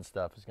 Blending it and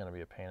stuff is going to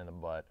be a pain in the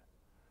butt.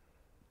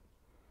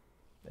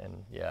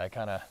 And yeah, I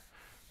kind of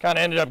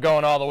ended up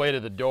going all the way to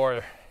the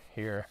door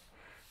here.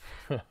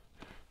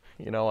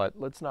 You know what?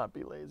 Let's not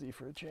be lazy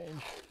for a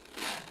change.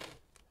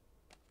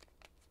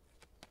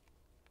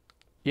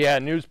 Yeah,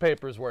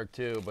 newspapers work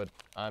too, but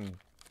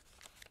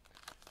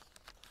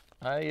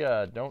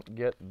I don't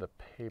get the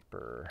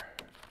paper.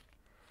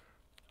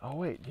 Oh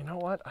wait, you know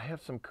what? I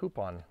have some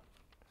coupon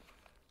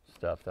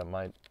stuff that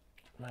might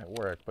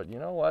work, but you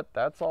know what?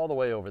 That's all the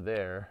way over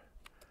there.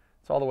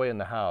 It's all the way in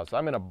the house.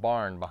 I'm in a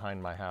barn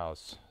behind my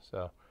house,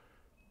 so.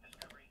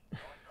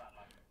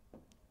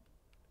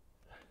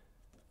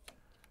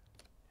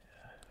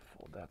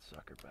 Fold that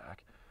sucker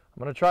back. I'm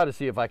gonna try to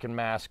see if I can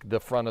mask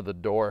the front of the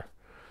door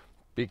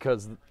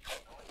because,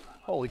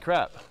 holy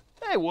crap.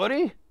 Hey,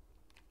 Woody.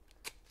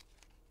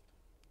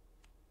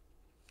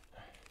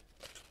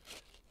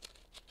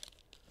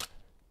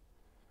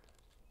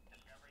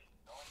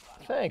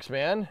 Thanks,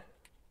 man.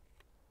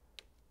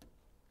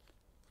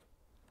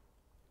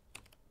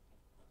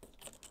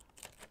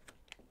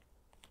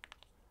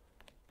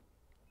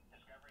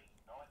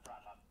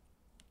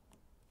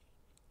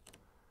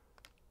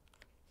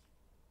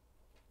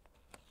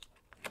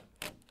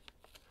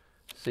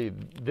 See,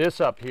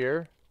 this up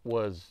here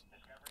was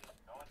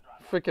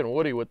freaking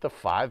Woody with the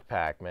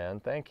 5-pack, man.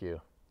 Thank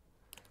you.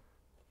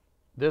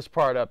 This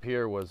part up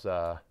here was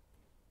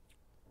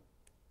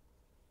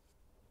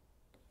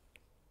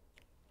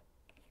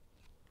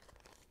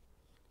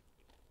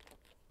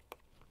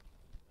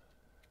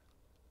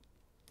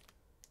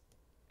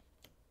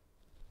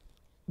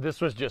this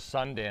was just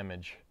sun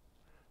damage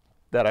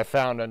that I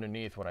found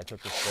underneath when I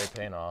took the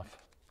spray paint off.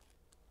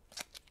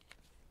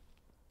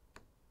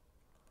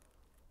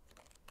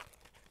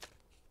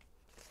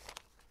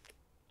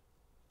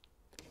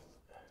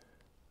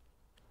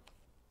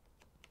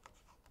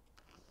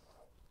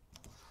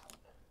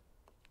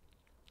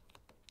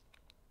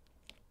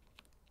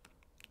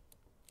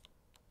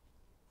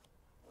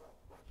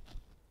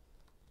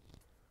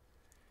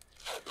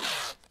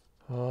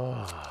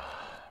 Oh,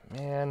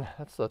 man,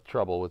 that's the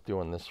trouble with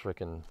doing this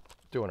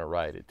doing it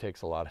right. It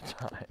takes a lot of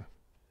time.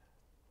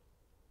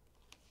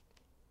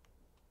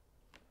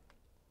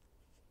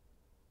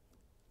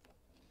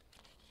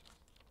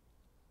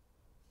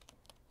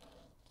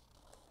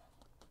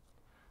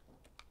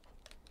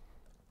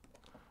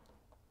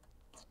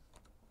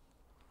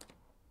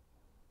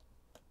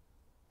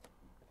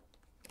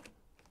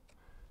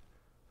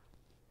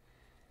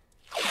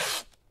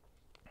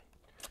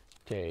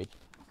 Tape,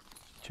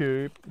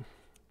 tape,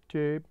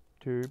 tape,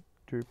 tape,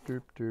 tape,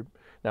 tape, tape.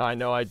 Now I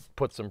know I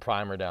put some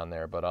primer down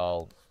there, but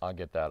I'll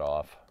get that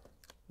off.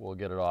 We'll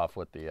get it off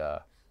with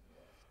the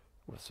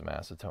with some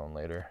acetone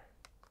later.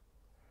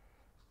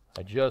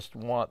 I just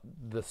want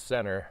the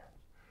center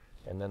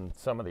and then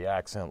some of the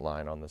accent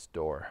line on this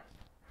door.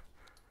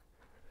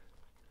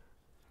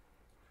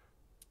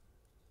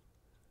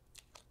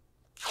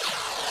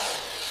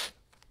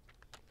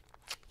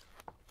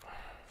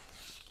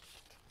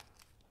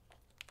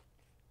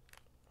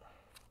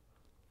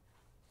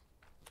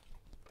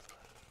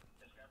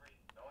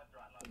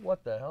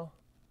 What the hell?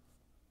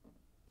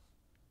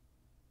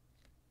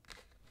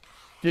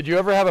 Did you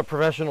ever have a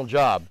professional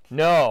job?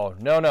 No,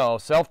 no, no.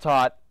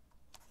 Self-taught.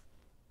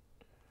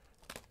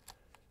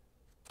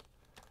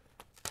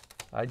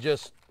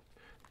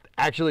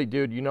 Actually,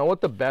 dude, you know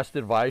what the best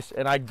advice,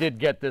 and I did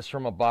get this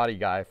from a body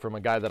guy, from a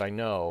guy that I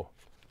know,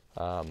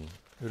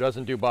 who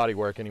doesn't do body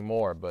work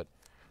anymore, but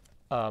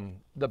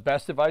the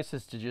best advice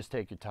is to just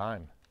take your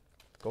time.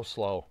 Go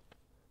slow.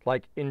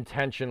 Like,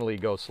 intentionally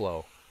go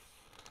slow.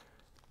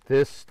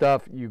 This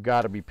stuff, you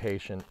gotta be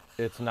patient.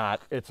 It's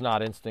not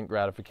instant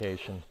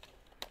gratification.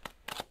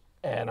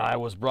 And I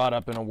was brought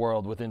up in a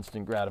world with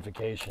instant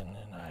gratification,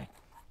 and I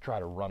try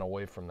to run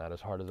away from that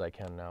as hard as I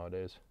can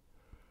nowadays.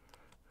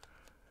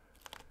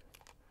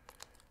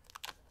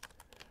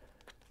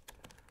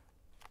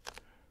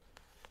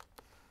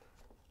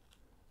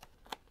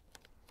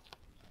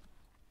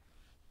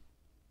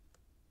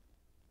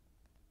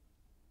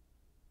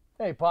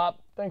 Hey,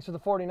 Pop, thanks for the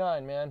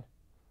 49, man.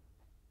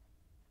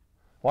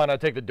 Why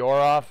not take the door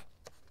off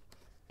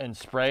and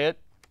spray it?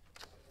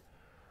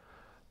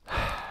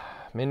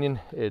 Minion,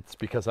 it's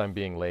because I'm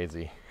being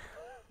lazy.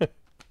 I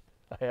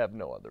have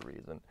no other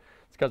reason.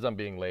 It's because I'm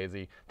being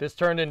lazy. This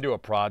turned into a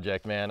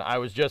project, man. I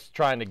was just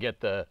trying to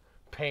get the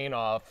paint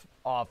off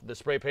the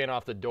spray paint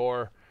off the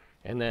door,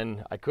 and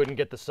then I couldn't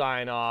get the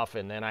sign off,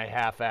 and then I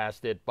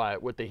half-assed it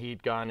with the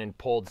heat gun and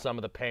pulled some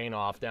of the paint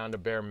off down to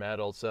bare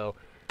metal. So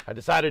I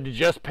decided to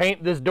just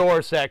paint this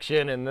door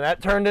section, and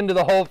that turned into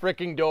the whole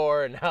freaking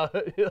door. And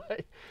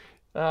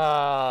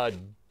now,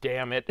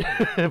 damn it!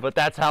 But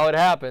that's how it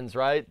happens,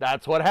 right?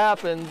 That's what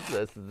happens.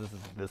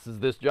 This is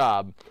this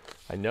job.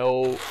 I've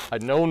known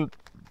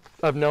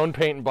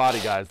paint and body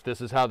guys. This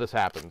is how this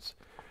happens.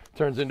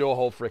 Turns into a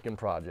whole freaking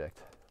project,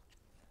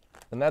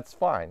 and that's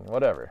fine.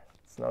 Whatever.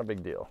 It's not a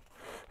big deal.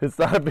 It's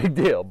not a big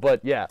deal.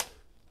 But yeah,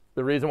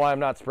 the reason why I'm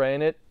not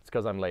spraying it is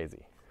because I'm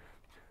lazy.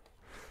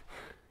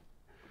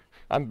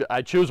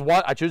 I choose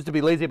to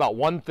be lazy about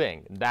one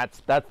thing. That's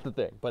the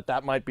thing. But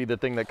that might be the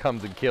thing that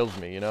comes and kills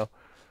me, you know?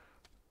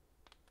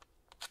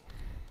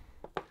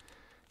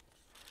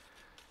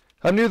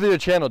 I'm new to the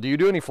channel. Do you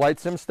do any flight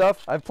sim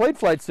stuff? I've played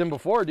flight sim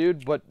before,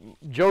 dude, but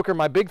Joker,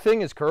 my big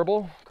thing is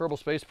Kerbal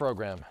Space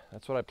Program.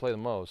 That's what I play the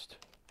most.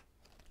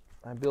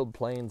 I build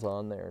planes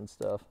on there and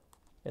stuff,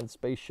 and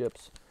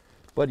spaceships.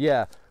 But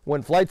yeah,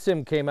 when flight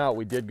sim came out,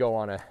 we did go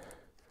on a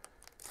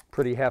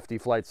pretty hefty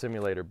flight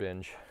simulator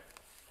binge.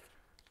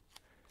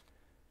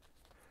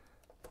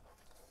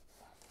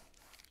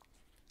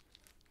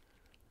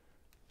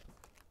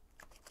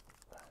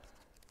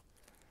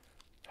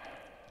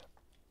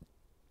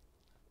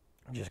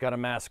 Just got to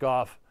mask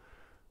off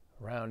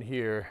around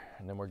here,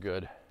 and then we're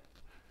good.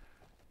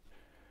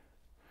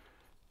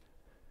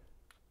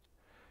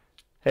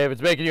 Hey, if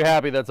it's making you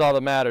happy, that's all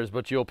that matters,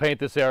 but you'll paint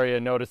this area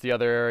and notice the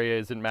other area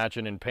isn't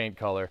matching in paint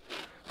color.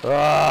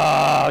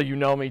 Ah, you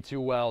know me too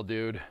well,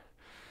 dude.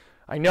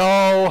 I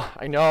know.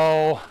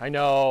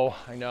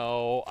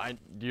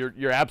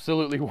 You're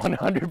absolutely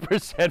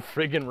 100%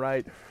 friggin'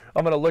 right.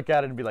 I'm going to look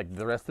at it and be like,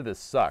 the rest of this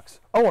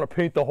sucks. I want to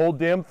paint the whole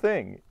damn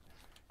thing.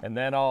 And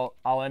then I'll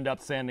end up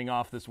sanding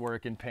off this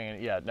work and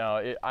paint. Yeah,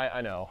 no, I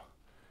know.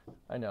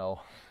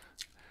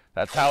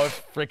 That's how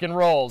it freaking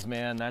rolls,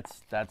 man.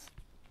 That's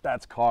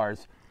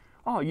cars.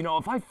 Oh, you know,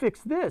 if I fix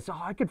this, oh,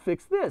 I could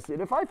fix this.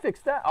 And if I fix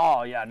that,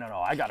 oh yeah, no,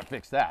 I gotta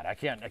fix that. I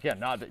can't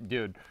not,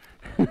 dude.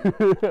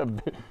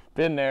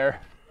 Been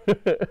there.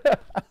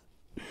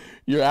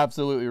 You're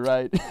absolutely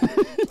right.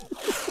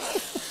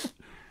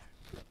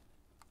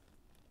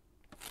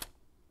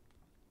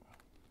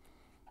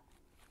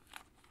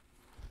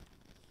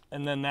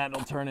 And then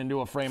that'll turn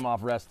into a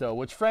frame-off resto,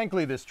 which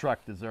frankly this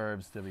truck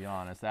deserves, to be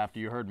honest, after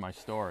you heard my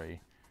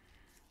story.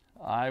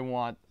 I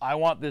want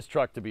this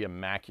truck to be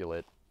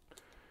immaculate.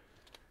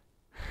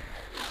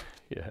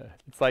 Yeah,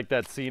 it's like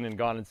that scene in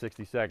Gone in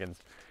 60 Seconds.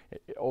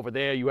 Over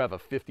there you have a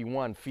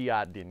 51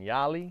 Fiat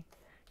Denali,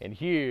 and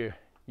here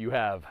you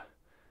have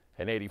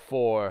an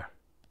 84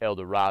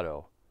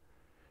 Eldorado.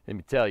 Let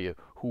me tell you,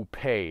 who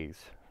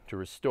pays to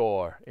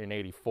restore an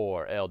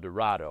 84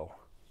 Eldorado?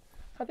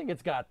 I think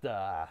it's got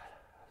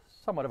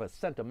somewhat of a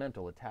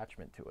sentimental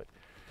attachment to it.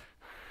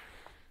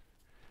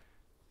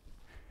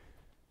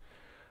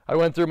 I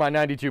went through my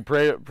 92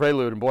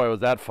 Prelude, and boy, was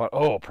that fun.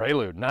 Oh,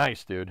 Prelude,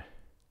 nice, dude.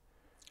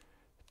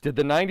 Did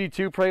the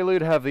 92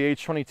 Prelude have the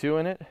H22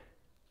 in it?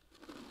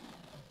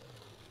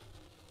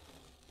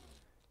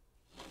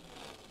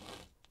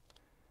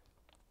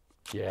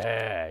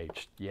 Yeah,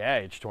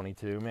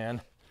 H22,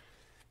 man.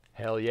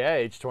 Hell yeah,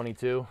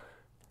 H22.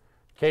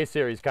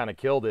 K-Series kind of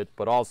killed it,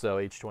 but also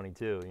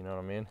H22, you know what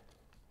I mean?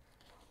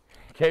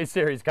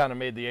 K-Series kind of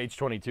made the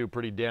H22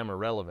 pretty damn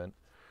irrelevant.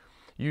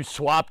 You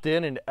swapped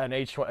in a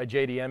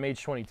JDM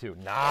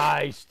H22.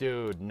 Nice,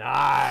 dude,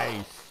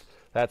 nice.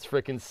 That's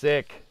freaking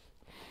sick.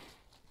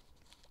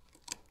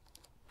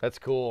 That's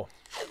cool.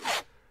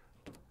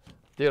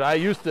 Dude, I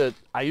used to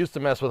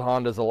mess with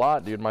Hondas a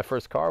lot, dude. My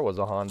first car was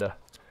a Honda.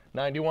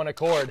 91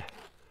 Accord.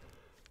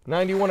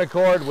 91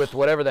 Accord with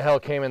whatever the hell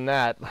came in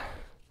that.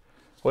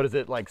 What is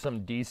it, like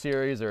some D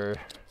series or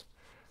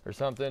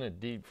something? A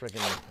D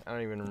freaking, I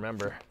don't even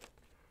remember.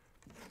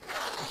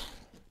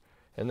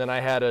 And then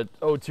I had a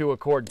 02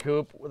 Accord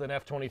Coupe with an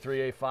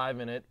F23 A5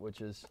 in it,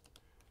 which is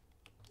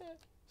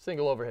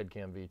single overhead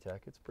cam VTEC.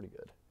 It's pretty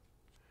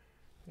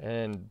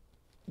good.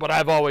 But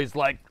I've always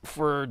liked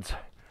Fords.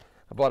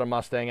 I bought a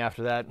Mustang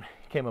after that.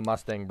 Became a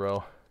Mustang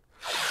bro.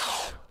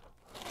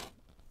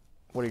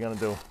 What are you gonna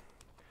do?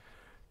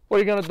 What are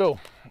you gonna do?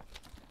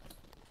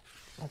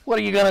 What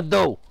are you gonna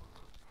do?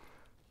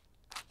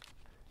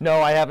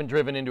 No, I haven't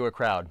driven into a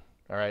crowd.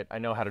 All right, I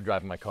know how to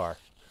drive my car.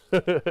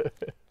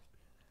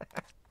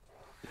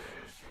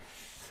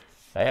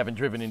 I haven't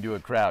driven into a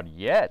crowd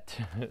yet.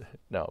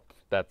 No,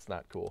 that's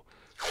not cool.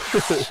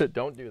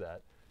 Don't do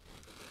that.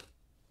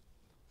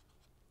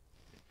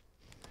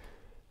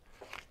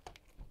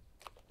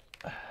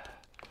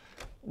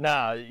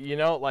 Nah, you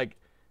know, like,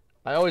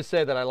 I always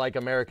say that I like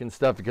American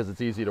stuff because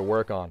it's easy to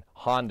work on.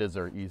 Hondas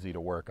are easy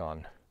to work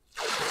on,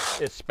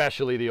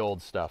 especially the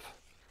old stuff.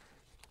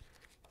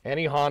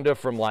 Any Honda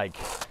from like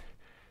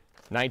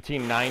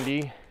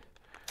 1990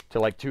 to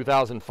like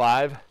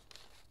 2005,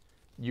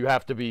 you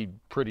have to be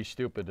pretty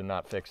stupid to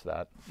not fix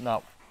that.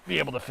 Not be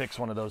able to fix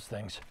one of those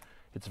things.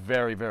 It's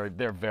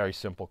they're very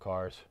simple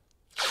cars.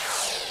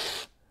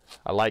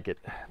 I like it.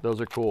 Those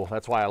are cool.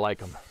 That's why I like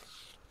them.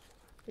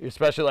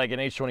 Especially like an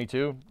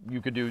H22,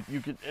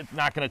 it's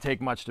not going to take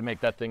much to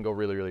make that thing go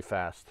really, really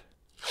fast.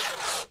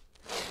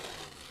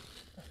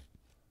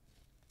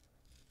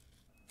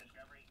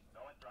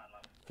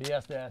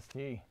 Fiesta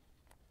ST.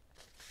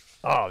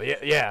 Oh,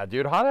 yeah,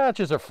 dude. Hot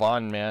hatches are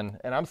fun, man.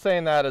 And I'm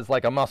saying that as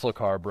like a muscle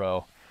car,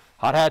 bro.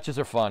 Hot hatches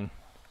are fun.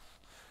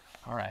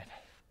 All right.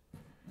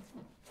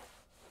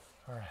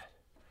 All right.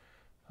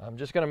 I'm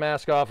just going to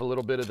mask off a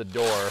little bit of the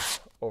door,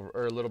 or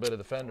a little bit of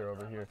the fender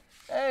over here.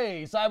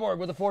 Hey, Cyborg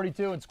with a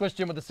 42 and Squish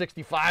Jim with a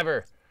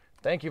 65er.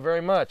 Thank you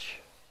very much.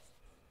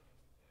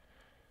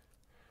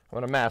 I'm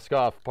going to mask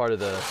off part of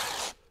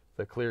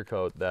the clear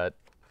coat that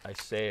I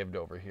saved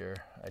over here.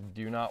 I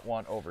do not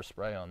want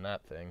overspray on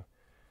that thing.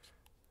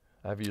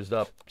 I've used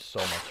up so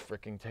much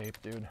freaking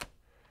tape, dude.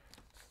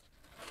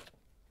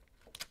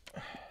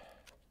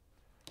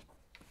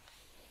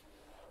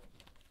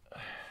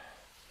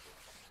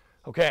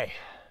 Okay.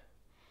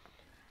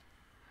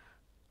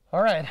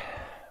 All right.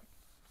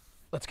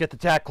 Let's get the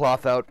tack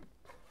cloth out.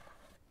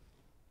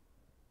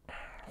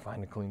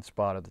 Find a clean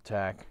spot of the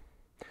tack.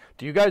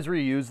 Do you guys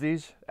reuse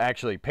these?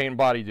 Actually, paint and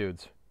body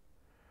dudes.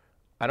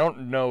 I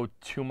don't know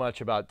too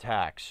much about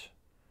tacks.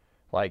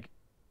 Like,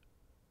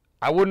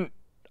 I would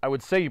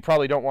say you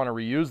probably don't want to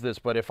reuse this,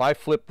 but if I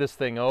flip this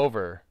thing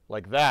over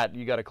like that,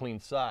 you got a clean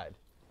side.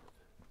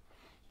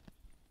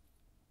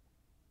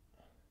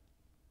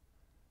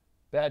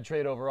 Bad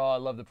trade overall. I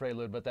love the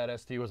Prelude, but that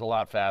ST was a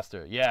lot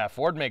faster. Yeah,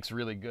 Ford makes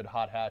really good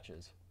hot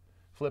hatches.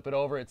 Flip it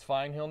over, it's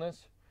fine,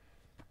 Hillness.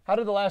 How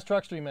did the last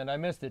truck stream end? I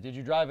missed it. Did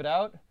you drive it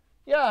out?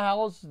 Yeah,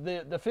 Howells,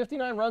 the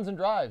 59 runs and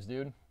drives,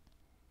 dude.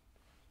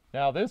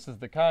 Now this is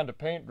the kind of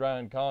paint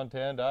drying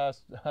content I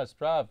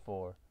strive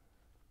for.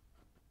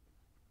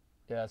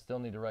 Yeah, I still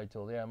need to write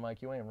tools. Yeah,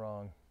 Mike, you ain't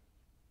wrong.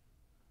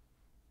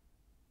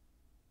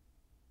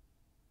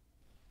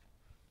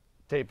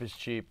 Tape is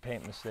cheap,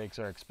 paint mistakes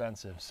are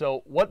expensive.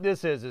 So what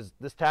this is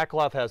this tack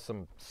cloth has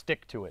some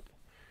stick to it.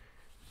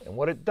 And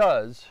what it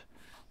does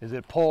is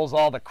it pulls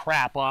all the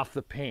crap off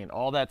the paint,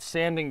 all that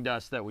sanding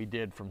dust that we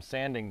did from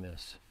sanding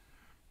this.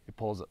 It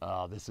pulls,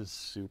 oh, this is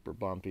super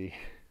bumpy.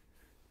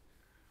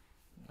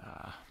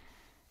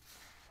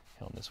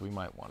 Hellness, we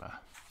might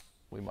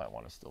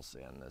wanna still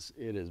sand this.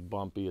 It is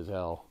bumpy as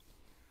hell.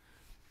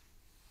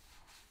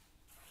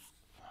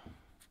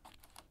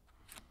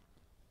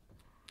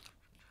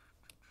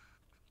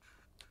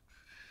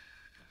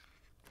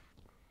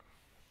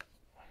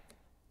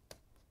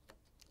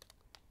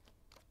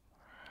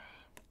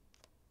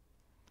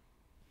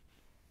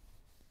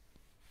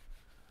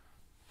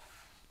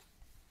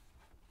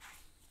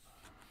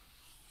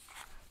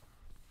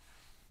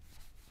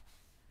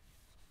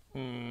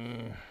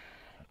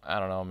 I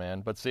don't know,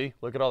 man. But see,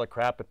 look at all the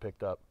crap it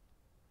picked up.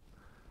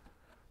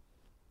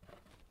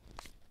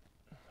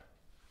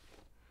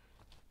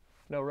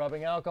 No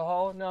rubbing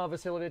alcohol? No,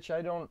 Vasilyevich,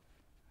 I don't.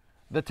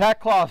 The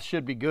tack cloth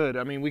should be good.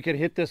 I mean, we could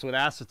hit this with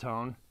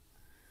acetone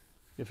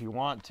if you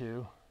want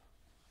to,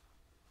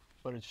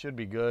 but it should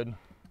be good.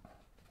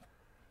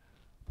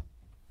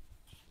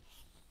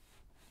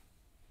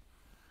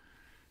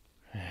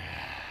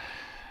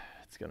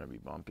 It's gonna be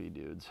bumpy,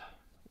 dudes.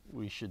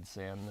 we should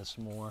sand this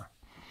more.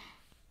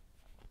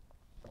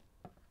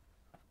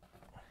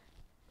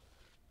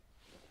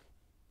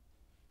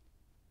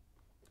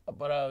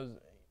 But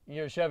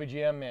you're a Chevy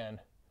GM man.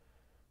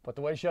 But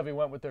the way Chevy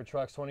went with their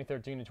trucks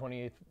 2013 to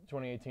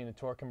 2018, the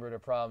torque converter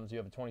problems, you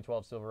have a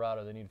 2012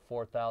 Silverado, they need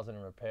 4,000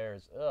 in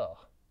repairs. Ugh.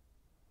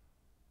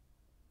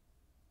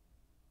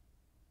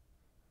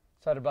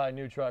 Decided to buy a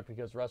new truck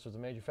because rust was a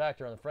major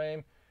factor on the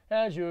frame.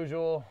 As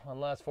usual, on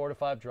the last 4 to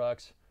 5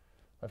 trucks.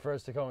 My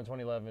first Tacoma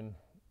 2011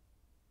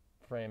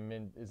 frame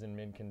is in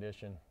mint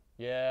condition.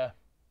 Yeah.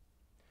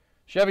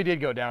 Chevy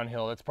did go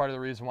downhill. That's part of the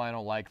reason why I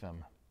don't like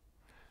them.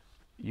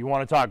 You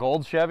want to talk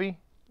old Chevy?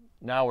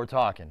 Now we're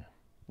talking.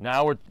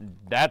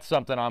 That's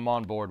something I'm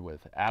on board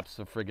with.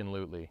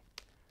 Abso-friggin-lutely.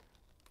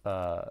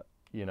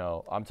 You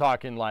know, I'm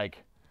talking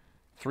like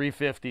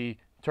 350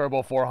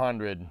 Turbo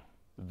 400.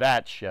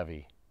 That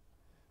Chevy.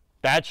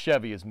 That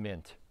Chevy is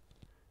mint.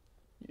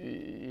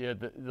 Yeah,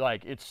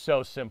 like, it's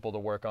so simple to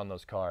work on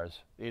those cars.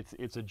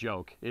 It's a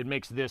joke. It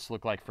makes this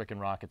look like frickin'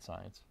 rocket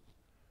science.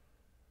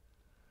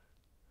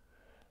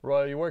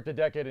 Roy, you worked a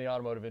decade in the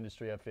automotive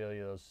industry. I feel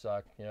you. Those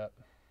suck. Yep.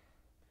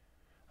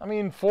 I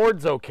mean,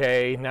 Ford's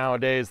okay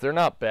nowadays. They're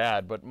not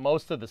bad, but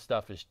most of the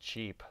stuff is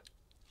cheap.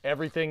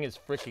 Everything is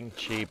freaking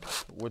cheap,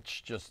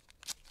 which just...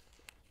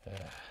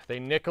 they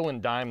nickel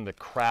and dime the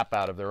crap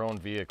out of their own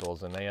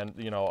vehicles, and they,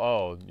 you know,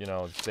 oh, you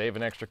know, save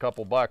an extra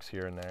couple bucks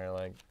here and there,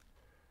 like...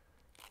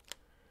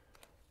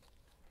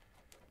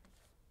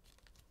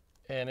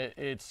 And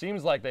it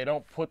seems like they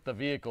don't put the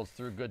vehicles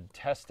through good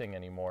testing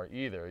anymore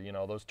either. You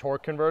know, those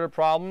torque converter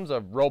problems,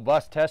 a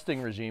robust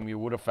testing regime, you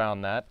would have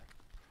found that.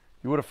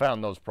 You would have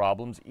found those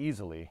problems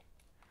easily.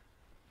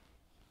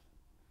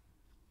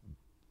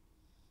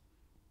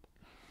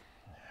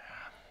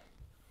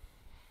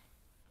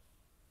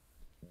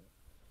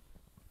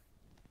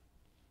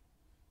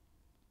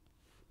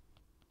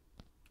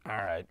 All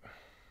right.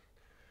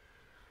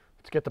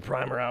 Let's get the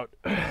primer out.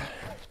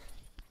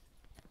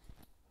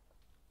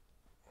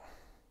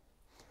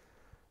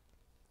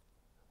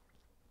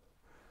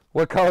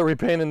 What color are we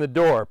painting the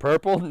door?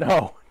 Purple?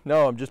 No,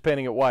 I'm just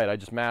painting it white. I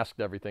just masked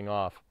everything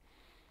off.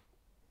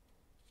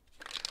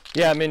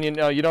 Yeah, I mean, you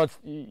know,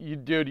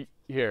 dude,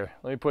 here,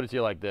 let me put it to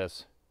you like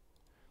this.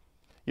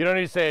 You don't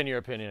need to say in your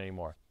opinion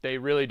anymore. They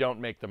really don't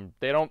make them,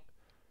 they don't.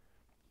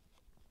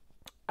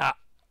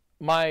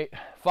 My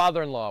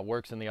father-in-law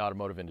works in the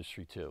automotive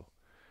industry too.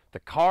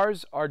 The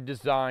cars are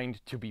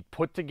designed to be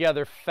put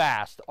together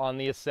fast on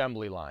the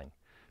assembly line.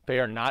 They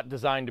are not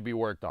designed to be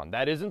worked on.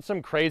 That isn't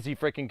some crazy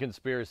freaking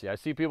conspiracy. I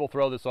see people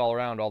throw this all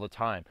around all the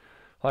time.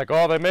 Like,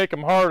 oh, they make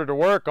them harder to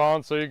work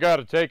on, so you got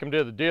to take them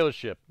to the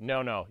dealership.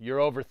 No, you're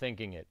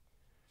overthinking it.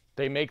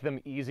 They make them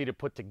easy to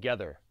put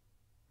together.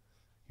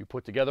 You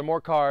put together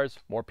more cars,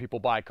 more people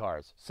buy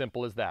cars.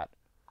 Simple as that.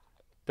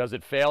 Does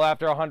it fail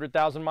after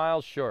 100,000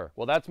 miles? Sure.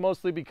 Well, that's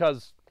mostly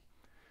because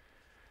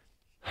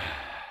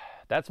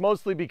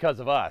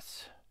of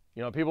us.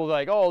 You know, people are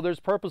like, oh, there's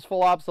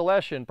purposeful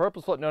obsolescence.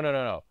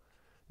 No.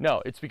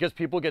 No, it's because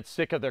people get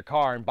sick of their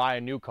car and buy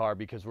a new car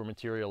because we're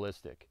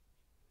materialistic.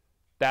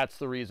 That's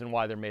the reason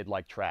why they're made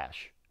like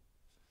trash.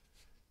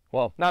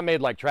 Well, not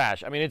made like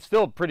trash. I mean, it's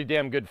still a pretty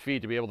damn good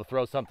feat to be able to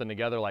throw something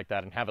together like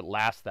that and have it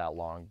last that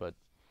long, but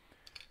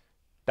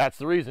that's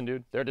the reason,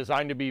 dude. They're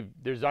designed to be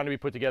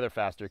put together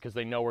faster because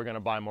they know we're going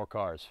to buy more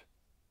cars.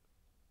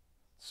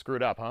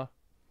 Screwed up, huh?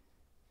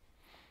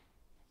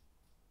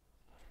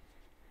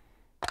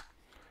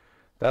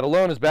 That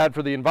alone is bad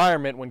for the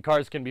environment when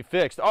cars can be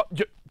fixed. Oh,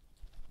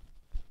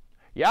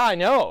 yeah, I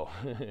know.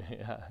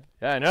 Yeah,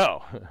 I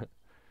know.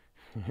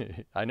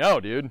 I know,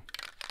 dude.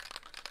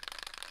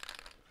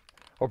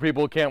 Or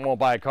people won't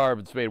buy a car if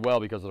it's made well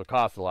because it'll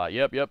cost a lot.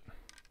 Yep.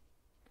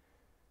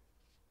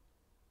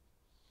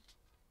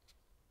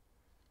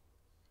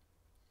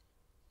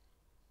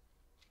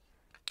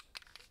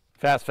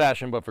 Fast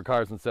fashion, but for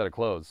cars instead of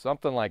clothes.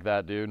 Something like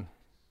that, dude.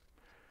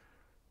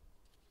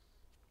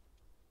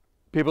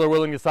 People are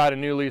willing to sign a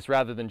new lease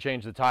rather than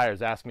change the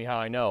tires. Ask me how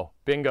I know.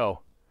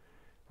 Bingo.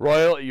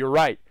 Royal, you're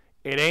right.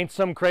 It ain't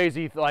some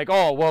crazy, like,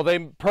 oh, well, they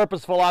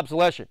purposeful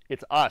obsolescence.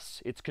 It's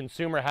us. It's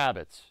consumer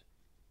habits.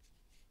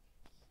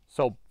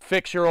 So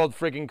fix your old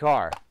friggin'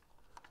 car.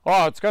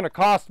 Oh, it's going to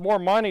cost more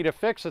money to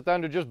fix it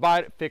than to just buy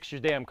it. Fix your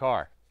damn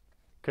car.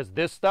 Because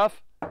this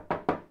stuff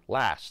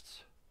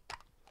lasts.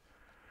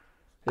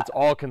 It's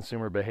all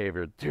consumer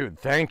behavior. Dude,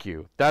 thank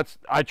you.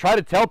 I try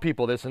to tell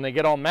people this and they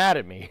get all mad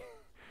at me.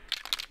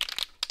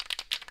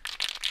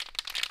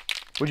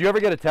 Would you ever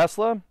get a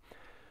Tesla?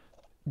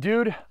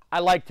 Dude, I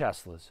like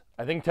Teslas.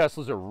 I think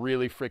Teslas are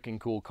really freaking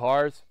cool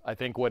cars. I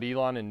think what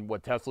Elon and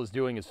what Tesla's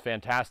doing is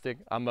fantastic.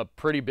 I'm a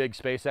pretty big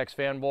SpaceX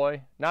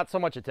fanboy. Not so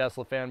much a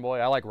Tesla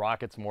fanboy. I like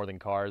rockets more than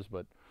cars,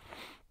 but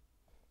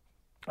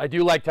I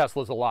do like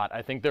Teslas a lot.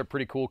 I think they're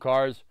pretty cool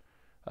cars.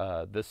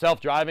 The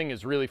self-driving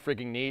is really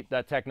freaking neat.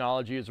 That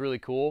technology is really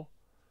cool.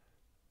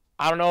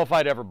 I don't know if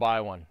I'd ever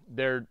buy one.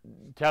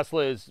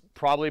 Tesla is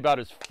probably about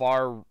as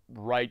far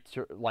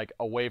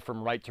away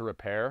from right to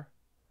repair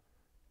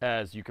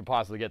as you can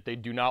possibly get. They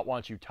do not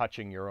want you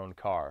touching your own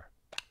car.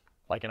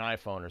 like an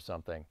iPhone or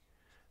something.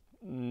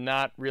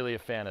 Not really a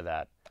fan of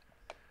that.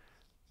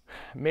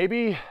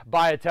 Maybe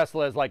buy a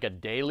Tesla as like a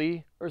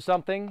daily or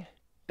something.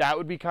 That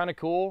would be kind of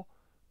cool.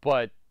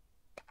 But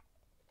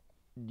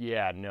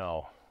yeah,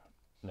 no.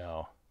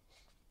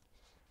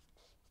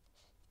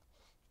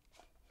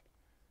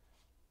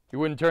 You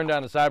wouldn't turn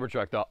down the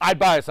Cybertruck though. I'd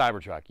buy a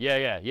Cybertruck.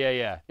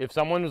 Yeah. If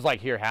someone was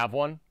like, here, have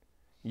one.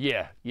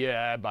 Yeah,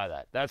 I'd buy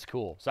that. That's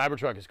cool.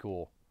 Cybertruck is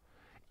cool.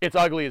 It's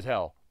ugly as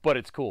hell, but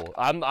it's cool.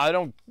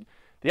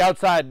 The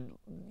outside,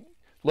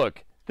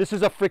 look, this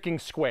is a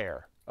freaking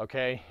square,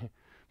 okay?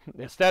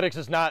 Aesthetics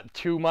is not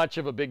too much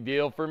of a big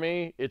deal for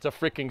me. It's a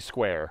freaking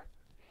square.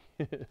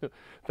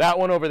 That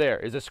one over there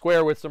is a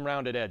square with some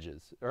rounded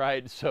edges,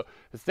 right? So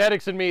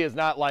aesthetics in me is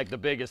not like the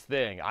biggest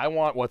thing. I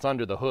want what's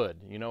under the hood.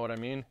 You know what I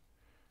mean?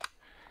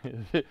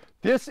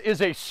 This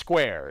is a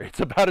square. It's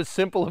about as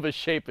simple of a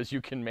shape as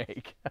you can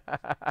make.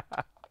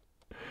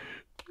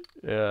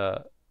 Yeah.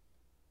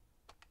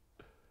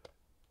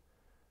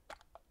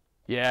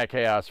 Yeah,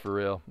 chaos for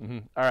real.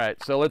 All right,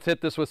 so let's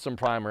hit this with some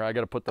primer. I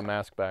got to put the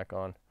mask back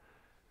on.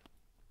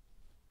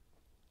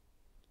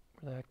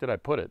 Where the heck did I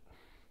put it?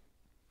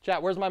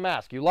 Chat, where's my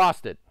mask? You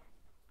lost it.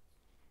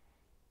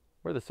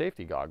 Where are the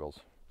safety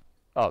goggles?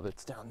 Oh,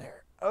 that's down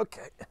there.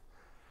 Okay.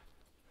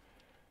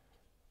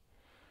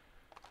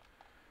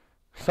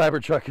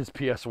 Cybertruck is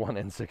PS1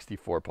 and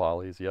 64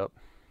 polys, yep.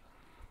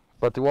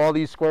 But do all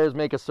these squares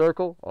make a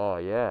circle? Oh,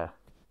 yeah.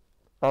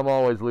 I'm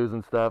always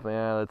losing stuff.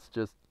 Yeah, that's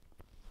just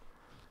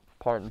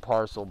part and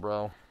parcel,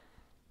 bro.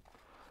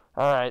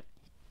 All right.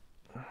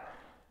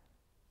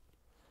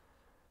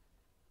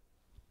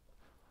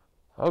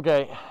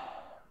 Okay.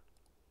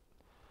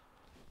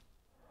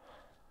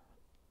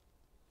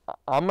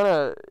 I'm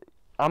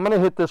gonna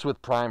hit this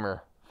with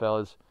primer,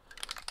 fellas.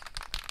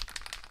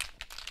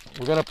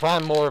 We're gonna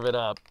prime more of it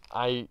up.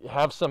 I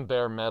have some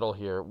bare metal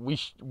here. We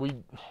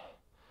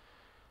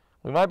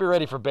might be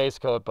ready for base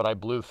coat, but I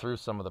blew through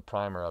some of the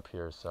primer up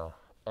here, so.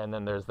 And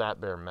then there's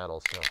that bare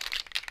metal, so.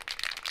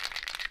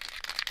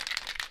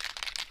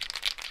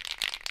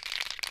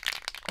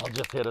 I'll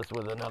just hit us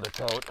with another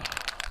coat.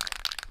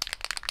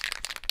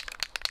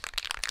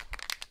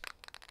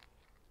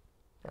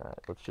 All right,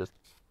 let's just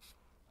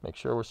make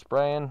sure we're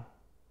spraying.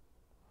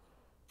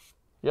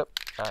 Yep,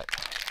 all right,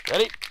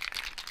 ready?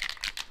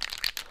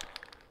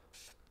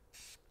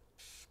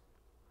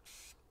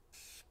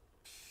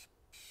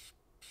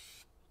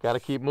 Got to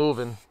keep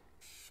moving.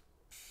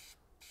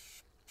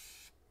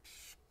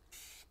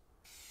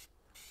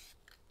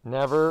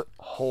 Never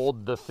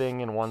hold the thing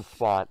in one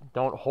spot.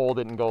 Don't hold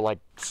it and go like,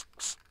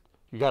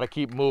 you got to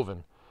keep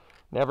moving.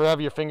 Never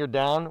have your finger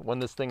down when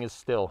this thing is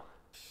still.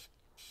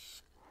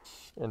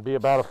 And be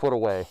about a foot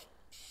away.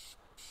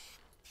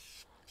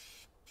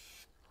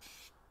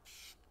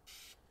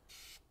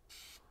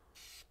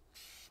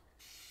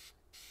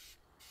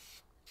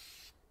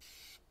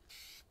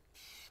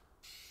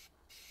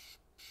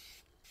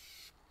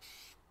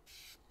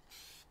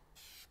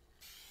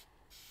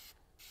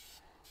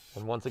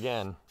 And once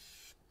again,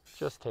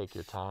 just take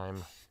your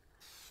time.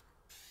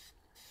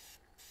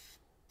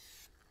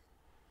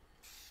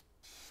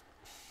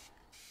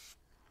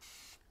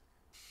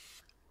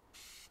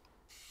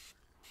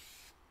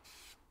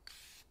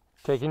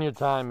 Taking your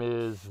time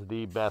is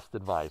the best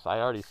advice. I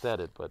already said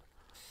it, but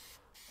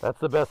that's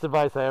the best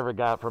advice I ever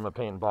got from a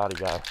paint and body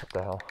guy. What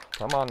the hell?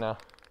 Come on now.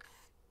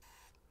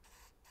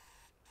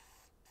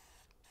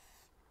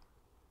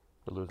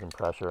 You're losing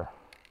pressure.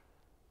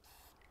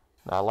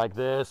 Not like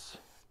this.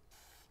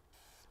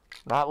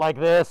 Not like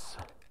this.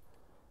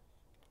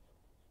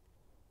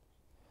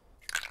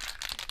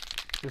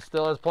 This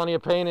still has plenty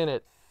of paint in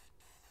it.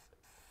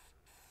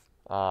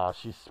 Ah,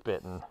 she's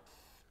spitting.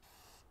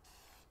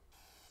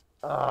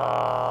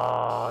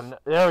 Oh, no.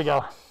 There we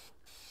go.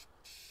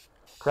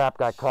 Crap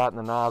got caught in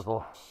the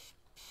nozzle.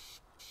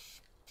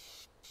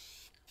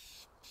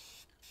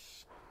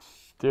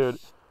 Dude,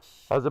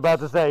 I was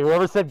about to say,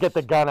 whoever said get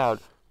the gun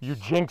out, you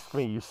jinxed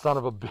me, you son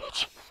of a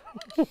bitch.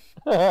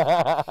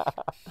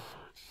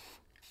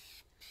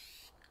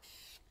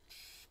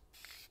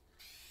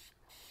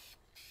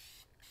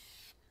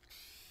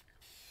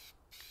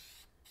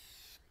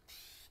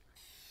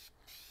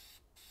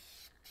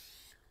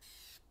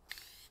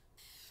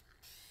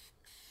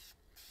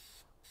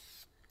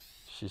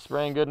 She's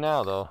spraying good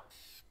now, though.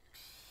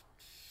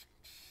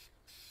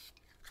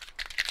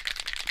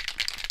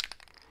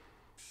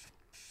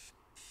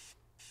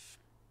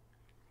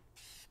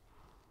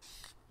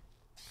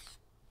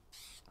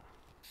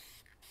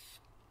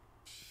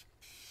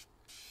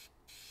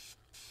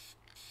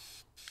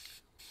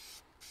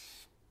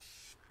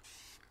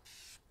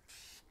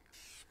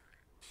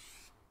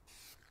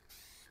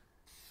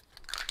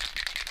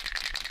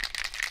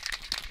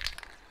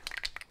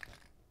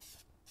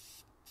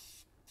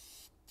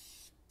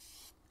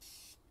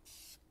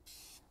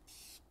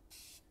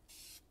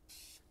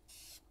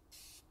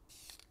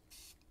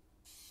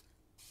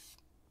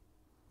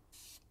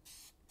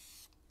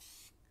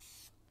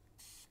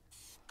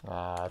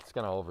 It's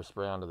going to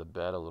overspray onto the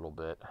bed a little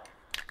bit.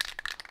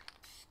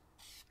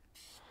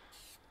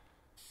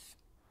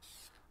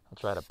 I'll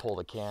try to pull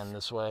the can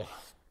this way.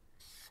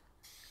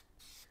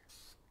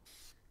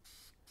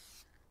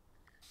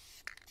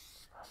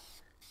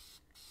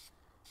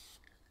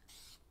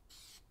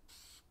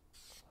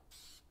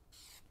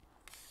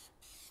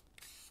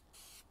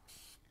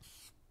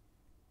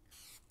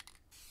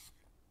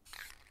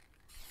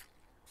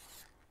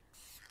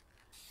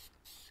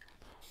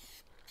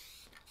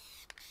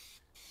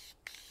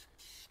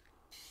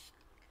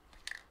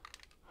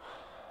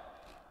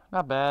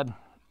 Not bad.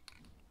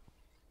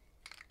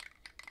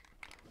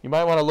 You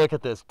might want to look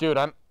at this. Dude,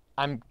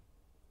 I'm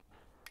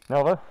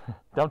Nova,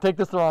 don't take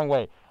this the wrong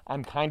way.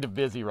 I'm kind of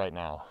busy right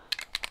now.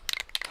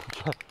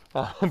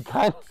 I'm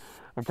kind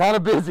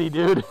of busy,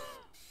 dude.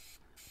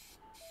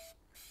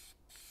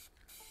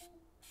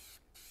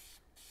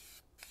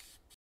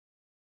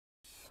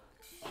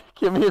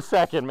 Give me a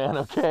second, man,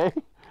 okay?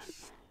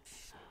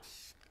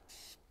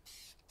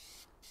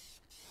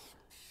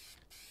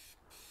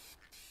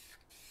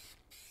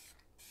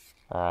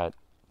 All right,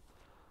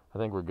 I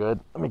think we're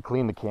good. Let me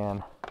clean the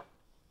can.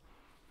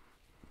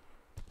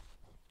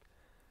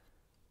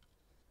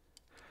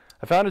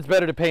 I found it's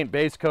better to paint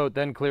base coat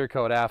then clear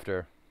coat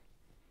after.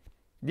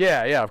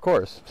 Yeah, of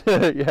course.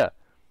 Yeah.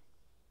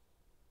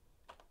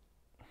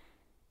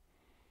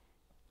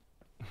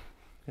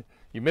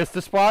 You missed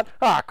a spot?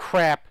 Ah,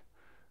 crap.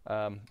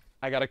 I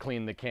gotta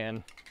clean the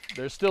can.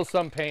 There's still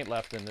some paint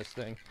left in this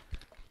thing,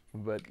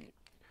 but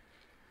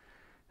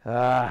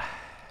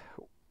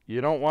you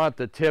don't want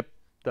the tip,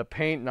 the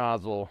paint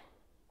nozzle,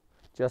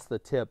 just the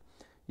tip.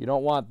 You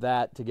don't want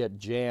that to get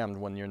jammed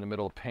when you're in the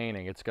middle of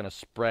painting. It's gonna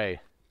spray,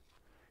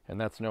 and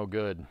that's no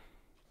good.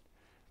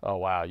 Oh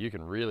wow, you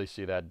can really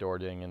see that door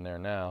ding in there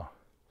now.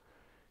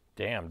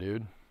 Damn,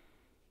 dude.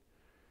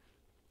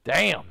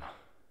 Damn.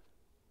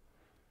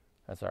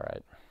 That's all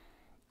right.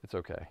 It's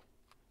okay.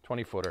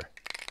 20-footer.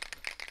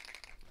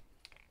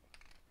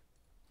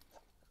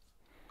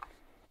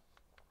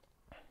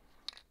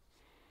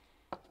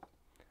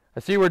 I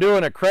see we're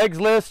doing a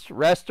Craigslist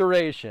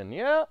restoration.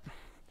 Yeah.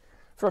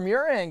 From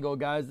your angle,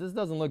 guys, this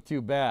doesn't look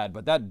too bad,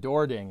 but that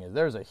door ding,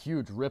 there's a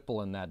huge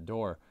ripple in that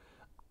door.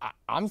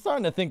 I'm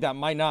starting to think that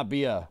might not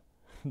be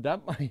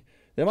that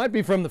might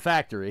be from the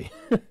factory.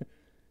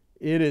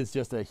 It is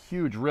just a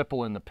huge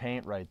ripple in the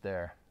paint right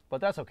there,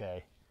 but that's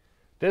okay.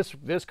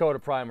 This coat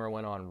of primer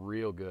went on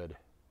real good,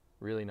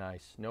 really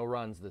nice. No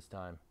runs this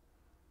time.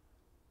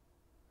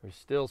 There's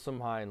still some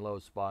high and low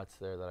spots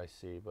there that I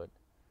see, but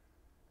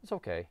it's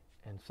okay.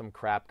 And some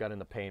crap got in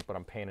the paint, but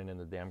I'm painting in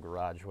the damn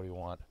garage. What do you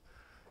want?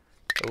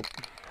 Oh,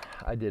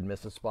 I did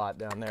miss a spot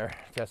down there.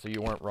 Tessa,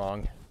 you weren't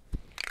wrong.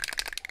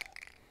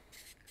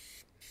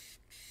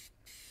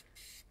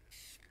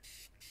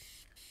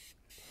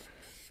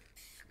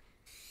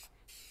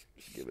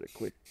 Just give it a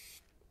quick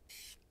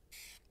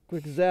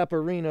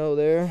zapperino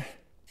there.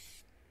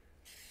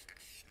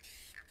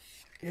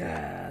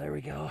 Yeah, there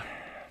we go.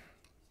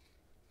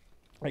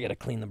 I gotta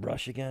clean the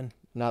brush again.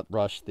 Not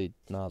brush, the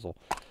nozzle.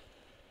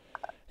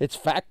 It's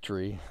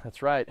factory.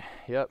 That's right.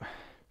 Yep.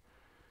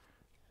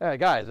 Hey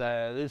guys,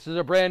 this is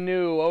a brand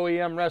new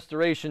OEM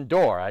restoration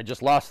door. I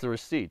just lost the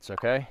receipts,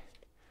 okay?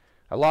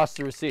 I lost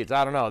the receipts.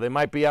 I don't know. They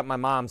might be at my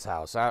mom's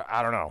house.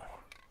 I don't know.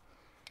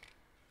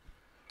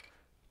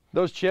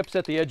 Those chips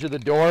at the edge of the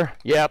door?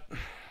 Yep.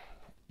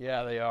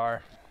 Yeah, they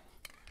are.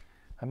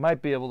 I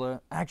might be able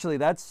to... Actually,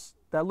 that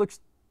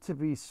looks to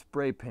be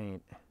spray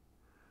paint.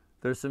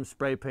 There's some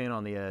spray paint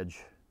on the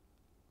edge.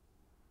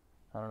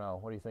 I don't know.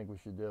 What do you think we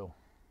should do?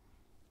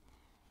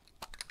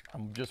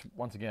 I'm just,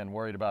 once again,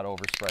 worried about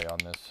overspray on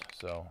this,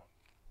 so.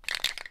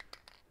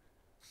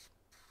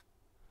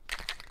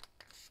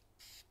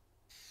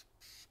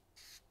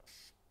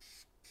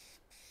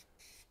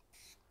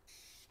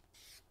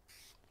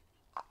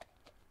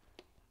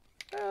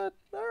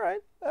 All right,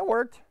 that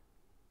worked.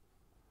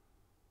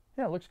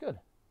 Yeah, it looks good.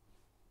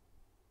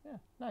 Yeah,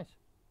 nice.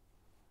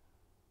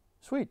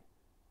 Sweet.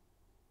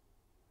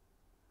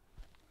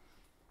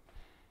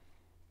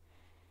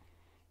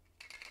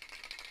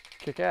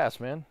 Kick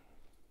ass, man.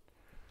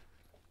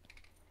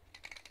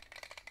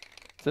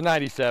 It's a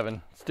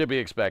 97. It's to be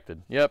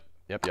expected. Yep.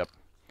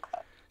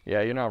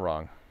 Yeah, you're not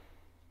wrong.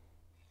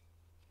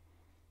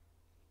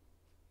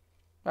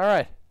 All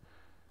right.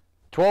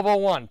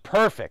 12:01.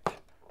 Perfect.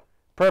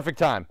 Perfect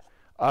time.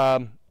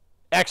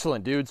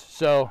 Excellent, dudes.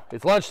 So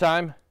it's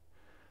lunchtime.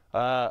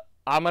 I'm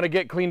going to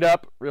get cleaned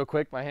up real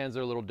quick. My hands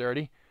are a little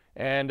dirty.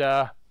 And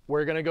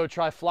we're going to go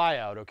try fly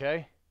out,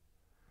 okay?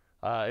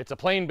 It's a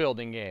plane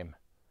building game.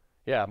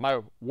 Yeah,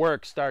 my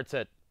work starts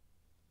at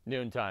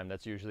noontime.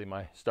 That's usually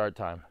my start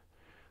time.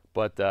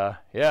 But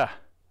yeah,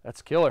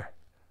 that's killer.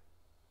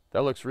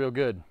 That looks real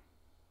good.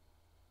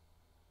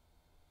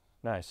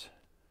 Nice.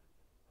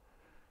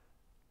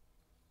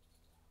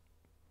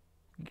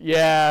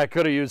 Yeah, I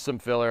could have used some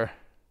filler.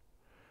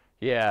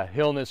 Yeah,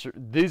 Hillness.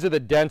 These are the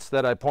dents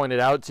that I pointed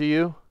out to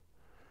you.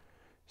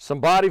 Some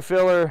body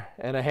filler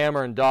and a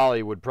hammer and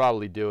dolly would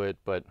probably do it,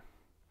 but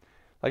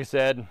like I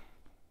said,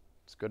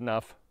 it's good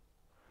enough.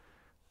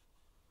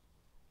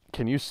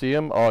 Can you see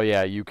them? Oh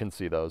yeah, you can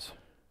see those.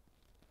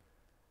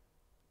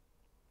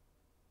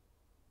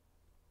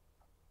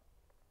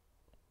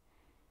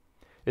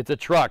 It's a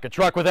truck. A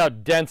truck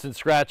without dents and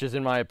scratches,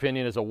 in my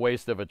opinion, is a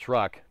waste of a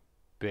truck.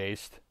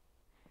 Based.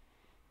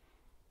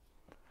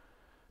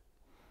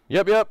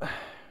 Yep, yep.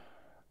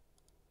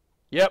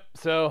 Yep,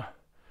 so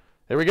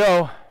there we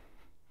go.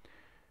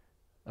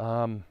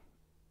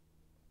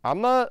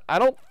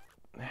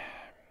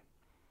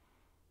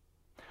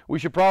 We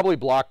should probably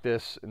block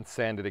this and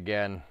sand it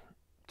again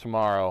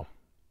tomorrow.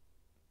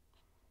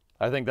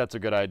 I think that's a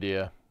good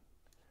idea.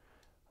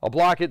 I'll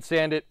block it,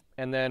 sand it,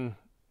 and then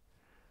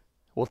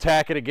we'll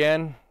tack it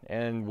again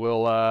and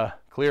we'll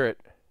clear it.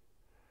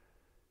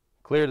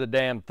 Clear the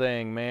damn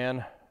thing,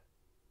 man.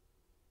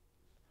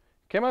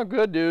 Came out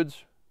good,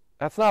 dudes.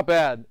 That's not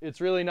bad.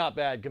 It's really not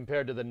bad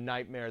compared to the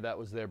nightmare that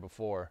was there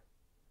before.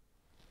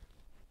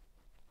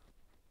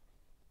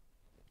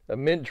 A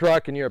mint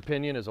truck, in your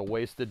opinion, is a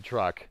wasted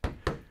truck.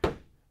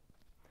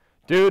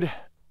 Dude,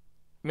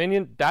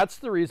 Minion, that's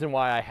the reason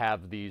why I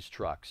have these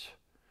trucks.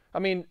 I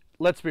mean,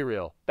 let's be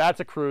real. That's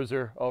a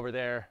cruiser over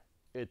there.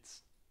 It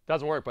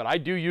doesn't work, but I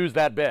do use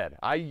that bed.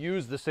 I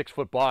use the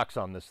 6-foot box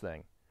on this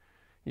thing.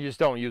 You just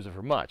don't use it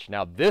for much.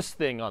 Now, this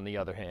thing, on the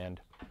other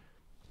hand,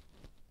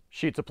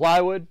 sheets of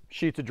plywood,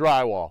 sheets of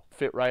drywall,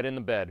 fit right in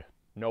the bed.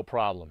 No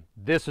problem.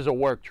 This is a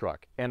work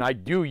truck, and I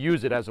do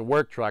use it as a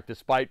work truck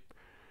despite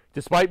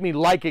me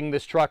liking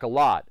this truck a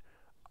lot.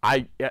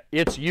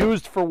 It's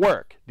used for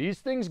work. These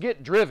things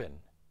get driven.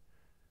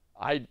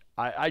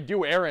 I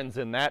do errands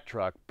in that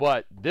truck,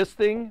 but this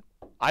thing,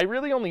 I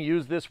really only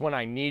use this when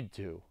I need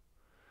to.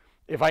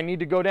 If I need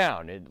to go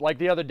down. Like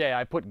the other day,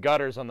 I put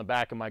gutters on the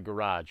back of my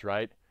garage,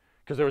 right?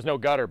 Because there was no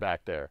gutter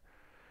back there.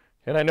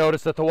 And I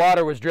noticed that the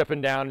water was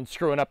dripping down and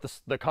screwing up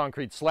the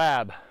concrete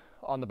slab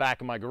on the back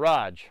of my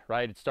garage,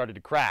 right? It started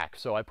to crack,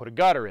 so I put a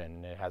gutter in,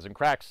 and it hasn't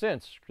cracked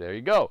since. There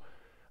you go.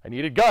 I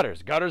needed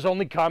gutters. Gutters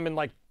only come in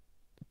like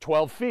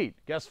 12 feet.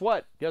 Guess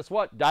what? Guess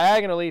what?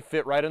 Diagonally,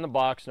 fit right in the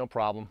box, no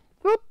problem.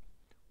 Whoop.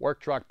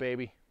 Work truck,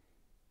 baby.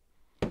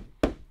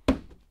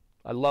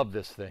 I love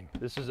this thing.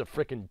 This is a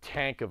freaking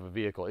tank of a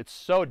vehicle. It's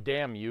so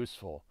damn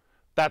useful.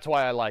 That's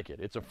why I like it.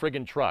 It's a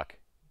friggin' truck.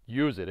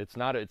 Use it. It's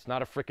not a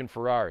freaking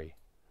Ferrari.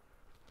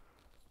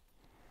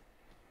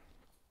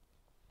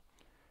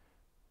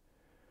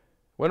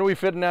 When are we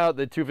fitting out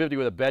the 250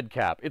 with a bed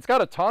cap? It's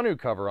got a tonneau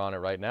cover on it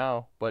right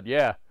now, but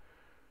yeah.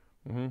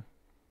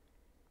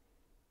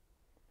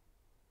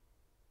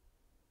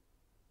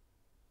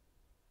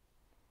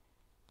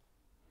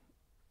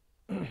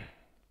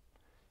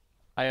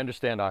 I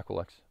understand,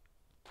 Aqualex.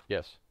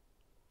 Yes.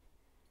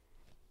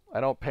 I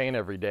don't paint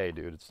every day,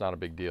 dude. It's not a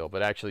big deal.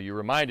 But actually, you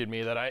reminded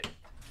me that I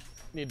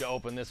need to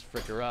open this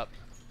fricker up.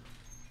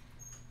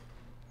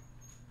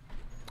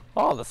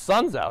 Oh, the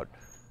sun's out.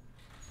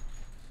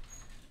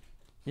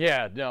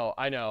 Yeah, no,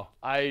 I know.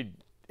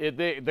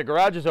 The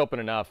garage is open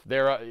enough.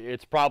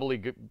 It's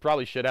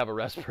probably should have a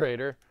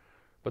respirator,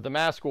 but the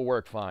mask will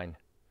work fine.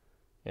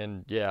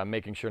 And yeah, I'm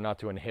making sure not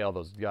to inhale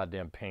those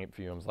goddamn paint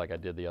fumes like I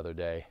did the other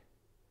day.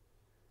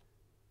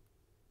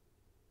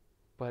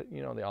 But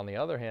you know, on the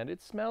other hand,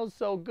 it smells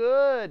so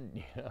good.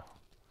 You know,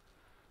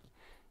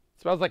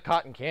 it smells like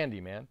cotton candy,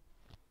 man.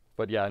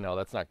 But yeah, no,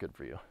 that's not good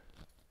for you.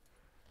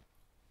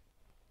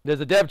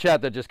 There's a dev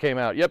chat that just came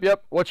out.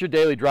 Yep. What's your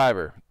daily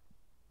driver?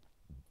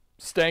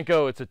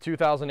 Stanko, it's a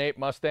 2008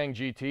 Mustang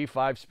GT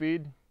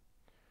 5-speed.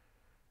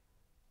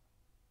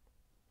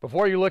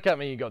 Before you look at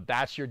me, you go,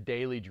 that's your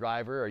daily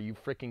driver? Are you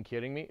freaking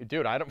kidding me?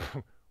 Dude,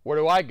 where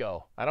do I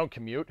go? I don't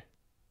commute.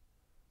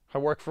 I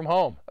work from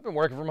home. I've been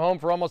working from home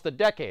for almost a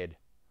decade.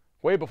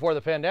 Way before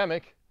the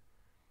pandemic.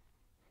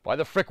 Why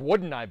the frick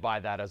wouldn't I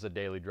buy that as a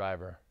daily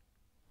driver?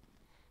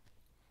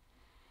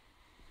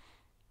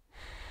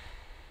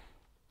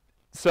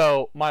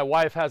 So my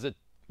wife has a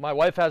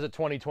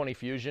 2020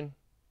 Fusion.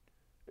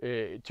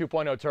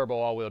 2.0 turbo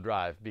all-wheel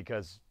drive,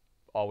 because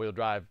all-wheel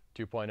drive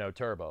 2.0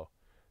 turbo.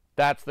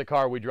 That's the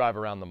car we drive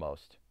around the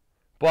most.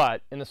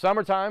 But in the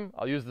summertime,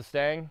 I'll use the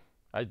Stang.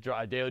 I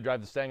daily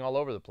drive the Stang all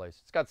over the place.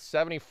 It's got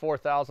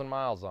 74,000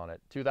 miles on it,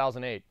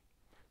 2008.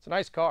 It's a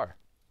nice car.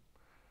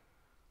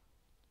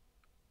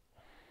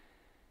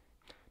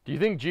 Do you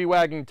think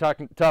G-Wagon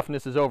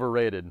toughness is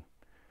overrated?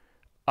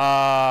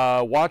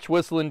 Watch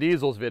Whistling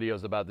Diesel's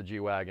videos about the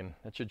G-Wagon.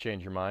 That should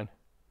change your mind.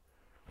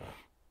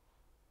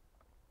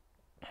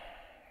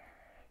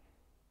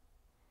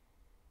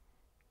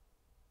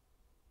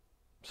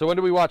 So when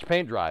do we watch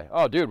paint dry?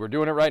 Oh, dude, we're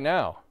doing it right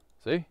now.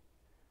 See? I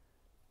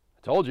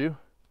told you.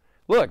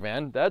 Look,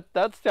 man,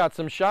 that's got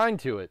some shine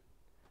to it.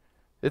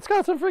 It's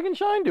got some freaking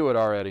shine to it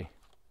already.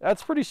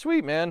 That's pretty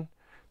sweet, man.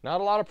 Not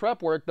a lot of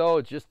prep work, though.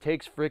 It just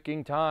takes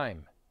freaking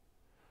time.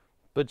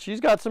 But she's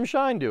got some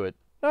shine to it.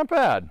 Not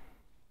bad.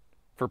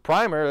 For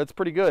primer, that's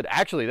pretty good.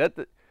 Actually,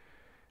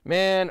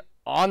 man,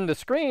 on the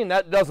screen,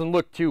 that doesn't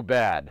look too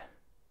bad.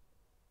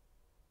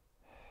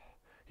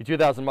 Your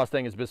 2000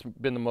 Mustang has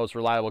been the most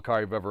reliable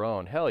car you've ever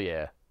owned. Hell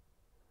yeah.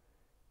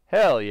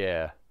 Hell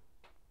yeah.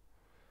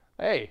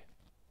 Hey,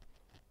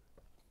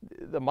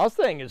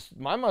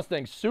 my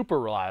Mustang's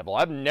super reliable.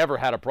 I've never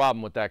had a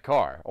problem with that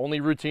car. Only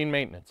routine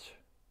maintenance.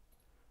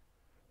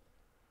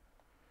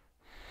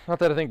 Not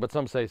that I think, but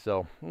some say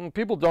so.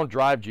 People don't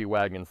drive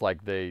G-Wagons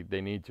like they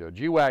need to. A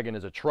G-Wagon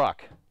is a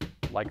truck,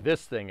 like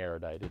this thing,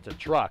 Erudite. It's a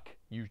truck.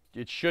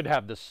 It should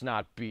have the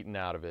snot beaten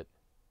out of it.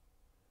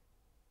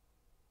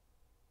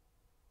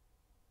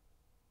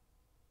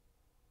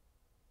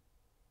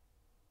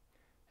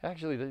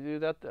 Actually,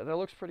 dude, that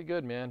looks pretty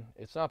good, man.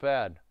 It's not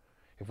bad.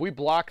 If we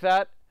block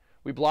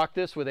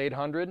this with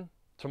 800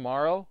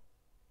 tomorrow,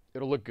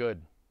 it'll look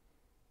good.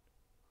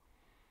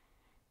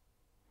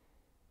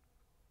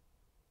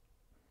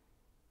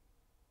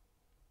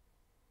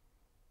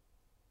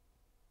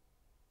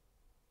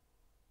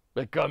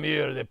 They come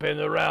here, they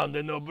pan around,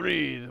 they no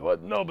breathe.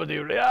 What, nobody?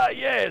 Ah,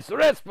 yes,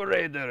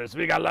 respirators.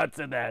 We got lots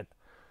of that.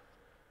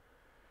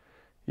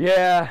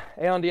 Yeah,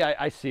 Andy,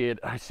 I see it.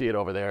 I see it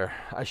over there.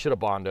 I should have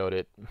bondoed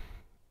it.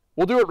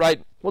 We'll do it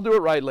right. We'll do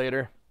it right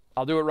later.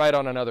 I'll do it right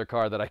on another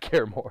car that I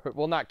care more.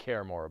 Well, not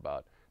care more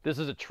about. This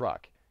is a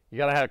truck. You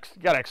gotta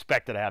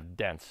expect it to have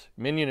dents.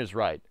 Minion is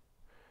right.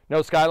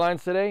 No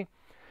Skylines today?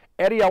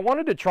 Eddie, I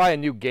wanted to try a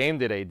new game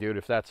today, dude,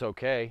 if that's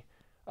okay.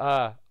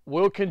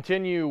 We'll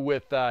continue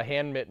with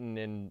Hand Mitten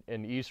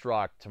in East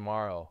Rock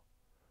tomorrow.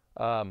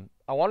 I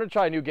want to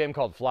try a new game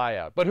called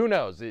Flyout, but who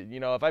knows? You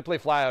know, if I play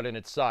Flyout and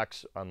it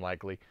sucks,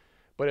 unlikely.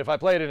 But if I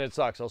play it and it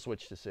sucks, I'll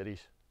switch to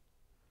cities.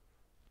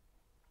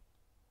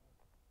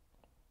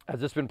 Has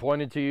this been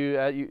pointed to you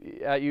at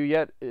you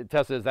yet?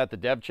 Tessa, is that the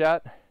dev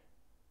chat?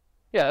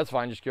 Yeah, that's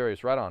fine. Just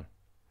curious. Right on.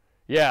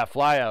 Yeah,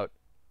 Flyout.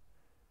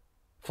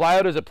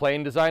 Flyout is a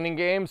plane designing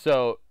game,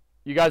 so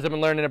you guys have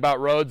been learning about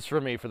roads for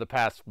me for the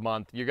past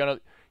month. You're gonna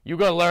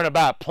learn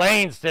about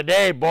planes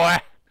today, boy.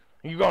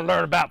 You're gonna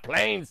learn about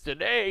planes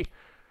today.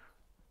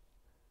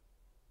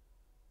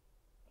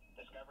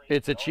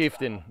 It's a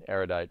chieftain,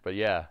 Erudite, but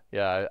yeah,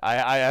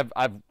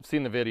 I've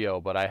seen the video,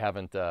 but I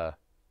haven't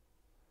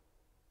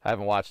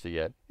watched it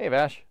yet. Hey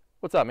Vash,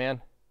 what's up,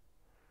 man?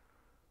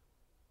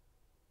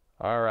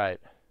 All right,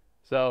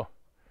 so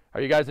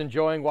are you guys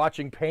enjoying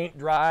watching paint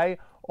dry?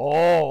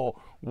 Oh,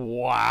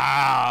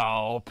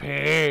 wow,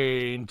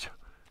 paint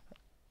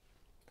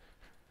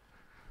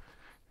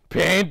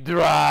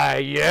dry,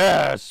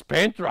 yes,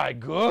 paint dry,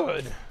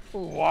 good.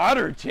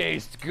 Water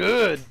tastes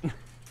good.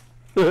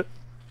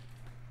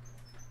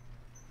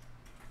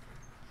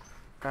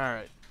 All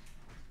right.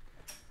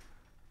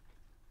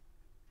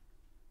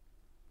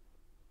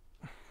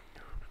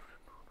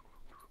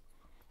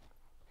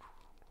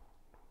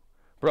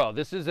 Bro,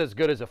 this is as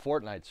good as a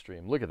Fortnite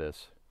stream. Look at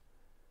this.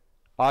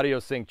 Audio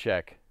sync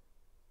check.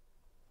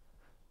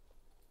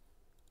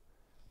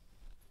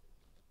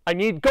 I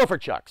need gopher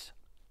chucks.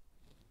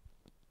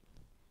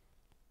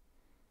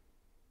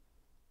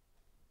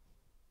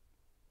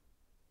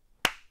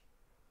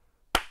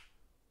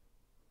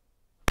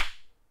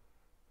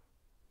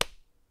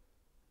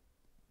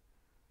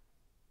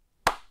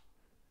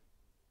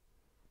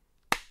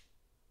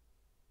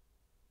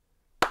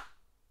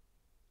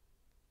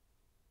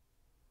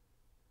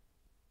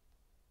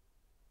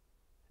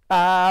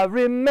 I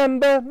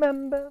remember.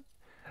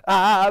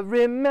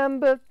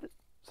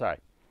 Sorry.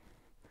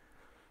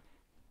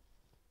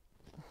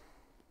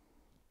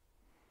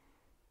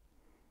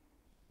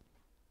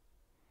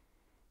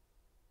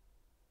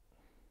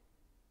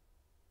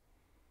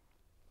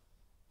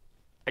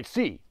 I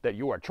see that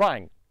you are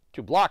trying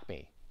to block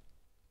me.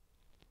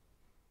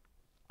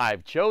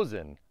 I've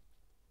chosen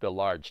the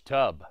large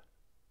tub.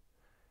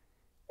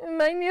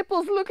 My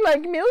nipples look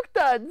like milk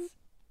duds.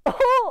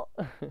 Oh!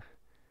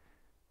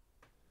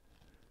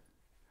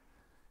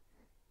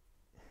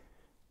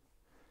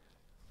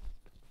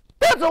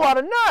 That's a lot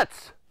of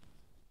nuts!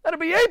 That'll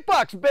be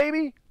 $8,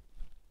 baby!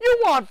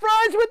 You want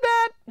fries with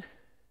that?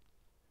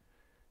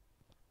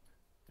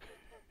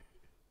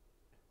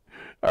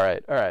 All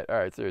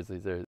right,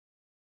 seriously.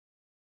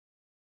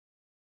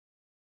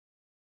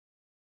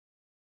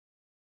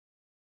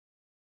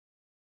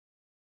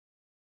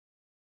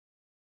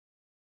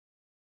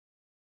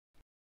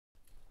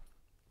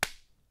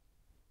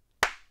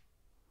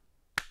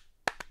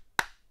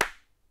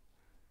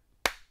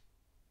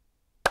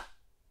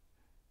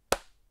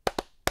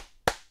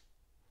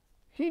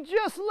 He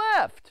just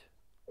left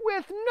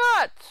with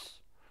nuts.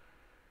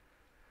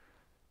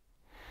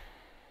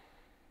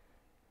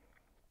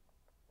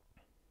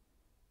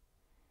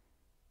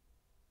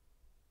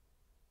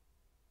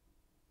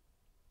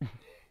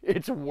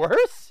 It's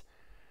worse?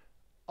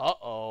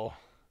 Uh-oh.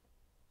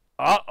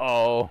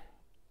 All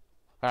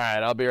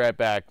right, I'll be right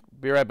back.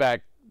 Be right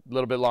back a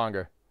little bit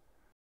longer.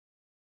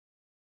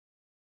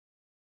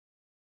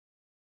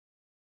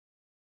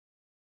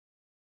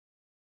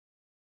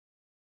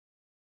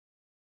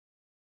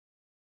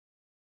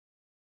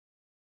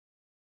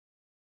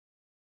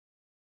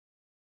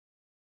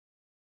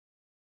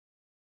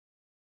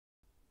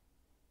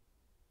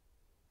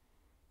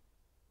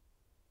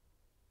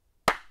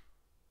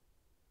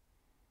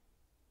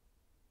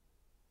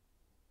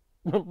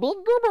 Big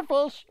goober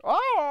fish.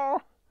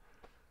 Oh.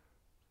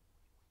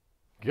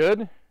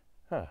 Good?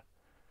 Huh.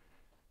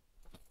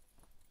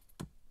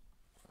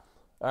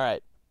 All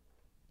right.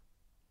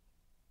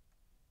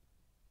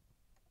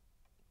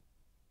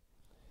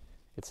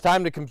 It's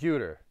time to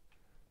computer.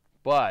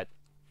 But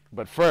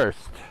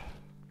first,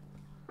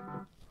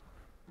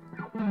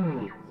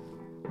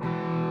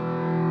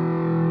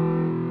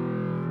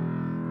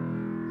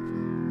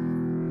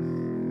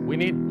 we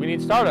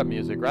need startup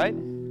music, right?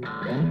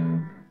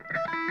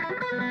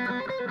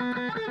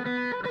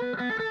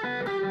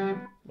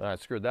 I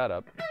screwed that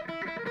up.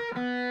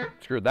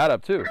 Screwed that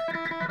up too.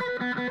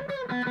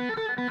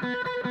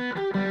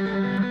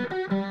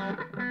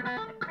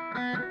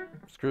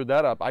 Screwed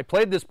that up. I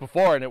played this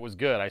before and it was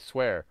good, I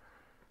swear.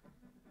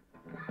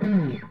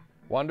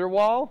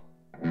 Wonderwall?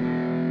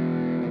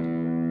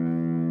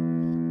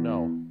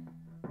 No.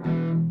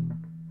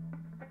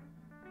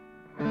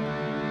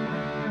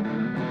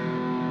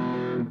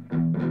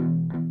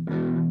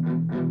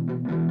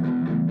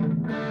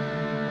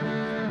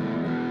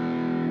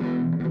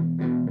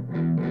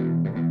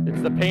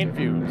 It's the paint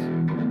fumes.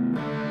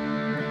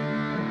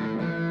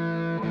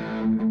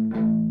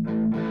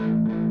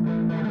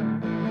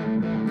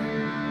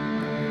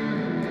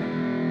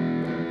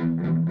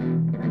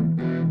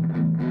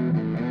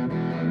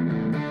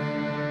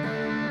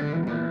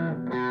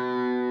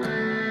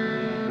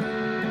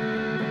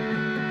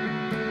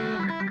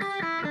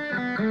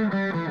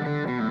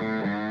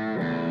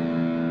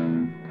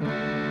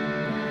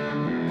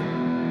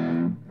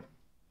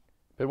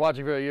 Been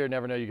watching for a year,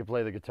 never know you can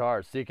play the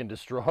guitar. Seek and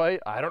Destroy?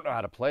 I don't know how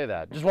to play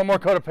that. Just one more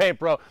coat of paint,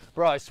 bro.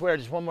 Bro, I swear,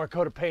 just one more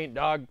coat of paint,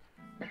 dog.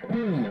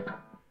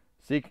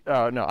 Seek,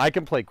 no, I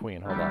can play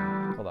Queen. Hold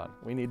on.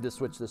 We need to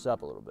switch this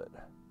up a little bit.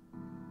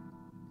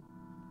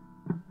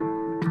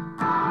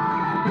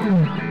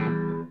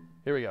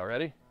 Here we go,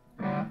 ready?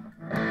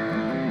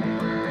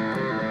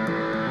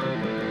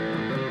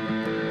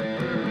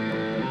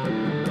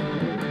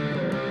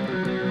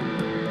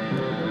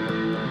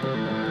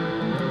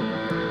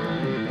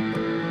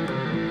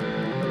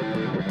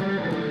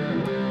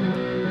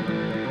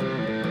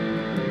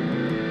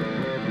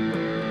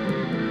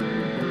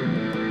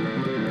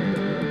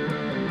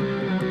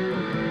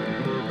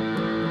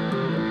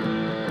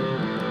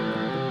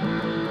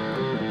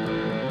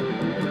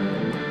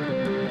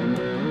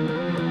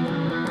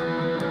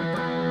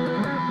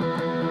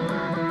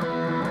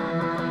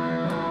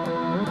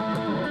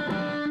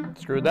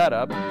 Screwed that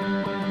up.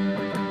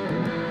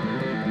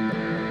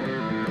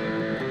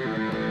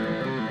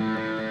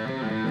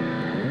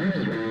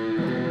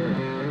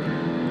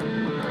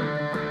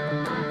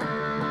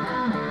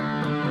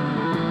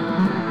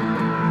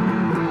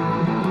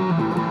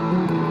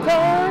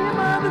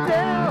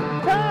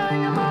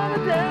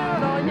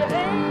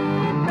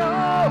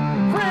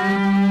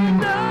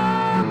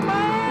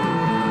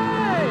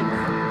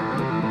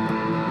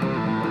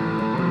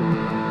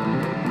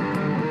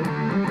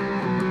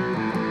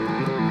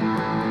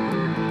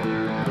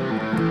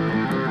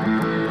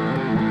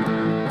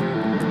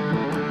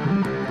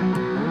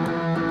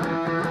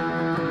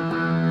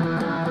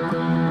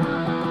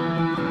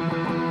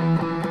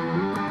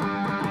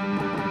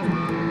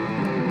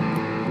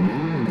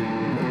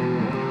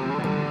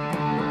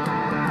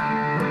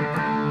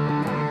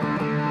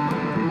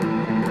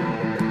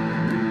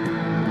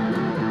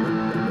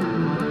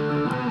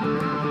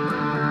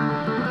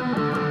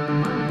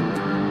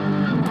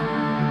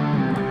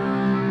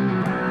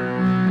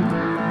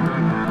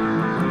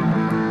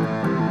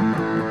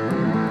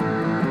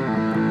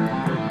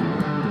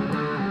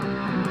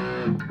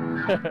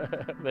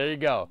 There you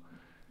go.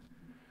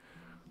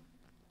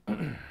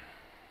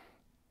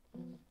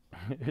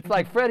 It's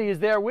like Freddie is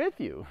there with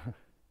you.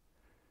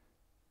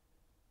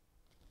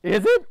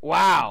 Is it?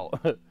 Wow.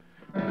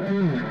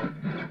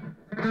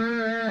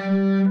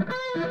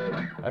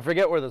 I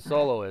forget where the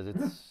solo is.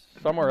 It's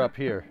somewhere up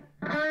here.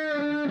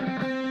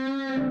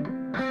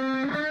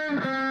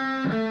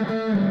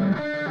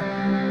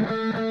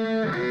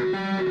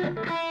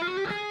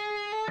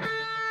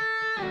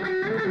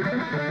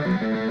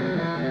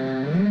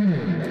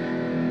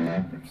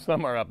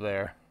 Somewhere up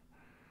there.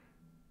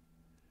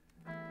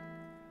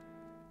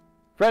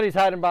 Freddie's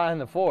hiding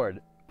behind the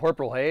Ford.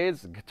 Purple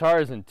Haze, the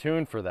guitar isn't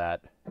tuned for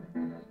that.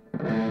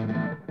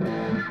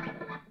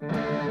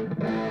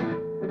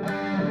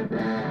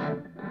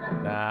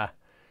 Nah.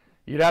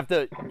 You'd have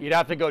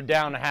to go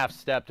down a half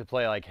step to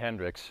play like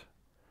Hendrix.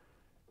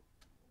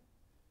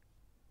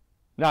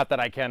 Not that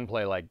I can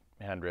play like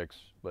Hendrix,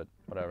 but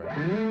whatever.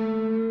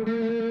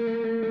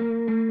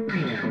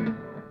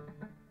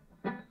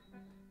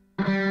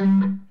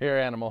 Here,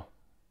 Animal.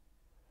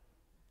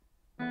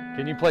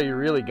 Can you play You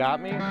Really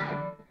Got Me?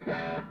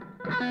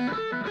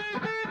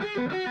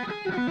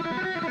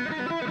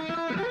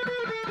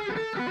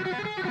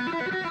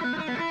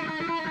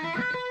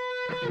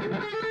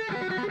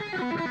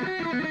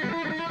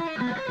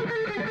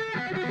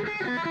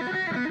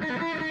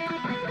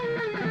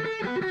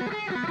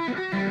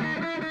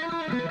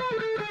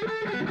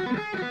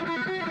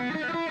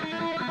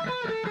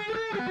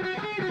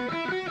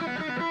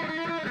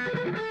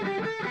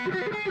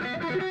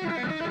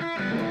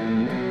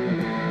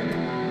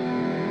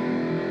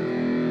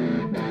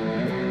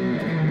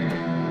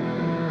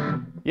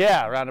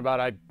 Yeah, roundabout.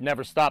 I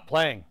never stopped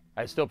playing.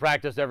 I still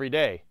practice every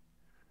day.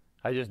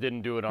 I just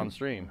didn't do it on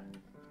stream.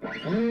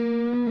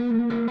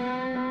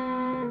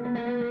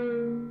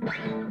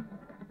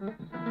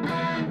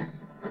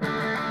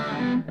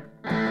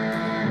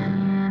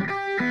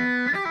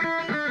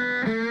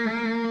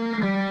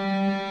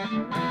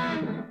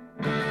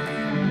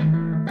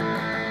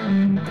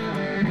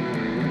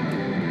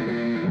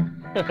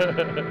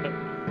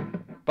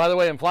 By the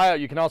way, in Flyout,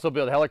 you can also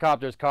build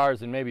helicopters,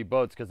 cars, and maybe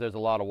boats because there's a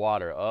lot of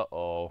water.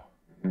 Uh-oh.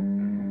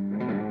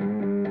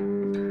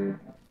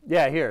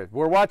 Yeah, here,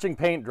 we're watching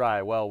paint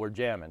dry while we're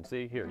jamming.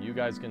 See, here, you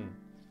guys can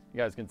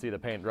see the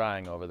paint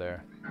drying over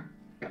there.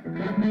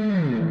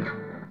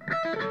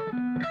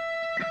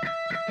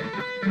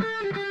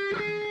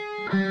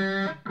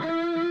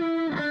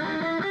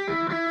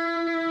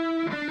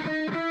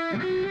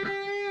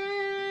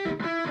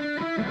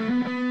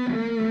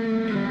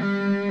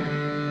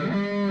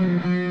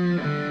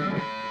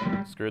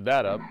 Screwed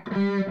that up.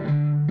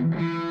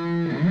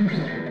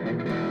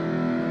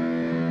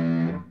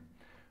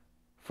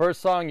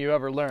 First song you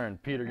ever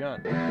learned, Peter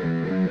Gunn.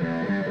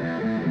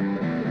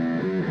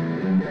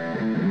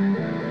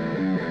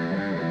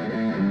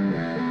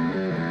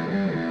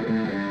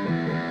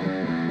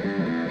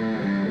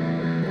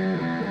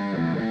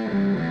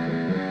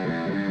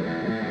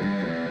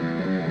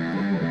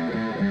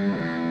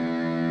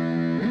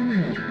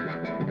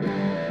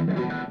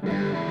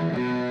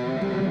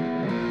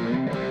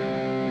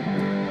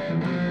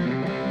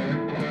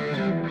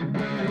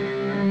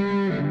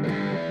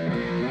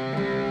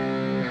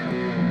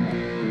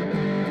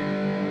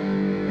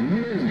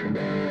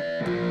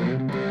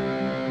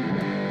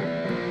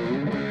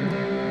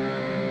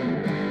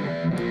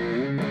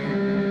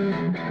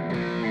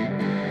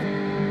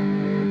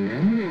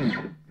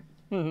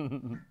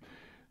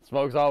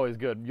 Smoke's always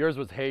good. Yours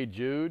was Hey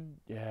Jude.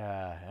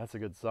 Yeah, that's a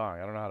good song.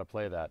 I don't know how to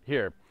play that.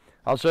 Here,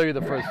 I'll show you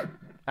the first.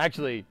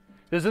 Actually,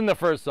 this isn't the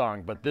first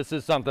song, but this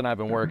is something I've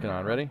been working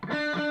on. Ready?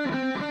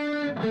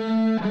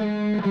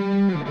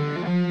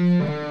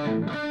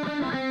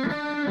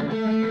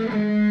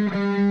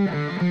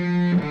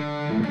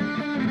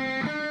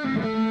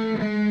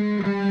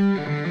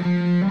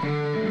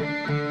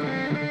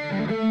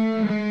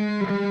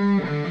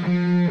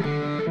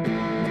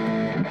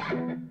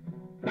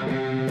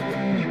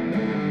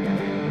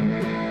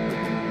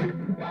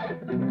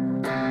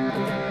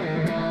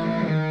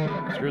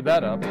 Screwed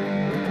that up.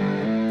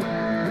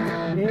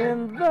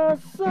 In the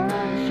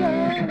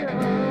sunshine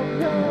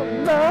of your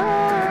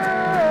love.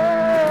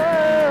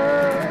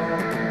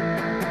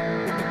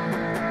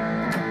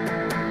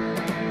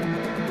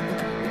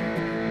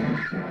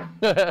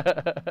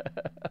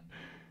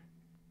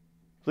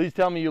 Please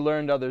tell me you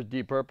learned other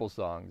Deep Purple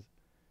songs.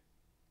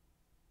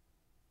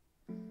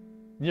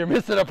 You're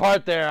missing a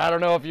part there. I don't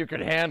know if you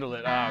could handle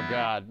it. Oh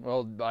God.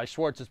 Well, my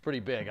Schwartz is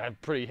pretty big. I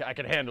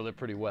can handle it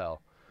pretty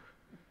well.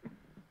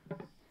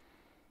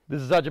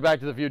 This is such a Back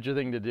to the Future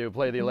thing to do.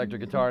 Play the electric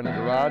guitar in the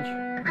garage.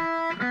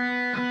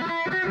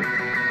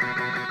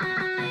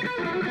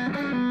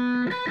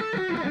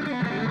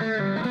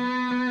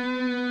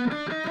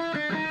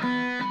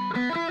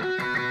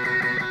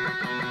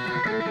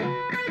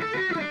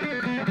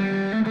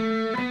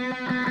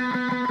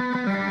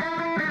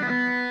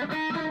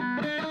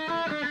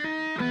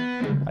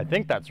 I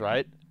think that's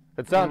right.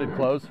 It sounded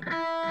close.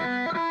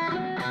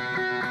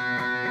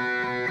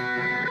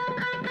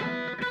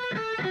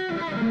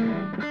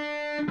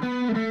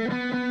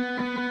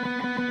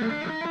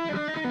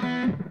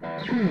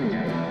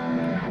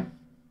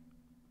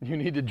 You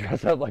need to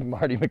dress up like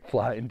Marty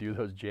McFly and do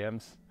those jam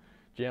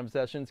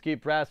sessions.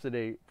 Keep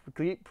practicing.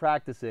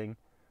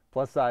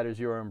 Plus siders,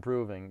 you are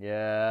improving.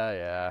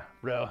 Yeah.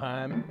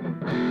 Roheim.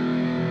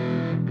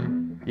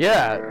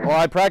 Yeah, well,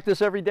 I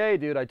practice every day,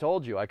 dude. I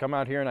told you. I come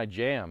out here and I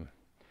jam.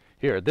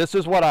 Here, this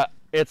is what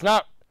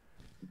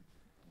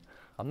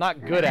I'm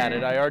not good at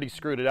it. I already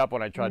screwed it up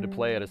when I tried to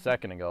play it a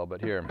second ago,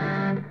 but here.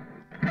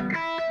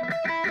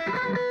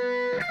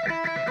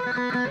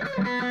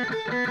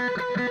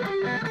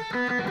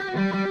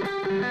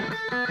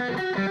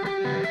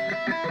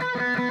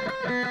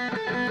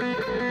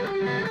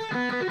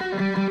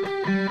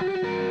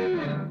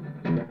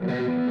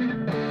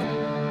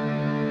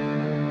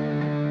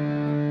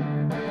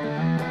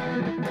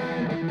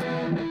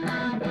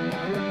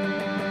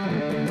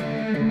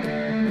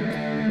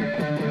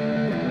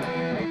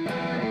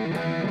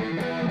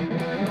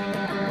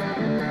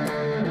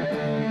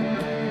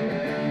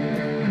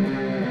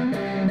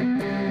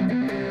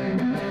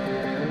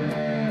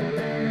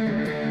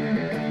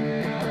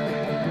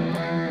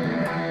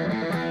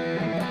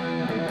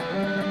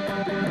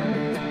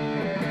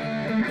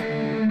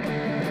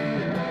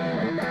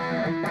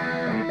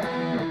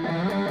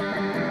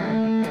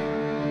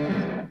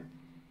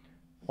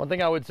 One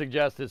thing I would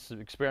suggest is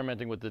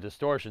experimenting with the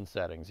distortion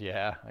settings.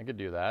 Yeah, I could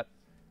do that.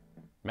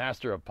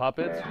 Master of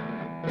Puppets.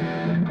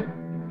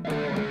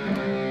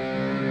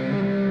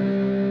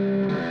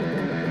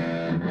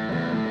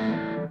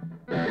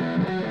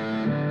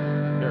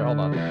 Here, hold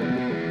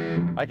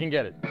on. I can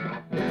get it.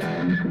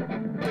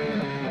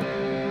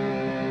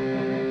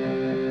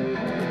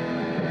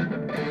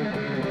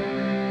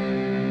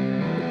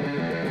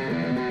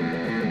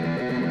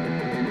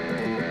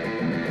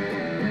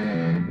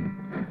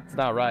 It's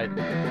not right.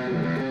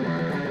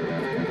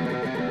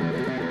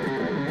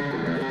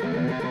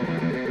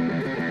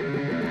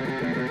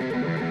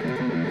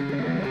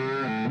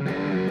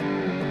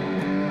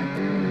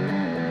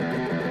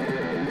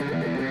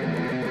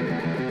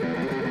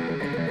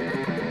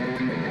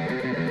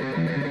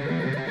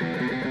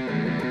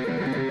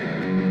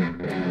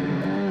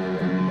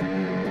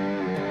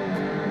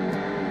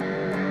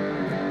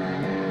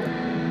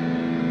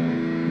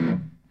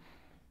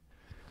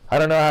 I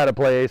don't know how to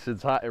play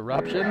Acid's Hot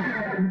Eruption.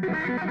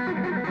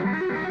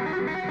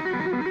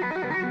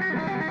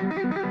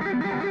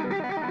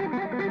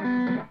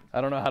 I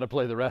don't know how to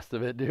play the rest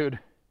of it, dude.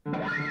 All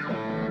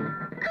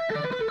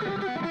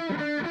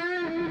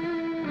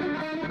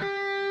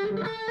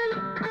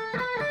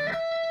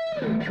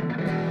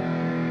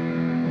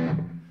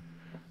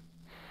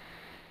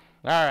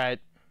right.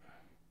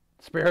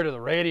 Spirit of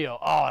the Radio.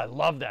 Oh, I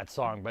love that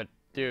song, but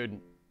dude,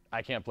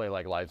 I can't play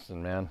like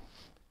Lifeson, man.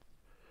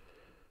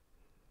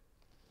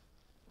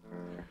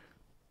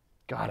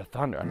 God of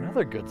Thunder,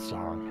 another good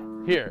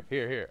song.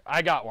 Here.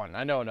 I got one.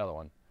 I know another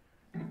one.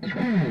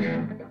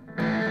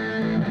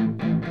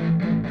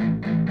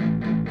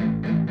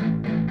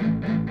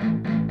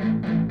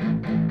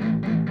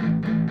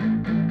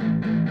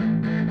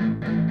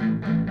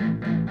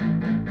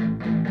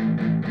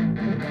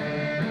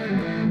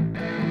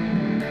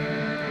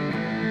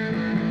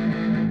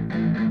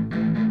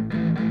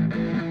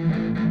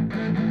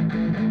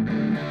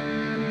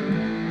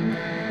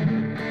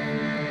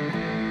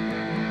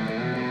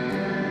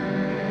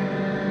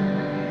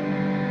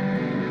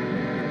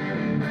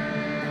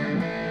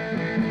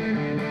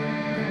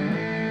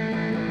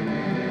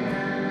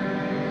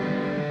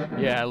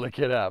 Yeah, look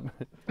it up.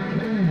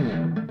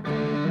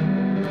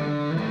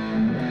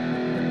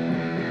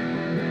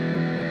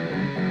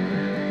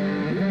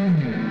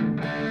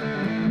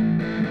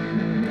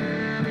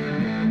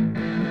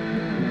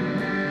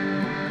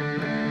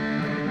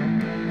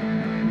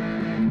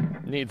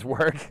 Needs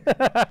work.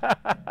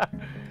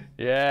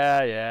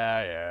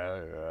 Yeah.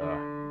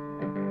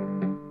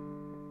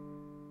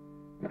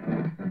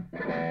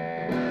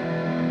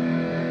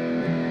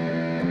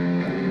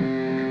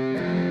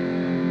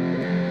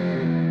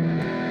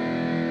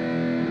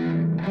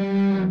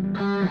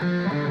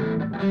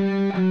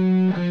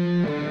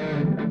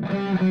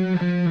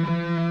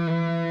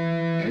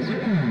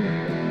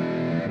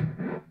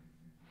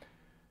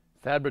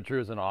 Sad But True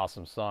is an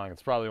awesome song.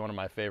 It's probably one of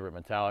my favorite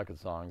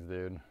Metallica songs,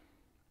 dude.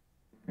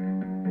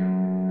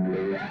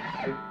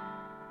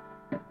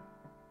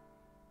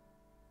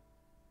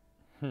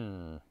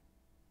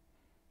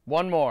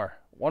 One more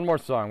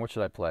song. What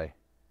should I play?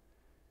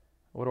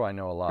 What do I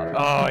know a lot of?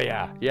 Oh,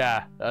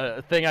 yeah.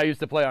 A thing I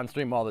used to play on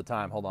stream all the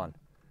time. Hold on.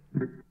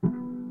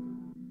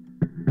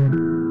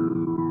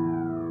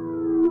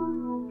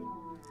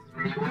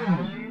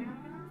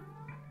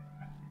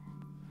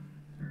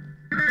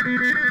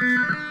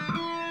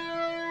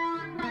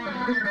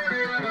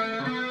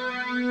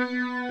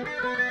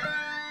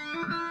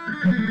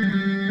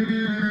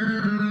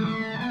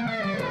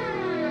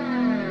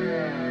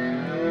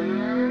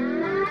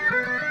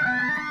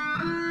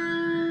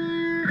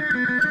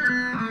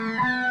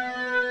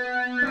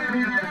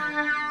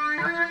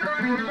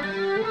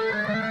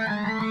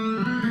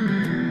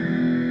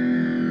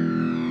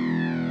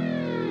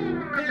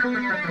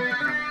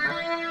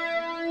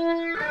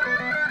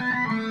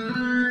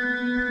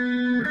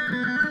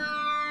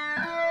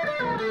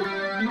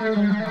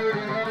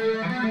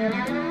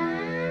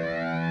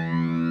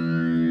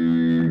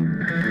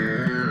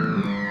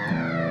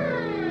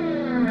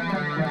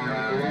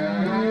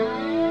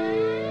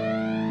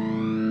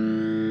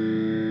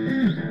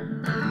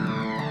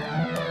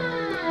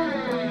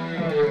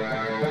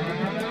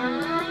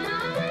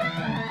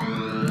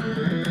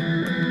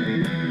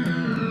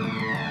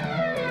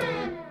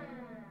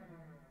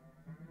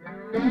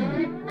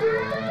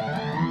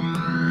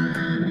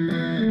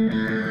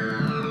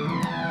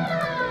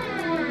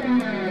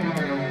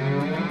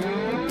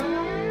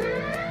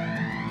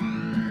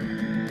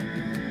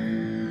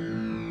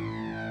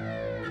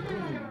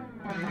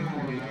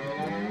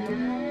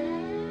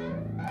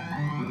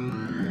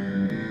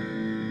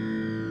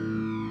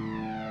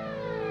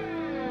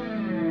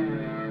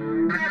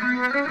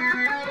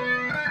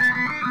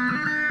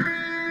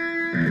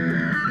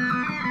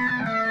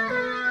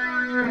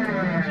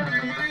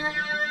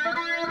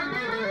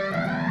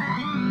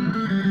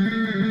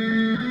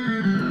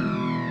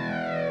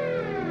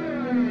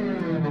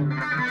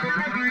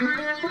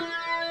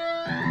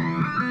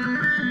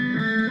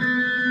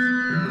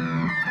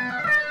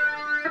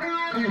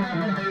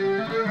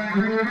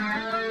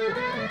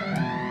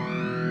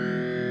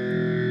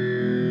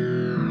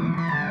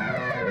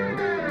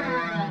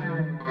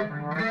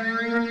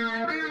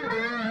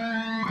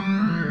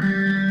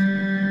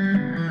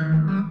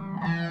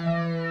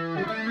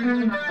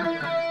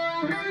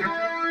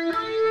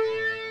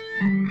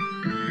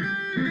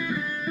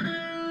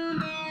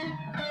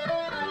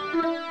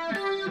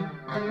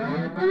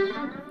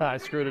 I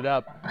screwed it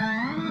up.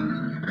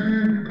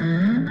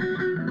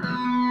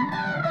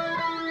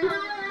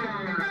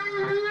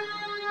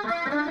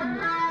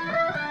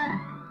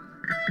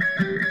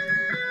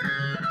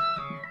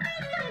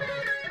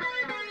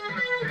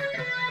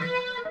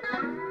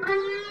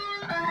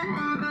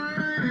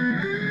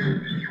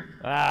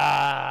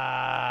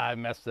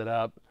 messed it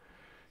up.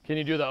 Can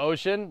you do the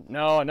ocean?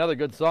 No, another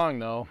good song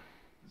though.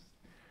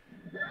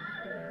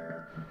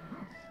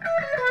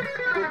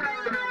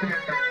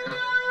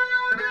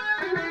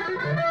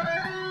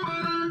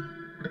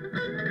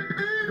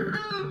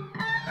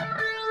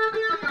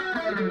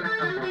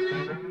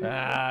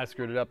 Ah, I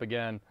screwed it up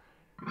again.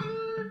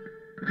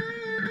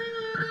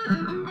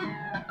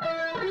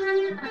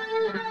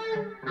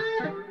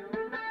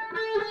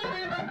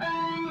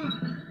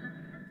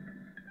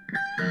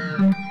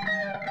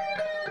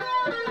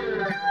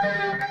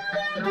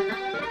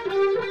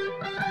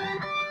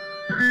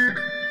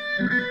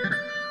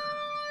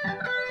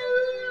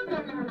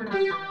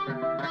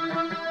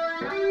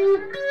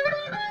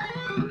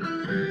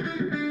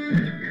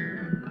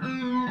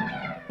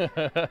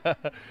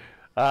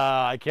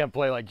 I can't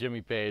play like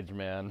Jimmy Page,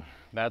 man.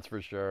 That's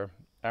for sure.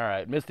 All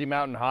right, Misty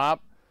Mountain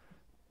Hop.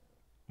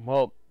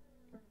 Well,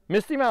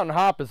 Misty Mountain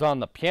Hop is on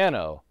the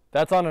piano.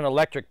 That's on an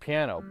electric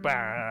piano.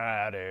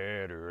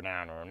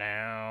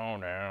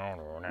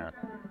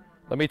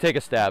 Let me take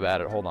a stab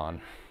at it. Hold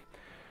on.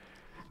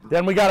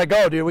 Then we gotta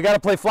go, dude. We gotta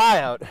play Fly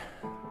Out.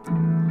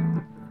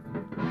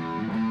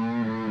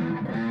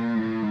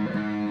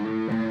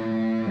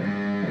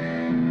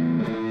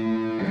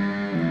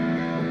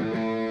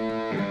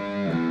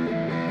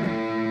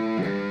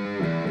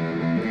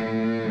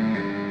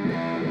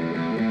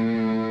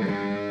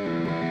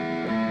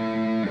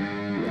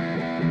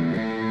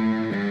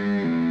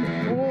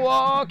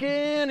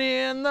 Walking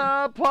in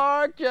the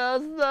park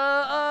just the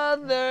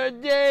other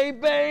day,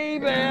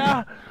 baby.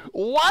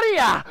 What do you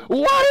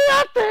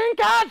think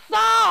I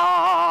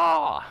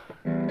saw?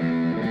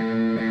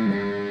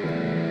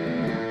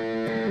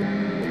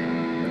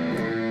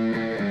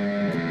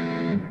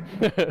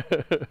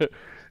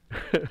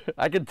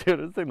 I can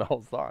sing the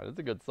whole song. It's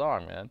a good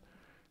song, man.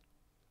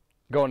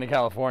 Going to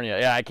California.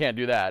 Yeah, I can't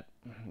do that.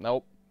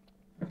 Nope.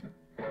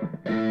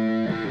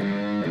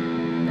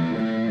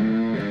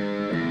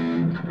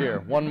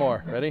 Here, one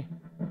more. Ready?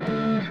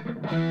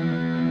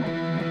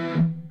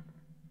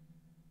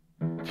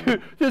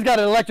 Dude's got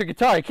an electric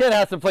guitar. You can't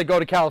have to play Go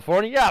to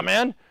California. Yeah,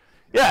 man.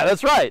 Yeah,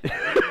 that's right.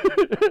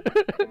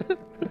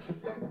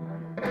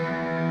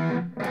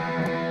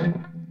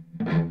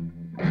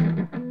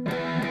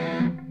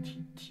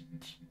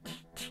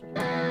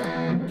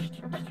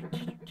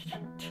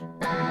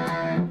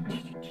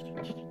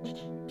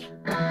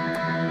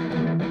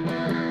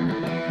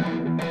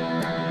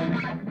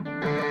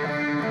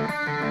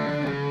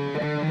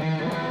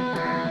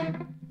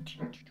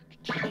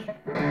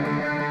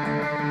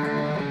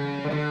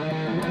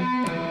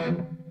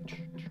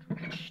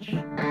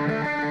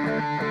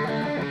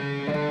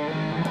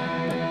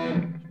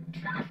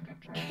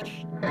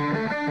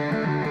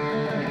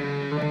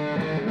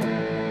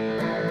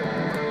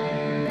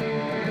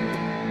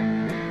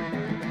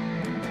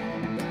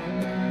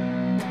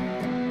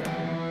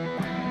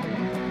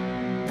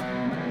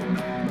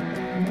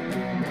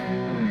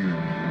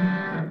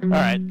 All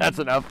right, that's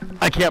enough.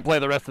 I can't play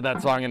the rest of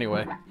that song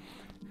anyway.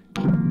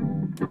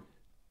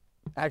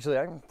 Actually,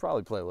 I can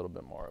probably play a little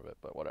bit more of it,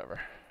 but whatever.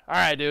 All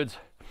right, dudes.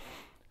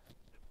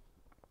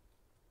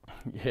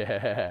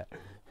 Yeah.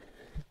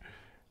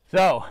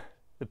 So,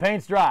 the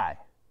paint's dry,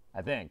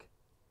 I think.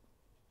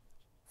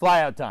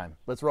 Fly out time.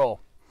 Let's roll.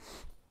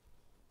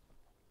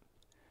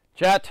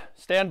 Chat,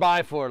 stand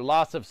by for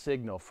loss of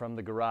signal from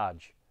the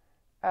garage,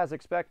 as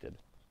expected.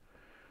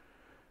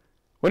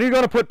 When are you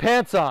going to put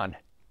pants on?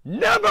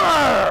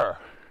 Never!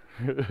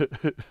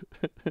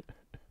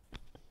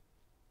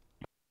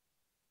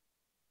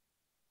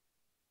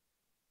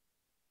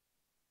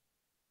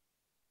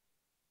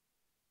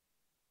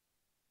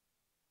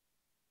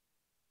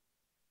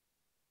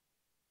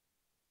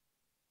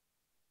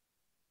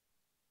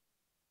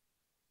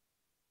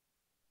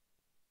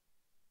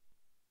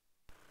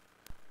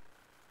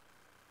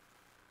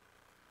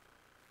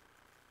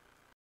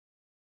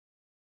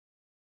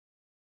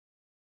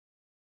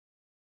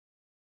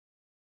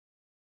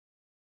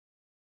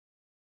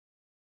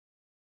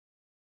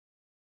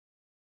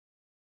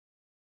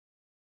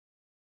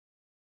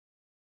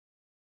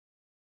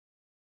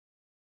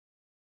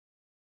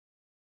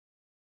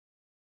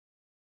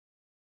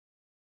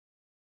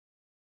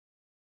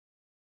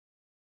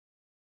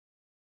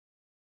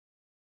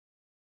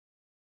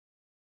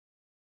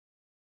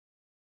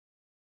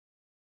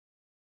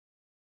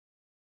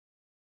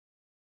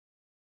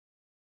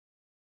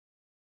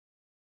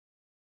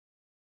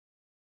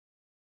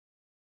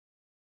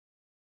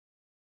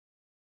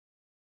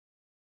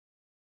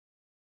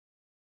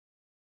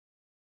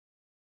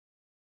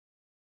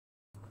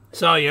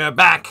 So you're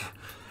back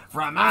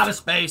from outer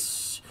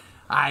space.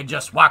 I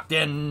just walked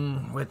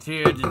in with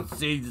you to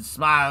see the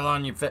smile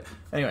on your face.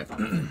 Anyway,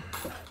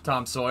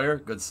 Tom Sawyer,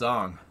 good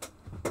song.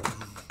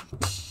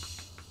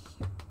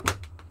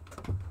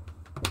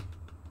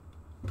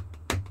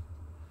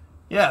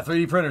 Yeah,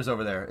 3D printers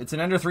over there. It's an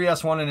Ender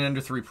 3S1 and an Ender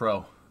 3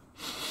 Pro.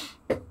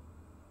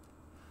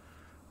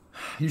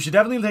 You should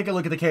definitely take a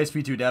look at the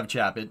KSP2 dev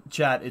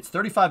chat. It's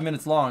 35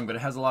 minutes long, but it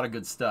has a lot of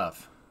good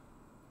stuff.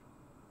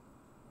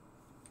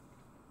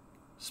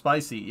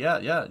 Spicy.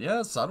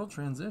 Yeah. Subtle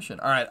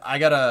transition. All right, I'm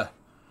gonna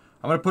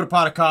put a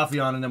pot of coffee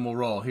on and then we'll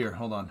roll. Here,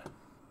 hold on.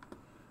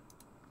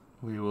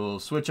 We will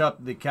switch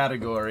up the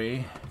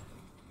category.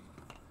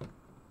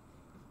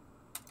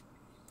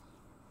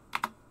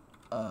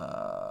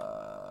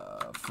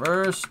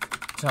 First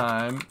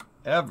time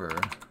ever.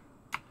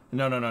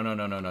 No.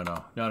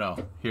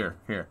 Here.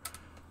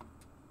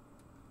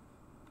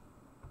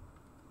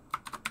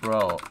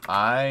 Bro,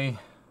 I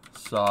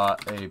saw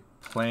a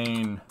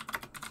plane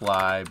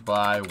fly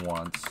by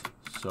once,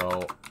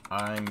 so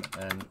I'm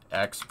an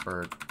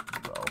expert,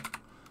 bro.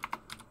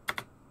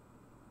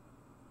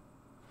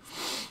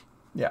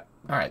 Yeah.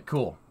 All right.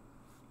 Cool.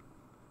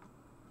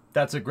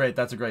 That's a great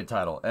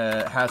title.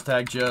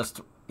 Hashtag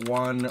just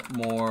one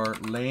more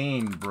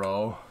lane,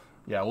 bro.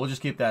 Yeah, we'll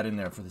just keep that in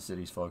there for the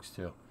cities folks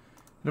too.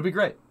 It'll be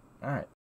great. All right.